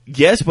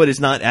 Yes, but it's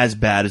not as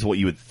bad as what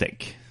you would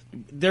think.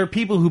 There are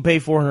people who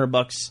pay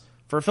 $400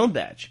 for a film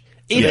badge.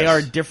 So Yes. they are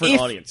a different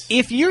audience.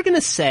 If you're going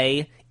to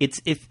say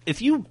it's if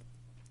you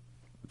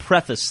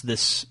preface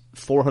this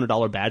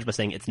 $400 badge by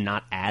saying it's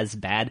not as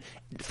bad,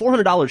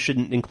 $400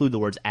 shouldn't include the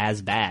words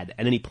 "as bad"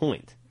 at any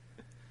point.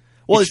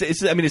 Well,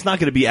 it's not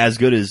going to be as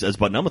good as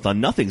Button-Up-A-Thon.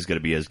 Nothing's going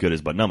to be as good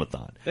as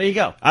Button-Up-A-Thon. There you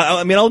go.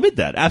 I mean, I'll admit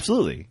that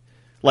absolutely.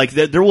 Like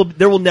there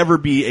will never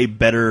be a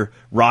better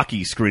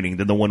Rocky screening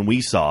than the one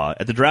we saw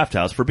at the Draft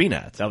House for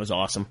BNat, That was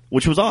awesome.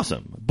 which was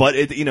awesome. But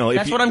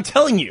That's what I'm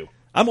telling you.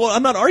 I'm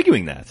not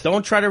arguing that.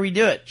 Don't try to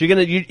redo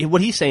it. What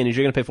he's saying is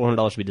you're going to pay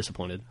 $400 to be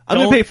disappointed. I'm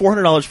going to pay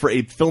 $400 for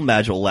a film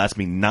badge that will last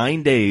me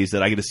 9 days.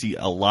 That I get to see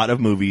a lot of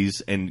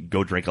movies and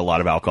go drink a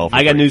lot of alcohol. For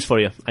I got free. news for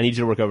you. I need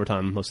you to work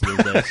overtime most of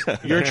these days.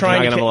 You're trying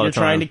Not gonna have a lot of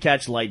time. to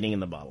catch lightning in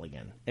the bottle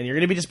again, and you're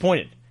going to be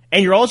disappointed.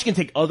 And you're also going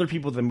to take other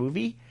people to the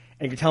movie,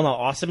 and you're telling them how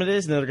awesome it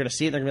is, and then they're going to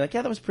see it, and they're going to be like,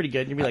 "Yeah, that was pretty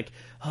good." And you'll be like,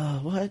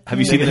 "What?" Have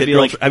you seen the gonna Hit be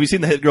Girl? like- Have you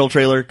seen the Hit Girl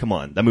trailer? Come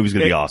on, that movie's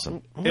going to be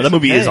awesome. It's That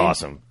movie is okay.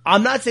 awesome.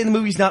 I'm not saying the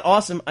movie's not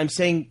awesome. I'm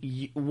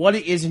saying what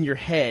it is in your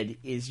head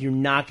is you're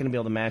not going to be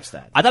able to match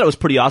that. I thought it was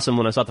pretty awesome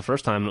when I saw it the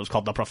first time, and it was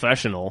called The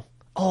Professional.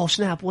 Oh,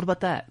 snap. What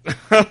about that?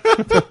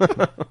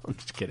 I'm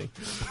just kidding.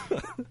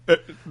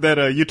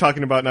 That you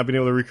talking about not being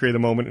able to recreate the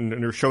moment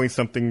and they're showing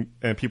something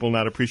and people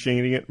not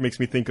appreciating it makes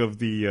me think of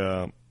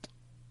the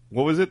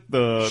what was it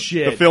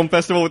the film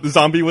festival with the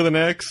zombie with an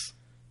X.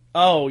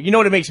 Oh, you know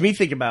what it makes me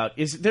think about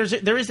is there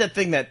is that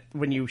thing that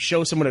when you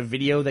show someone a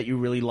video that you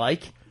really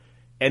like,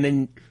 and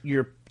then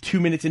you're 2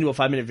 minutes into a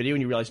 5-minute video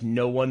and you realize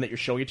no one that you're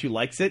showing it to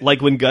likes it.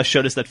 Like when Gus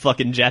showed us that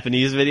fucking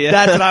Japanese video.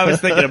 That's what I was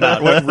thinking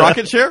about. What,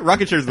 Rocket Share?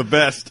 Rocket Share is the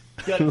best.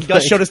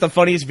 Gus showed us the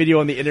funniest video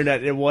on the internet,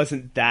 and it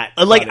wasn't that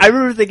Like, funny. I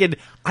remember thinking,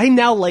 I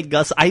now like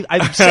Gus. I'm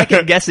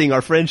second guessing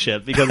our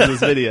friendship because of this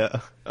video.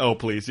 Oh,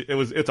 please.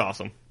 It's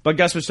awesome. But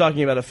Gus was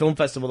talking about a film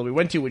festival that we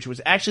went to, which was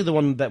actually the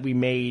one that we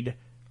made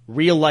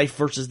Real Life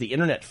versus the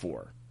Internet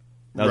for.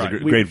 That was Right. a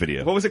great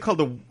video. What was it called?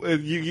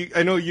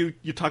 I know you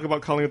talk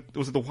about calling it,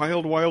 was it the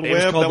Wild Wild It Web?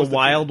 was That called the the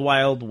Wild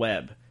Wild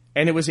Web.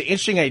 And it was an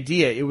interesting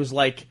idea. It was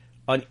like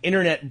an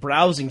internet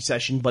browsing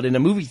session, but in a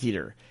movie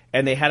theater.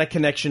 And they had a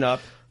connection up.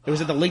 It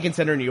was at the Lincoln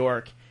Center in New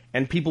York.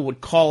 And people would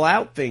call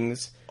out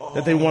things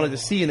that they wanted to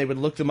see, and they would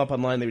look them up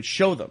online. They would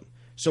show them.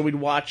 So we'd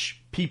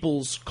watch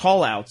people's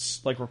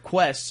call-outs, like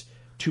requests,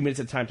 2 minutes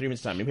at a time, 3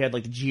 minutes at a time. Maybe we had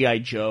like the G.I.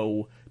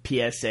 Joe,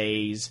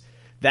 PSAs,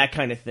 that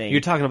kind of thing.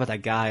 You're talking about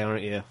that guy,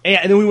 aren't you?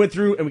 And then we went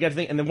through and we got to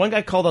think. And then one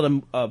guy called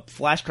out a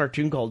Flash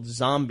cartoon called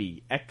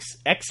Zombie,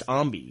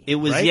 X-Zombie. It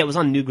was right? it was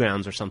on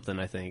Newgrounds or something,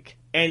 I think.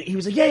 And he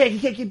was like, yeah,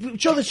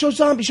 show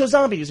Zombie.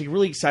 He was like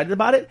really excited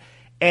about it.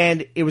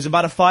 And it was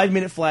about a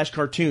 5-minute Flash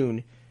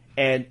cartoon.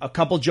 And a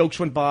couple jokes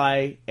went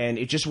by, and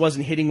it just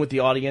wasn't hitting with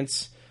the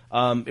audience.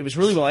 It was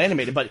really well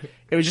animated, but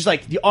it was just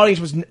like the audience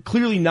was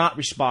clearly not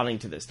responding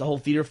to this. The whole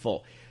theater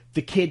full.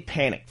 The kid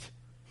panicked.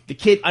 The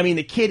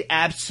kid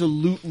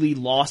absolutely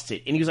lost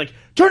it. And he was like,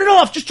 turn it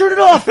off! Just turn it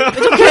off! It's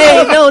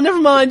Okay, no, never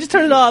mind. Just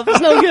turn it off.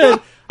 It's no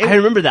good. I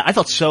remember that. I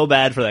felt so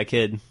bad for that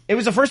kid. It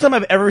was the first time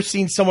I've ever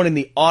seen someone in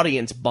the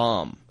audience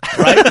bomb.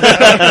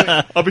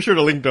 I'll be sure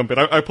to link dump it.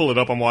 I pull it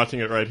up. I'm watching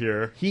it right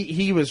here.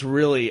 He was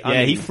really...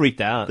 Yeah, he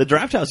freaked out. The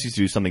Draft House used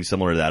to do something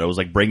similar to that. It was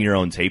like bring your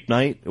own tape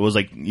night. It was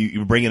like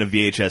you bring in a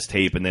VHS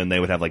tape, and then they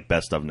would have like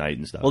best of night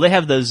and stuff. Well, they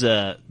have those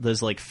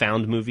like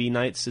found movie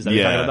nights. Is that what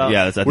you're Yeah, talking about?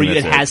 yeah, I think where that's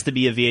it it. has to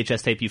be a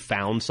VHS tape you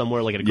found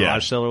somewhere, like at a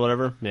garage Yeah. sale or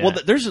whatever. Yeah. Well,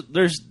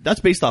 there's that's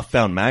based off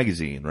Found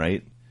Magazine,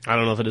 right? I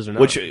don't know if it is or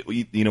not. Which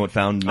you know what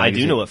Found I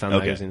Magazine? do know what Found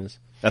Okay. Magazine is.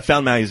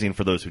 Found Magazine,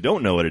 for those who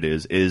don't know what it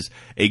is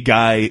a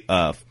guy,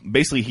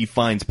 basically he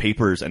finds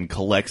papers and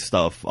collects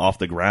stuff off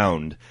the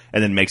ground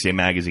and then makes a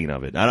magazine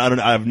of it.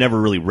 I've never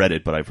really read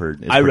it, but I've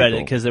heard it's I pretty read it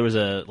cool. because there was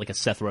a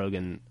Seth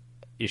Rogen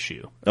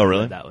issue. Oh,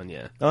 really? That one,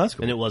 yeah. Oh, that's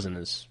cool. And it wasn't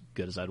as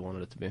good as I'd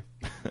wanted it to be.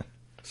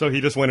 So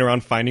he just went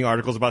around finding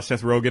articles about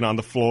Seth Rogen on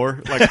the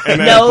floor, like, and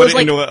then No, it put was it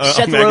like into a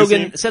Seth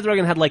magazine? Rogen. Seth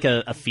Rogen had like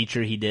a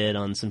feature he did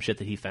on some shit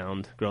that he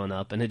found growing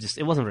up, and it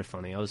wasn't very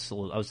funny. I was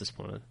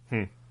disappointed.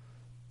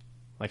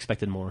 I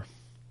expected more.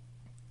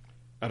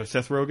 Out of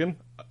Seth Rogen,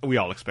 we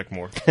all expect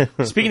more.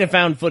 Speaking of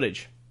found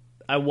footage,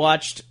 I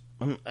watched...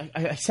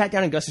 I sat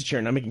down in Gus's chair,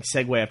 and I'm making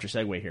segue after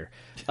segue here.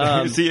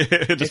 See,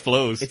 it just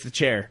flows. It's the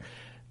chair.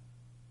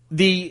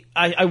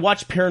 I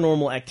watched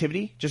Paranormal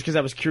Activity just because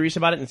I was curious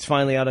about it, and it's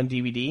finally out on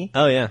DVD.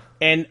 Oh yeah.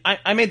 And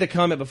I made the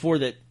comment before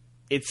that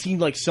it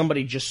seemed like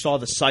somebody just saw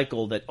the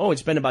cycle that, oh,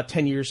 it's been about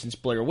 10 years since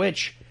Blair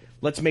Witch.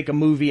 Let's make a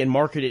movie and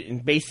market it in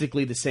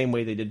basically the same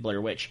way they did Blair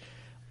Witch.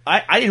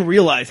 I didn't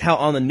realize how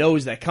on the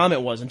nose that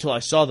comment was until I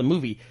saw the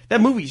movie. That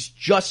movie's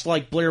just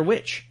like Blair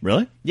Witch.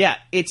 Really? Yeah,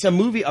 it's a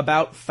movie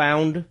about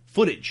found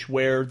footage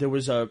where there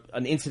was an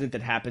incident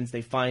that happens.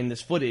 They find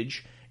this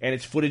footage, and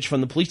it's footage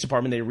from the police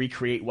department. They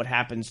recreate what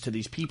happens to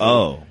these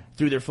people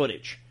through their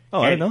footage.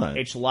 Oh, I And didn't know that.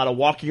 It's a lot of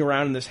walking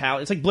around in this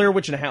house. It's like Blair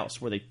Witch in a house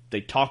where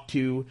they talk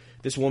to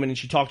this woman, and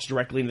she talks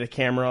directly into the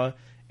camera,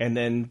 and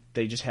then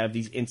they just have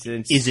these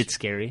incidents. Is it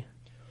scary?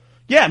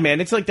 Yeah,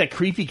 man, it's like that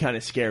creepy kind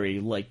of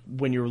scary, like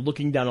when you're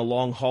looking down a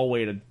long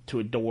hallway to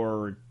a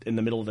door in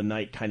the middle of the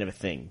night kind of a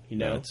thing, you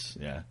know?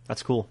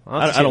 That's cool.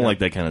 I don't like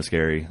that kind of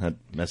scary. That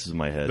messes with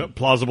my head.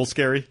 Plausible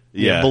scary.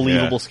 Yeah,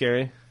 believable yeah.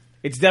 scary.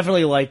 It's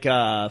definitely like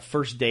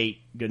First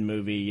Date, good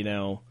movie, you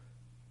know,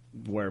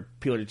 where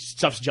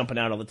stuff's jumping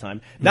out all the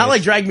time. Not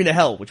like Drag Me to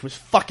Hell, which was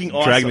fucking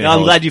awesome. Drag Me to No, Hell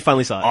I'm is glad you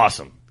finally saw it.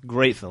 Awesome.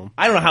 Great film.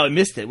 I don't know how I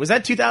missed it. Was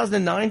that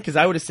 2009? Because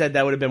I would have said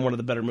that would have been one of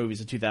the better movies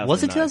of 2009.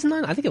 Was it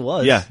 2009? I think it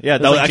was. Yeah. It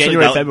That was like actually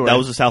January, that, February. that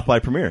was a South by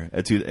premiere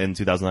in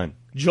 2009.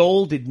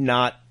 Joel did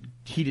not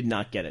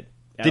get it.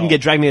 at Didn't all.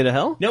 get Drag Me to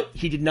Hell? Nope,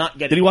 he did not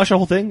get Did it. he watch the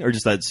whole thing or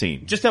just that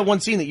scene? Just that one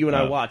scene that you and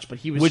I watched, but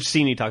he was... Which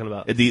scene are you talking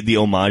about? The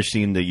homage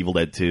scene to Evil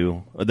Dead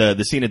 2,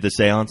 the scene at the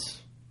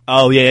seance,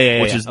 Oh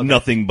yeah. which is Okay.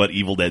 nothing but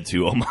Evil Dead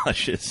 2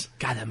 homages.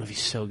 God, that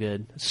movie's so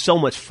good. So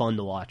much fun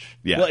to watch.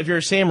 Yeah. Well, if you're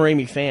a Sam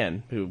Raimi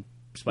fan, who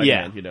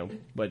Spider-Man, Yeah. you know,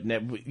 but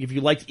if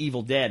you liked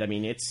Evil Dead, I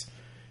mean, it's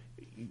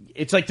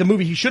like the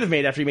movie he should have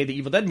made after he made the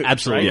Evil Dead movie.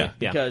 Absolutely, right?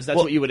 yeah. Because that's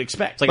Well, what you would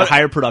expect. It's like a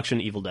higher production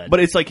Evil Dead.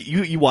 But it's like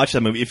you watch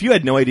that movie. If you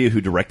had no idea who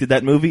directed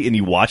that movie and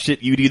you watched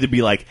it, you'd either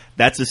be like,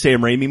 "That's a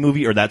Sam Raimi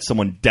movie," or "That's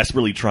someone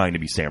desperately trying to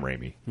be Sam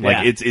Raimi."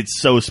 Like Yeah.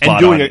 it's so and spot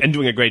doing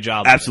on. a great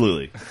job.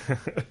 Absolutely.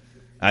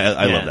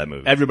 I Yeah. love that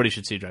movie. Everybody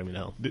should see Drag Me to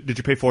Hell. Did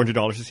you pay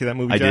 $400 to see that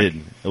movie, I Jack? did.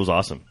 It was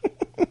awesome.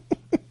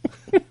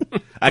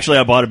 Actually,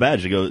 I bought a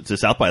badge to go to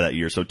South by that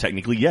year, so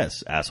technically,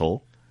 yes,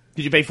 asshole.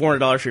 Did you pay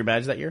 $400 for your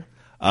badge that year?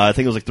 I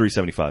think it was like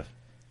 $375.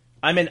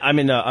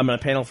 I'm a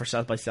panel for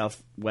South by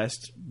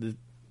Southwest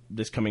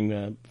this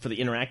coming for the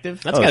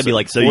interactive. That's Oh, got to so- be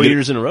like so you 4 get-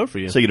 years in a row for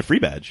you. So you get a free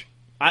badge.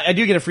 I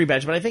do get a free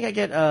badge, but I think I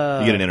get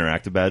You get an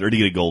interactive badge, or do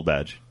you get a gold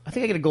badge? I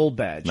think I get a gold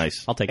badge.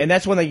 Nice. I'll take it. And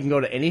that's when they can go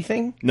to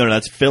anything. No,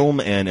 that's film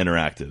and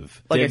interactive.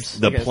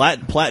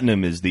 Like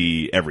Platinum is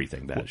the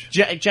everything badge.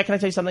 Jack, can I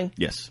tell you something?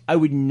 Yes. I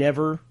would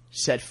never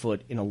set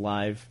foot in a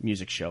live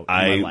music show in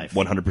my I life.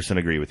 100%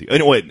 agree with you.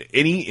 And wait,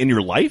 any in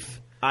your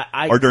life?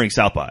 Or during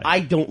South by? I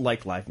don't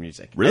like live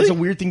music. Really? It's a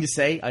weird thing to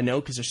say, I know,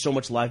 because there's so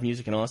much live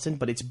music in Austin,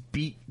 but it's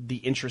beat the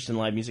interest in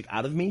live music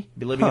out of me,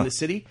 living in the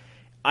city.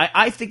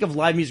 I think of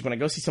live music when I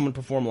go see someone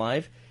perform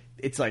live.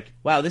 It's like,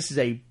 wow, this is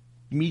a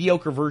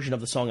mediocre version of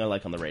the song I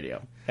like on the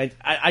radio. And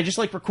I just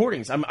like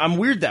recordings. I'm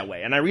weird that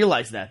way, and I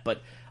realize that,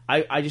 but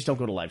I just don't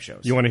go to live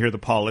shows. You want to hear the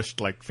polished,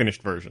 like,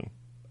 finished version.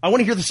 I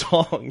want to hear the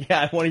song.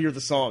 Yeah, I want to hear the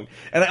song.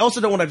 And I also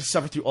don't want to have to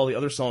suffer through all the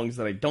other songs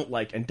that I don't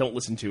like and don't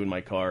listen to in my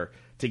car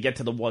to get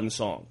to the one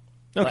song.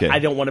 Okay. I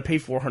don't want to pay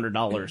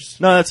 $400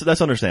 No,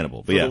 that's understandable.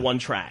 But for yeah. the one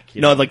track.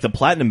 No, like the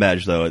platinum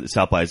badge though at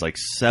South by is like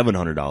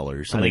 $700,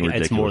 I something think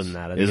ridiculous. it's more than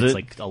that. I think Is it's it?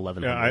 like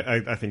 11.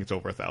 Yeah, I think it's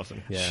over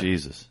 1,000. Yeah.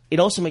 Jesus. It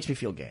also makes me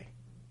feel gay.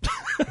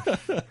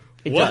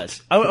 It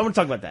does. I want to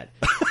talk about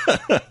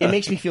that. It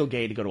makes me feel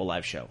gay to go to a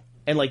live show.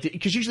 And like,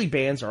 because usually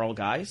bands are all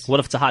guys. What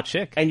if it's a hot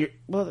chick? And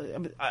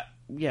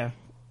yeah.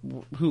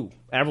 Who?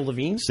 Avril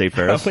Lavigne? Save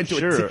Ferris? I went to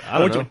Sure, I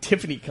went to know. a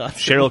Tiffany concert.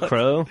 Sheryl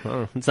Crow?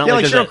 Oh, it's not Yeah,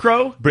 like there's Sheryl a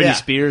Crow? Britney Yeah.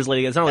 Spears,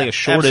 Lady Gaga. It's not like a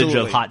shortage Absolutely.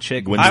 of hot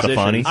chick Gwen musicians.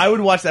 Stefani? I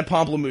would watch that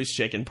Pomplamoose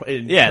chick in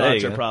Yeah, there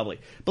you concert go. probably.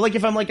 But like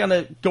if I'm like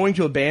going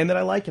to a band that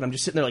I like and I'm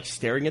just sitting there like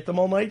staring at them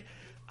all night,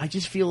 I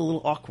just feel a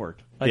little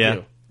awkward. I Yeah.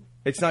 do.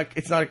 It's not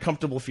a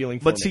comfortable feeling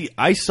for But me. see,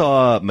 I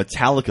saw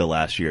Metallica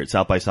last year at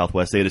South by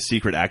Southwest. They had a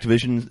secret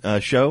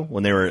Activision show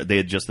when they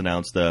had just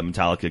announced the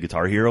Metallica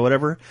Guitar Hero or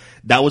whatever.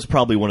 That was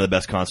probably one of the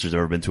best concerts I've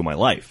ever been to in my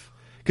life.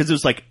 Because it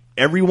was like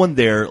everyone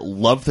there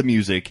loved the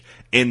music,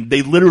 and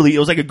it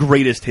was like a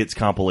greatest hits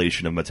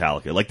compilation of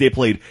Metallica. Like they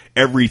played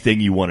everything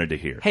you wanted to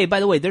hear. Hey,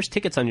 by the way, there's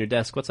tickets on your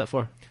desk. What's that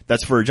for?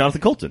 That's for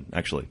Jonathan Colton,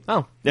 actually.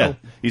 Oh, Yeah. cool.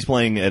 He's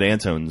playing at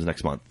Antone's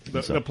next month.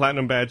 The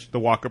platinum badge, the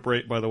walk-up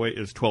rate, by the way,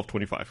 is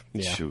 $1,225.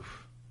 Yeah. Phew.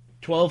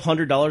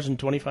 $1,200 and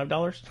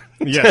 $25.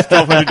 Yes,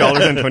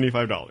 $1,200 and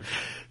 $25.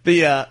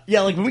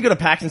 Like when we go to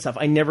PAX and stuff,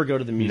 I never go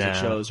to the music No.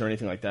 shows or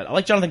anything like that. I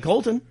like Jonathan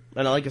Colton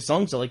and I like his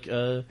songs. I like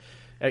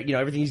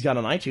everything he's got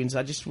on iTunes.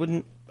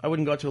 I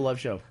wouldn't go out to a live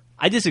show.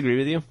 I disagree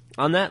with you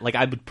on that. Like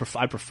I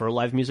prefer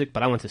live music,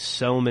 but I went to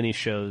so many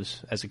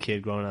shows as a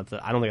kid growing up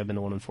that I don't think I've been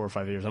to one in 4 or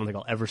 5 years. I don't think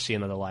I'll ever see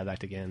another live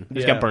act again. I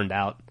just Yeah. got burned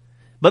out.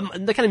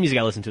 But the kind of music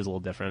I listen to is a little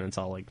different. It's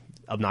all like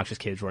obnoxious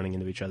kids running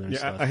into each other and Yeah,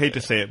 stuff. I hate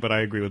to say it, but I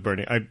agree with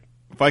Bernie.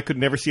 If I could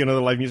never see another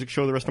live music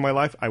show the rest of my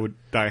life, I would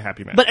die a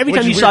happy man. But every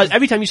Which time is you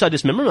weird. saw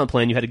Dismemberment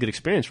playing, you had a good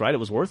experience, right? It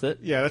was worth it.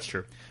 Yeah, that's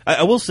true.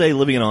 I will say,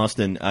 living in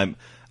Austin,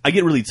 I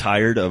get really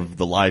tired of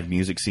the live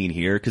music scene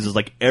here because it's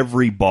like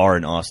every bar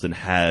in Austin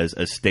has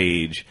a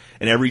stage,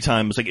 and every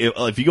time it's like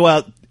if you go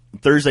out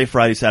Thursday,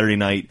 Friday, Saturday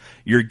night,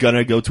 you're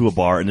gonna go to a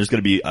bar and there's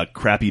gonna be a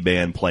crappy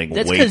band playing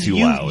That's way because too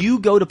loud. you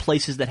go to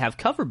places that have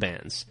cover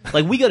bands.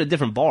 Like we go to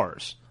different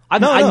bars. I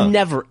No.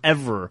 never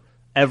ever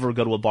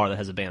go to a bar that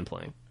has a band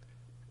playing.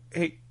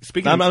 Hey,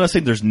 speaking I'm of... not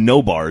saying there's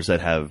no bars that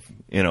have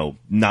don't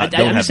I'm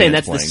have just saying bands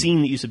that's the playing.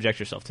 scene that you subject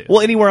yourself to.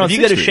 Well, anywhere on if you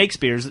go to 6th Street.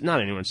 Shakespeare's,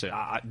 not anywhere. So,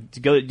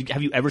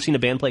 have you ever seen a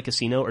band play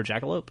Casino or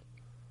Jackalope?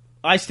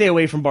 I stay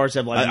away from bars that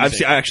have live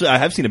music. I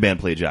have seen a band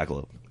play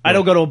Jackalope. I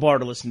don't go to a bar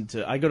to listen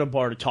to. I go to a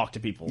bar to talk to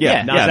people.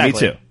 Yeah, not, yeah, me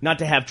exactly. too. Not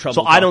to have trouble.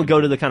 So I don't talking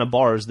go to the kind of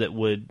bars that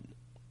would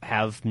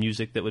have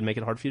music that would make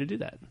it hard for you to do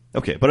that.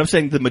 Okay, but I'm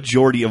saying the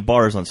majority of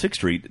bars on 6th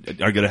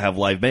Street are going to have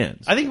live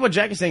bands. I think what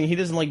Jack is saying, he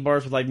doesn't like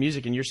bars with live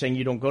music, and you're saying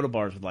you don't go to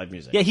bars with live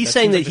music. Yeah, he's That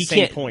saying seems that like he the same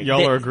can't- Point. Y'all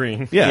they- are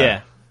agreeing.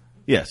 Yeah.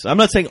 Yes, I'm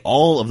not saying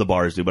all of the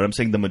bars do, but I'm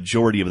saying the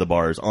majority of the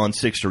bars on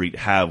 6th Street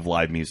have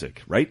live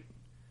music, right?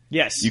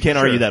 Yes, You can't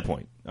sure. argue that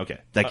point. Okay,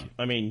 thank you.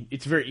 I mean,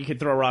 it's you could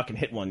throw a rock and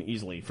hit one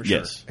easily for sure.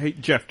 Yes. Hey,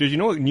 Jeff, did you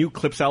know a new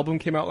Clips album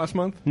came out last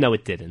month? No,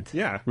 it didn't.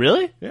 Yeah.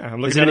 Really? Yeah,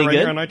 I'm Is looking it at it any right good?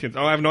 here on iTunes.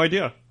 Oh, I have no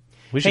idea.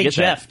 We should Hey get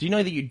Jeff, that. do you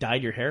know that you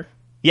dyed your hair?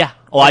 Yeah.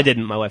 Oh, I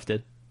didn't. My wife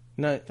did.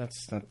 No,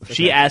 that's not.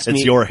 She asked It's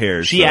me. your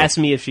hair, She so- asked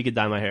me if she could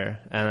dye my hair,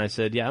 and I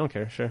said, "Yeah, I don't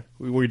care. Sure."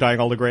 Were you dyeing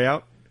all the gray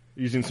out?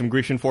 Using some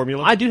Grecian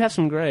formula? I do have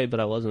some gray, but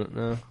I wasn't.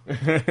 No.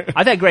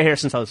 I've had gray hair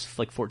since I was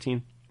like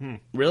 14.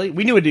 Really?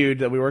 We knew a dude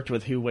that we worked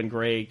with who went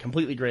gray,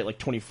 completely gray at like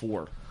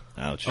 24.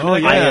 Ouch. Oh,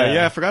 yeah, I,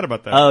 yeah, I forgot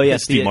about that. Oh yeah,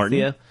 Steve Martin?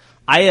 Thea.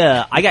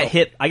 I got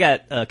hit. I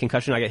got a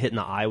concussion. I got hit in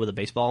the eye with a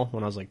baseball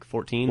when I was like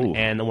 14, Ooh.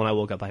 and when I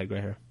woke up, I had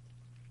gray hair.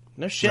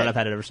 No shit. And I've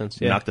had it ever since.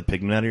 Yeah. Knock the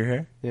pigment out of your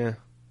hair? Yeah.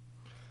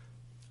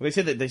 They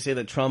say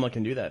that trauma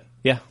can do that.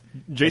 Yeah.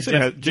 Jason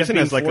Jeff, has, Jeff Jason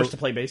being has like forced a, to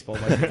play baseball.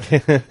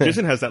 Like,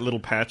 Jason has that little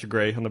patch of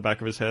gray on the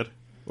back of his head.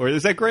 Or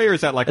is that gray or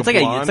is that like It's a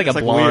like blonde? a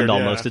blonde weird,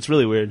 almost. yeah. It's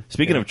really weird.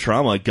 Speaking of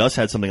trauma, Gus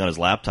had something on his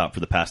laptop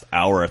for the past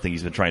hour I think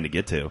he's been trying to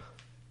get to.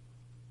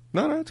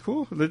 No, it's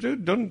cool.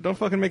 Dude, don't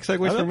fucking make segues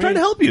for I'm me. trying to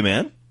help you,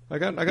 man. I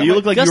got You my-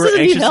 look like Gus you were doesn't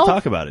need anxious to help.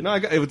 talk about it. No,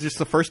 it was just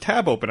the first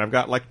tab open. I've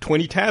got like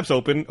 20 tabs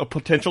open of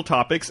potential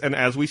topics, and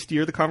as we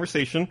steer the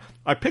conversation,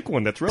 I pick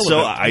one that's relevant.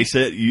 So I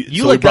said You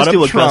so let we brought Gus do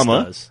up what Gus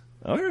trauma. does.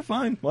 All right,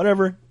 fine,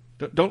 whatever.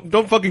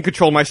 Don't fucking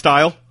control my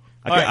style.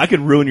 I could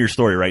ruin your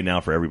story right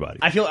now for everybody.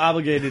 I feel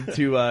obligated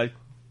to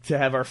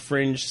have our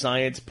fringe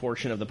science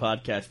portion of the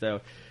podcast,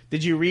 though.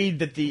 Did you read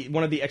that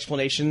one of the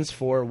explanations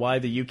for why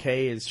the UK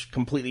is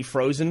completely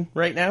frozen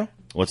right now?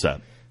 What's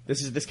that?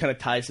 This kind of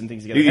ties some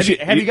things together.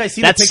 Have you guys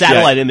seen that the picture?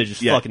 satellite image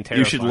is Yeah, fucking terrifying.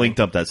 you should link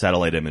up that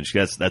satellite image.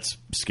 That's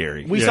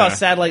scary. We saw a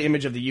satellite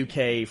image of the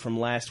UK from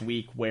last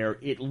week where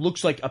it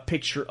looks like a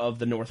picture of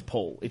the North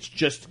Pole. It's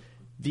just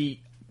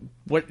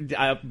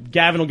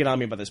Gavin will get on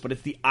me about this, but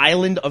it's the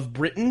island of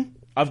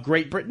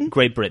Great Britain.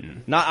 Great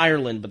Britain. Not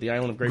Ireland, but the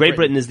island of Great Great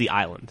Britain is the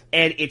island.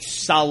 And it's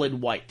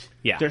solid white.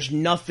 Yeah. There's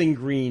nothing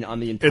green on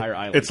the entire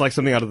island. It's like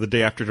something out of The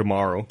Day After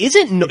Tomorrow. It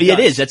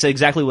is. That's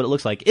exactly what it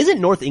looks like. Isn't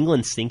North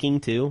England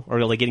sinking too,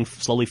 or like getting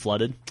slowly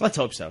flooded? Let's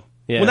hope so.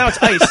 Yeah. Well, now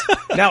it's ice.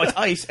 Now it's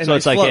ice, and So ice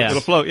it's like, floats. yeah.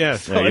 It'll float,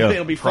 yes. So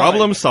it'll be fine.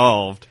 Problem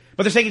solved.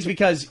 But they're saying it's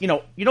because, you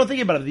don't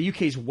think about it, the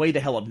UK is way the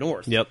hell up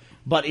north. Yep.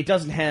 But it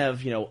doesn't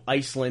have,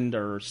 Iceland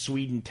or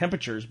Sweden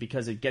temperatures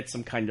because it gets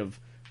some kind of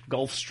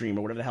Gulf Stream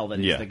or whatever the hell that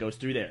is that goes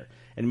through there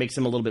and makes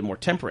them a little bit more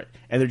temperate.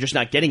 And they're just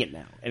not getting it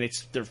now. And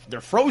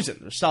they're frozen.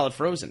 They're solid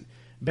frozen.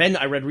 Ben,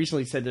 I read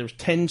recently, said there was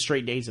 10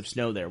 straight days of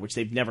snow there, which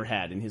they've never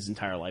had in his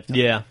entire lifetime.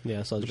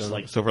 Yeah. So Which is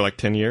like So for like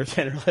 10 years.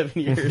 10 or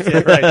 11 years. Yeah,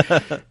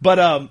 right.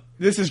 But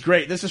this is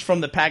great. This is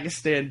from the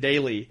Pakistan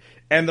Daily.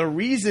 And the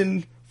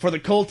reason for the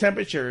cold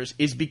temperatures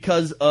is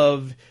because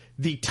of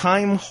the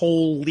time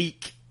hole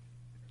leak.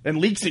 And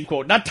leaks in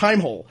quote, not time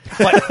hole,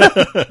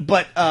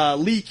 but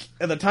leak.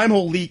 And the time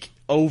hole leak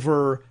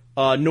over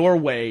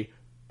Norway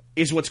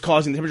is what's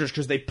causing the temperatures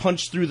because they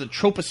punched through the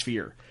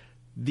troposphere.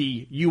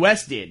 The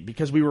U.S. did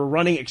because we were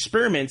running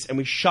experiments and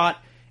we shot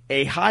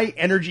a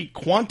high-energy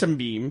quantum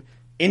beam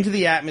into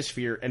the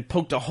atmosphere and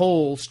poked a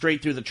hole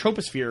straight through the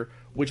troposphere,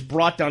 which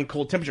brought down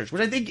cold temperatures,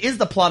 which I think is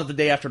the plot of The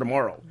Day After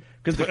Tomorrow.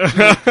 Because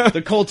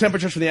the cold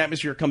temperatures from the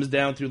atmosphere comes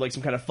down through like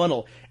some kind of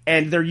funnel,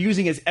 and they're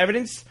using as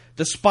evidence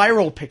the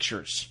spiral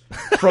pictures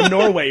from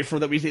Norway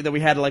that we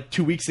had like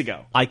 2 weeks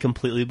ago. I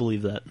completely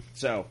believe that.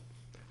 So,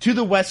 to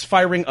the west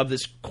firing of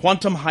this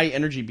quantum high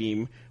energy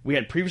beam, we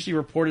had previously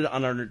reported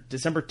on our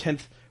December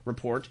 10th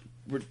report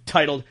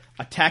titled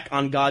 "Attack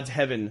on God's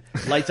Heaven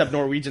Lights Up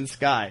Norwegian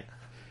Sky."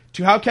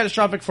 To how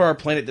catastrophic for our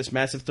planet this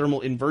massive thermal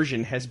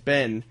inversion has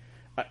been,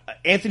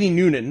 Anthony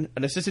Noonan,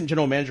 an assistant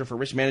general manager for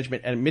risk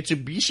management at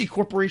Mitsubishi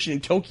Corporation in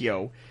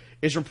Tokyo,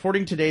 is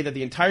reporting today that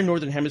the entire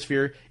northern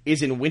hemisphere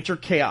is in winter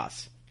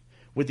chaos,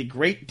 with the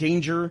great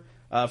danger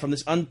from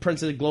this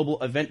unprecedented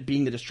global event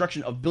being the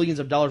destruction of billions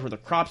of dollars worth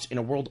of crops in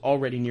a world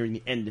already nearing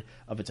the end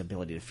of its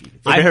ability to feed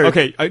itself. I heard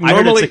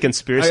it's a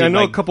conspiracy. I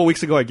know a couple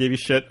weeks ago I gave you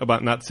shit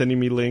about not sending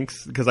me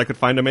links because I could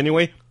find them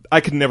anyway. I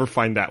could never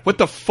find that. What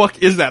the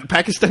fuck is that?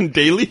 Pakistan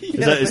Daily?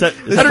 Is that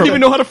I don't even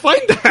know how to find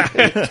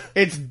that.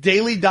 It's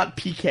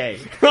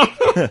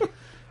daily.pk.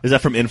 Is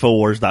that from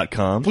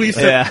Infowars.com? Please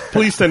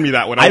send me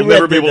that one. I I'll read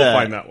never be able to that,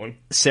 find that one.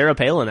 Sarah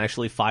Palin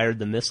actually fired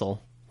the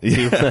missile.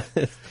 Yeah.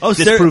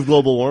 Disprove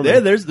global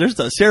warming. There's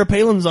Sarah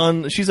Palin's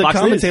on. She's a Fox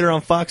commentator News.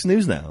 on Fox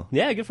News now.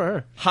 Yeah, good for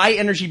her. High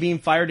energy beam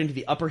fired into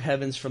the upper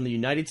heavens from the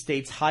United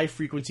States High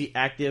Frequency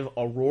Active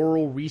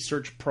Auroral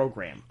Research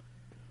Program.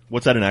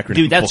 What's that an acronym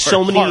Dude, that's for?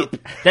 so many. HARP.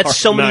 That's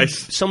so many.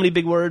 Nice. So many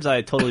big words.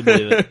 I totally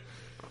believe it.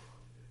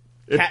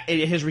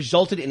 It has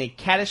resulted in a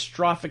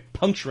catastrophic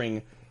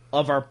puncturing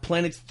of our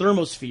planet's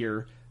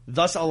thermosphere,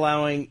 thus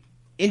allowing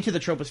into the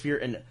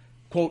troposphere an,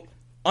 quote,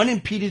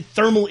 unimpeded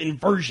thermal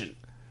inversion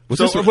Of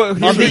of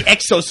the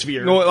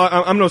exosphere. No,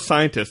 I'm no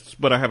scientist,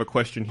 but I have a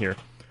question here.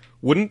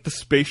 Wouldn't the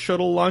space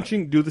shuttle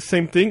launching do the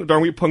same thing?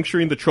 Aren't we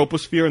puncturing the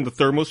troposphere and the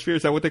thermosphere?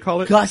 Is that what they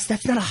call it? Gus,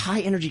 that's not a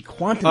high-energy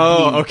quantum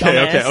Oh, beam, okay,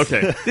 dumbass.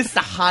 okay. This is a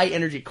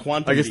high-energy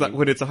quantum I guess beam. that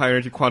when it's a high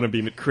energy quantum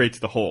beam, it creates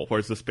the hole,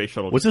 whereas the space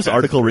shuttle. Was just this passes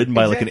article through. written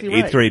by like Exactly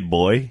an right. 8th grade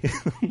boy?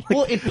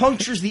 Well, it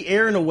punctures the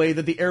air in a way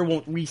that the air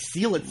won't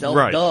reseal itself.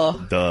 Right. Duh.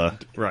 Duh.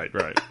 Right.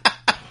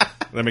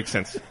 That makes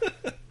sense.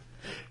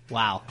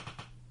 Wow.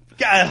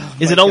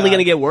 God, Is my it only God. going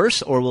to get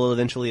worse, or will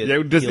eventually? Yeah,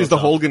 heal is the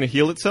itself? hole going to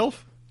heal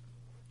itself?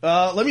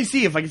 Let me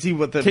see if I can see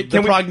what the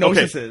Can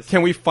prognosis is.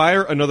 Can we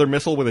fire another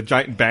missile with a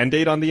giant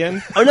Band-Aid on the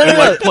end? Oh, no, and no,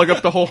 no. like plug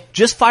up the hole?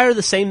 Just fire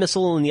the same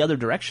missile in the other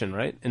direction,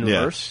 right? In Yeah.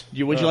 reverse.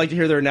 Would you like to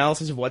hear their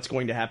analysis of what's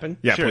going to happen?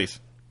 Yeah, Sure. please.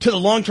 To the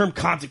long-term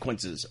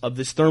consequences of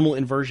this thermal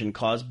inversion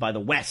caused by the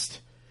West,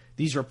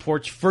 these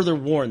reports further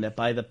warn that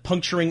by the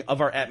puncturing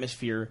of our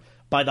atmosphere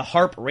by the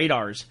HARP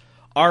radars,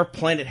 our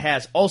planet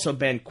has also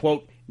been,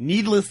 quote,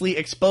 needlessly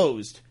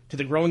exposed to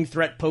the growing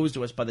threat posed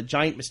to us by the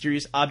giant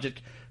mysterious object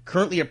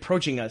currently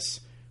approaching us,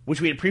 which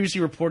we had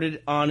previously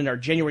reported on in our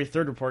January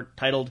 3rd report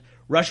titled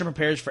Russia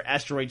Prepares for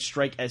Asteroid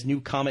Strike as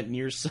New Comet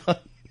Nears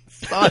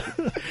Sun,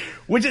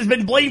 which has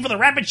been blamed for the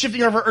rapid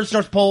shifting of our Earth's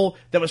North Pole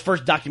that was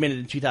first documented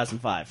in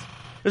 2005.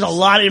 There's a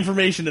lot of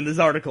information in this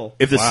article.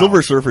 If the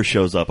Silver Surfer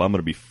shows up, I'm going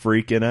to be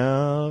freaking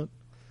out.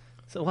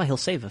 So why he'll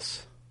save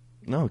us?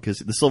 No, because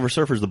the Silver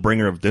Surfer's the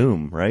bringer of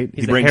doom, right?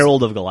 He's the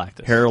Herald of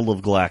Galactus. Herald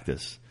of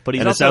Galactus. But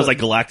he's and it also- sounds like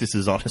Galactus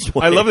is on his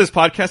way. I love this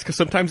podcast because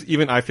sometimes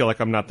even I feel like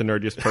I'm not the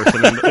nerdiest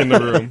person in the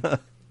room.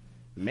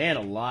 Man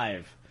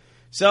alive.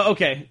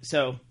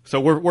 So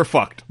we're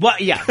fucked. well,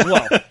 yeah,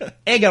 well,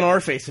 egg on our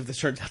face if this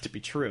turns out to be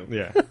true.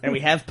 Yeah. And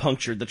we have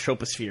punctured the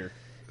troposphere.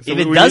 If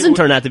it doesn't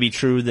turn out to be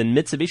true, then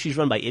Mitsubishi's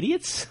run by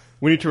idiots?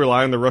 We need to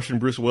rely on the Russian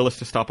Bruce Willis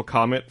to stop a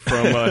comet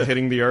from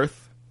hitting the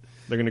Earth.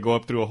 They're going to go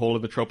up through a hole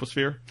in the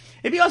troposphere.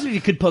 It'd be awesome if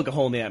you could poke a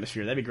hole in the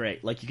atmosphere. That'd be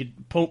great. Like, you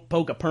could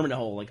poke a permanent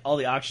hole. Like, all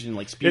the oxygen,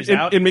 like, spews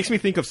out. It makes me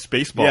think of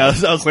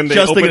Spaceballs. Yeah, I was when they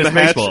just open thinking the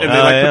of hatch Spaceball. and they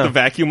Oh, put the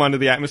vacuum onto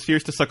the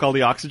atmospheres to suck all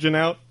the oxygen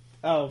out.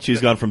 Oh.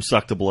 She's gone from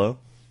suck to blow.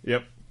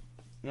 Yep.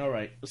 All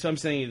right. So I'm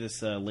sending you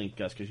this link,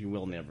 Gus, because you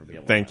will never be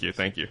able to. Thank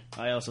watch. you.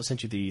 I also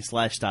sent you the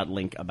 /dot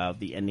link about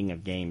the ending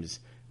of games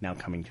now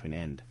coming to an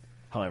end.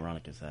 How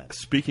ironic is that?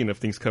 Speaking of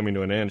things coming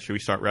to an end, should we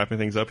start wrapping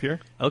things up here?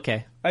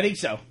 Okay. I think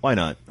so. Why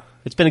not?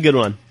 It's been a good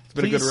one. It's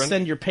been a Please good run.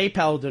 send your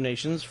PayPal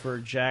donations for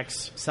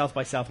Jack's South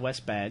by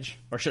Southwest badge,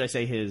 or should I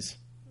say his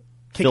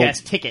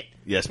kick-ass ticket,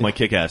 Yes, my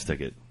kick-ass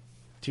ticket.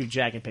 to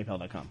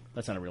jack@paypal.com.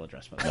 That's not a real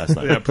address, by the way. That's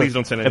not. Yeah, please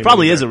don't send any. It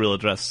probably money is a there. real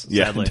address,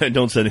 Yeah, sadly.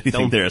 don't send anything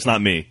Don't- there. It's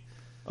not me.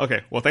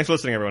 Okay, well, thanks for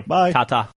listening, everyone. Bye. Ta-ta.